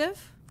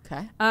restrictive.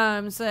 Okay.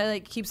 So that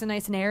like keeps it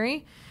nice and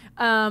airy.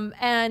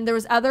 And there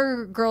was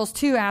other girls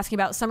too asking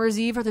about Summer's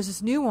Eve, or there's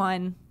this new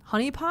one,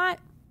 Honey Pot.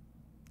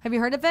 Have you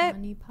heard of it?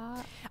 Honey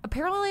Pot.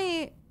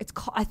 Apparently,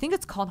 I think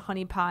it's called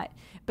Honey Pot,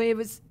 but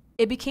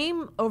it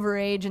became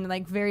overage and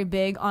like very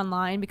big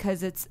online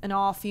because it's an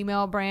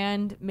all-female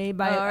brand made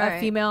by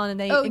a female, and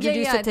then they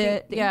introduced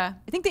it to I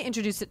think they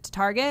introduced it to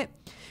Target.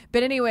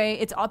 But anyway,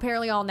 it's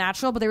apparently all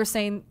natural, but they were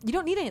saying you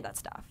don't need any of that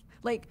stuff.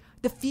 Like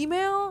the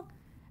female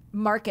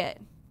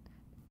market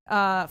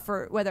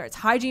for whether it's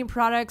hygiene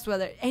products,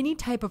 whether any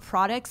type of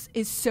products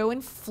is so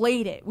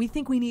inflated. We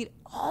think we need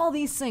all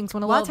these things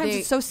when a lot of times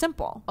it's so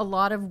simple. A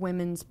lot of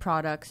women's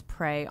products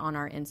prey on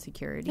our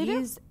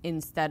insecurities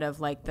instead of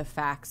like the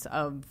facts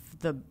of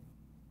the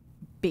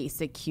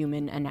basic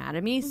human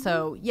anatomy.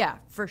 So yeah,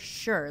 for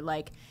sure.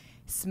 Like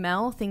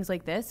smell, things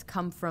like this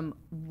come from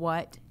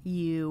what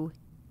you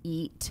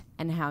eat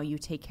and how you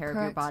take care of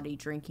your body,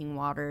 drinking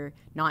water,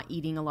 not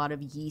eating a lot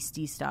of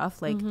yeasty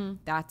stuff. Like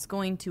that's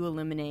going to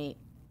eliminate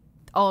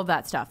all of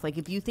that stuff. Like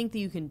if you think that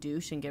you can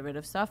douche and get rid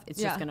of stuff,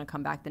 it's just going to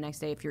come back the next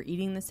day if you're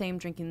eating the same,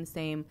 drinking the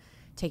same,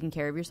 taking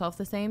care of yourself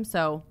the same.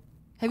 So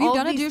have you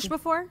done a douche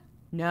before?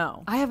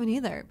 No, I haven't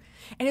either.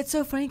 And it's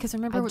so funny because I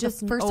remember the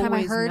first time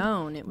I heard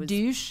it was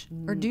douche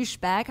or douche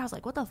bag, I was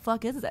like, what the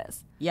fuck is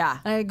this? Yeah.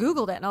 And I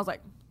Googled it and I was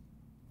like,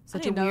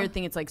 such a weird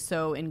thing. It's like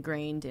so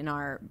ingrained in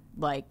our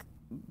like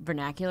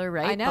vernacular,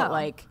 right? I know. But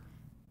like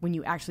when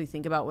you actually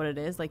think about what it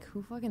is, like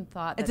who fucking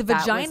thought it's a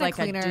vagina was like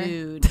cleaner. A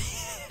dude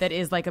that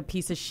is like a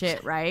piece of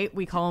shit, right?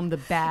 We call him the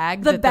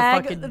bag. The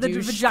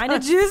vagina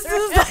juice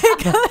is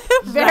like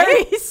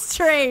very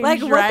strange.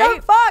 Like what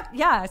the fuck?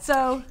 Yeah.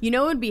 So you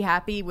know, would be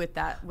happy with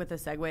that, with a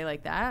segue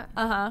like that.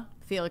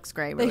 Felix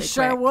Gray. Really they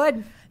sure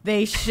would.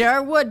 They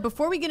sure would.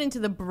 Before we get into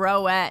the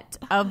broette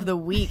of the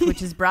week,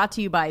 which is brought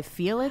to you by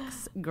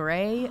Felix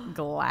Gray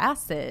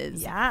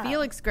Glasses. Yeah.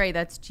 Felix Gray,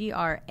 that's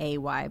Gray,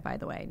 by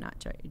the way, not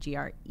Grey.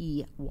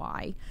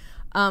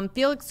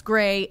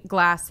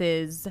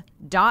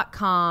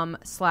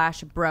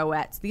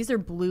 FelixGrayGlasses.com/broettes. These are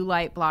blue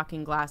light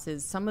blocking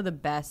glasses. Some of the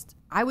best,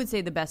 I would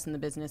say the best in the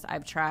business.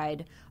 I've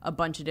tried a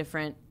bunch of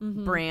different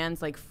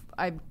brands. Like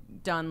I've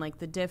done like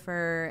the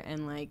Differ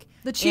and like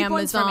the cheap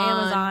ones from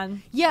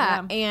Amazon.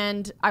 Yeah.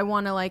 And I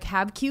want to like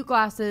have cute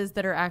glasses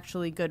that are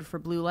actually good for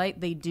blue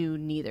light. They do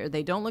neither.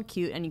 They don't look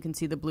cute and you can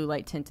see the blue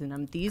light tint in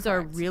them. These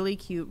are really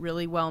cute,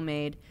 really well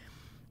made.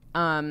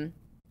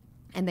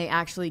 And they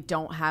actually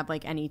don't have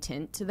like any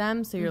tint to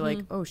them. So you're like,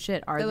 oh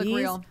shit, are these? Look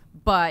real.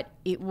 But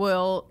you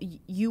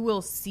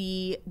will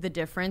see the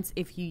difference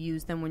if you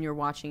use them when you're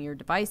watching your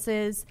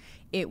devices.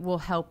 It will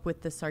help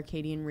with the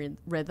circadian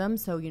rhythm.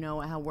 So you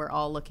know how we're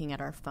all looking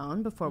at our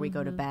phone before we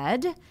go to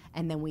bed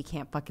and then we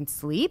can't fucking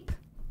sleep?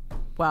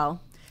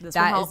 Well,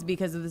 that is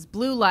because of this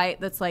blue light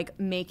that's like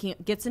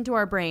gets into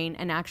our brain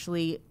and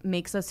actually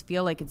makes us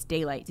feel like it's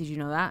daylight. Did you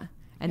know that?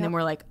 And then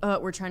we're like,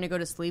 we're trying to go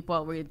to sleep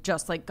while we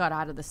just like got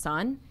out of the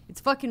sun.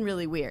 It's fucking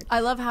really weird. I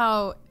love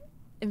how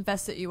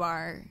invested you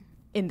are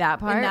in that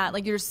part. In that,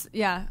 like you're,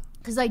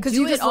 because I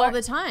do it all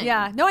the time.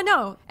 Yeah, no, I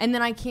know. And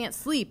then I can't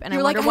sleep, and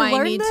you're I wonder why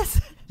I need this.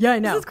 Yeah, I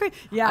know. This is crazy.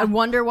 Yeah, I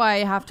wonder why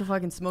I have to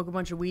fucking smoke a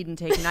bunch of weed and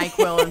take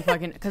NyQuil and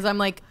fucking. Because I'm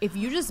like, if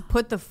you just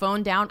put the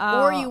phone down,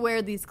 or you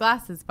wear these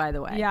glasses, by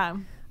the way. Yeah.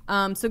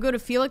 So go to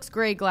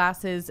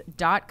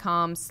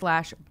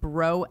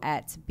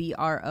FelixGrayGlasses.com/broettes,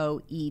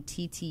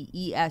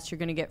 BROETTES. You're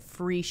going to get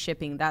free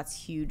shipping. That's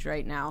huge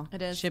right now.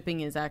 It is.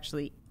 Shipping is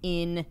actually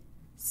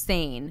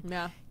insane.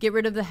 Yeah. Get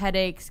rid of the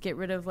headaches. Get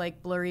rid of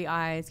like blurry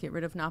eyes. Get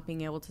rid of not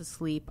being able to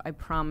sleep. I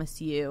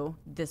promise you,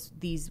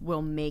 these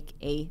will make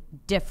a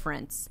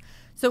difference.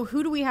 So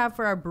who do we have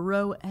for our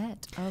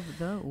broette of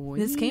the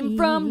week? This came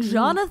from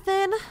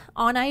Jonathan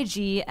on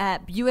IG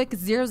at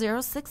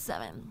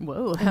Buick0067.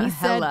 Whoa. He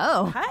said,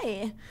 hello.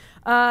 Hi.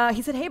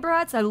 He said, hey,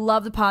 broettes, I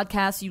love the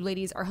podcast. You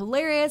ladies are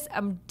hilarious.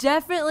 I'm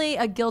definitely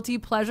a guilty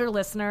pleasure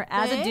lister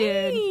as a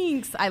dude.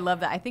 Thanks. I love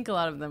that. I think a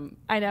lot of them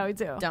I know, me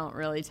too. Don't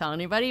really tell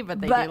anybody,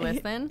 but they do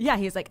listen. Yeah,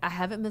 he's like, I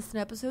haven't missed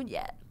an episode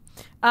yet.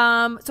 So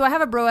I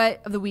have a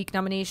broette of the week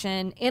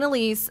nomination,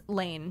 Annalise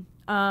Lane.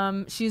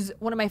 She's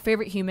one of my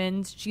favorite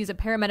humans. She's a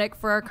paramedic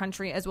for our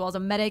country as well as a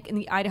medic in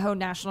the Idaho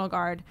National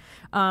Guard.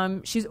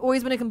 She's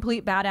always been a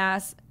complete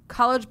badass,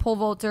 college pole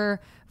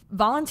vaulter,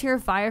 volunteer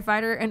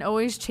firefighter, and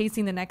always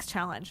chasing the next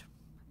challenge.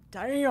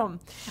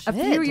 Damn. A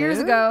few years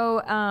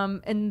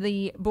ago, in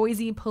the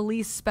Boise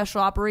Police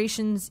Special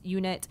Operations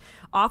Unit,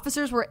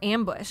 officers were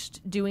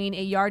ambushed doing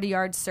a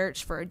yard-to-yard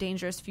search for a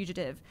dangerous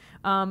fugitive.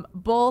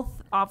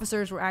 Both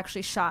officers were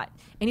actually shot.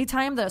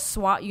 Anytime the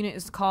SWAT unit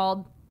is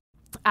called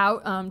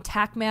out,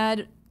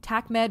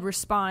 TACMED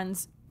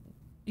responds,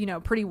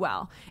 pretty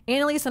well.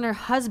 Annalise and her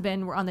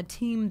husband were on the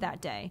team that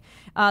day.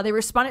 They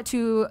responded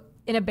to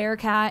in a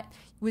Bearcat.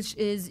 which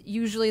is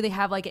usually they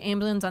have like an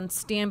ambulance on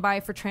standby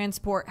for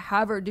transport.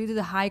 However, due to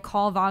the high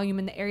call volume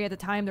in the area at the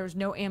time, there was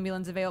no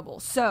ambulance available.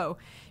 So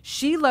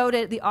she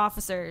loaded the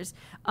officers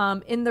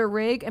in their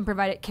rig and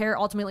provided care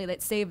ultimately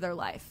that saved their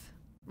life.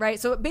 Right?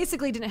 So it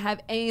basically didn't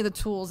have any of the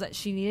tools that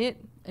she needed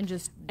and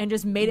just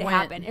made it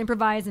happen.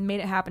 Improvised and made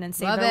it happen and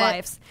saved their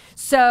lives.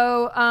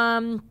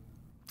 So,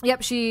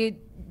 yep, she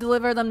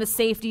deliver them to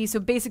safety. So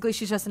basically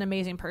she's just an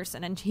amazing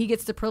person, and he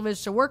gets the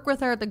privilege to work with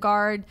her at the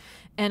Guard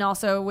and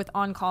also with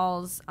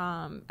on-calls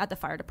at the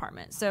fire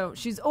department. So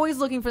she's always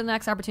looking for the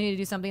next opportunity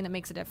to do something that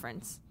makes a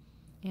difference.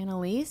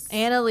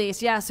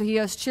 Annalise, yeah. So he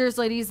goes, cheers,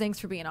 ladies. Thanks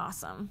for being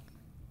awesome.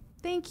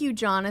 Thank you,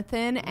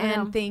 Jonathan,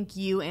 and thank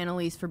you,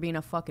 Annalise, for being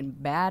a fucking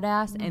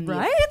badass and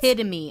the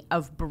epitome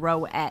of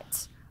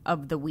broette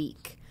of the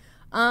week.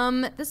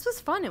 This was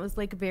fun. It was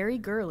like very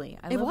girly.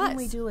 I love when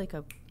we do like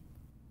a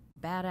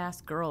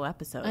badass girl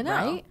episode. I know.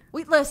 Right?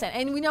 We listen,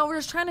 and we know we're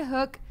just trying to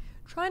hook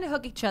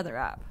each other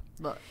up.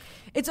 Look,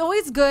 it's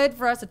always good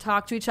for us to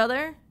talk to each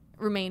other,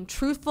 remain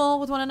truthful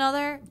with one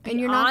another, and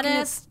you're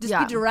honest, be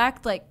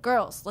direct. Like,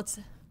 girls, let's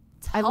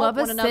help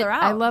one another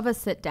out. I love a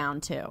sit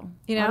down too.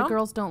 You know, a lot of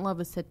girls don't love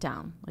a sit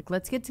down. Like,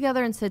 let's get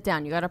together and sit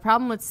down. You got a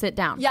problem? Let's sit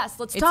down. Yes,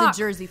 let's talk. It's a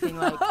Jersey thing,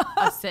 like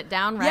a sit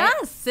down, right?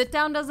 Yes. Sit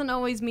down doesn't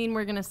always mean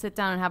we're gonna sit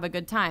down and have a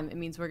good time. It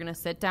means we're gonna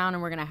sit down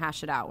and we're gonna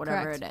hash it out,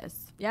 whatever it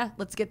is. Yeah,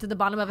 let's get to the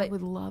bottom of it. I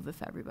would love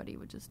if everybody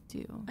would just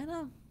do. I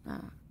know.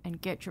 And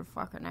get your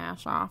fucking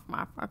ass off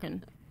my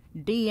fucking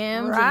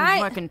DMs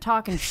and fucking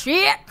talking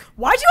shit.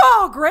 Why'd you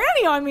all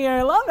granny on me?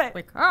 I love it.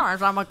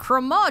 Because I'm a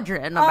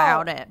curmudgeon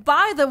about it.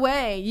 By the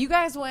way, you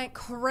guys went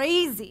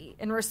crazy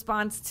in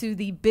response to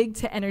the Big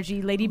to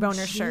Energy Lady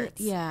Boner shirts.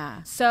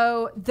 Yeah.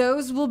 So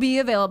those will be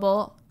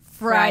available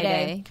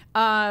Friday.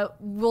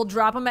 We'll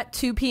drop them at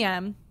 2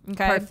 p.m.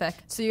 Okay.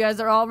 Perfect. So you guys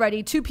are all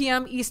ready. 2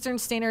 p.m. Eastern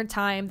Standard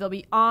Time. They'll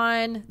be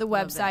on the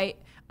website,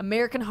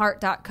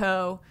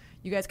 AmericanHeart.co.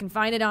 You guys can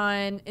find it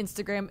on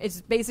Instagram.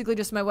 It's basically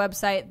just my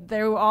website.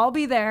 They will all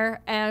be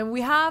there. And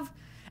we have,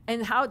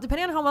 and how,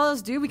 depending on how well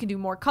those do, we can do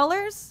more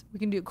colors. We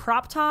can do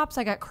crop tops.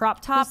 I got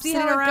crop tops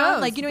sitting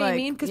around. Like, you know what I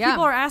mean? Because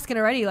people are asking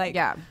already, like,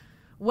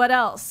 what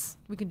else?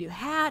 We can do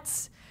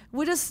hats.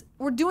 We're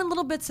doing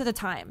little bits at a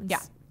time. Yeah.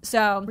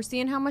 So we're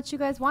seeing how much you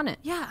guys want it.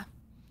 Yeah.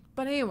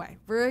 But anyway,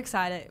 we're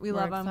excited. We're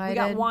love them. We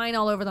got wine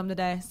all over them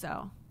today,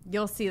 so.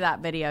 You'll see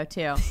that video,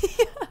 too.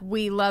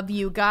 We love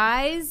you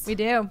guys. We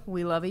do.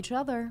 We love each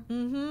other.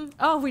 Mm-hmm.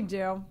 Oh, we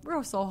do.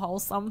 We're so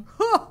wholesome.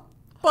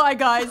 Bye,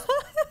 guys.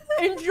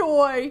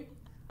 Enjoy.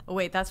 Oh,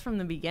 wait, that's from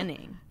the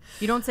beginning.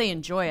 You don't say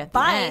enjoy at the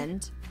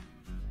end.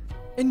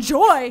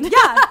 Enjoy.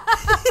 Yeah.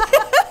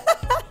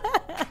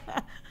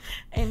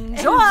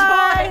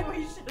 Enjoy.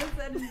 We should have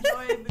said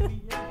enjoy at the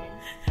beginning.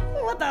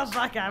 What the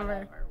fuck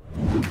ever.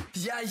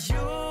 Yeah,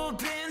 you've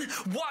been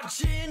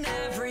watching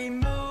every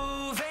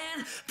move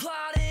and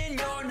plotting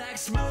your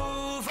next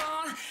move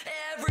on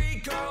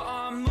every girl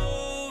I'm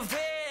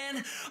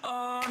moving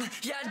on.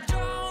 Yeah,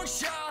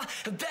 don't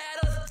you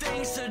better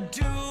things to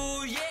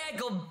do? Yeah,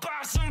 go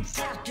buy some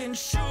fucking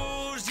shoes.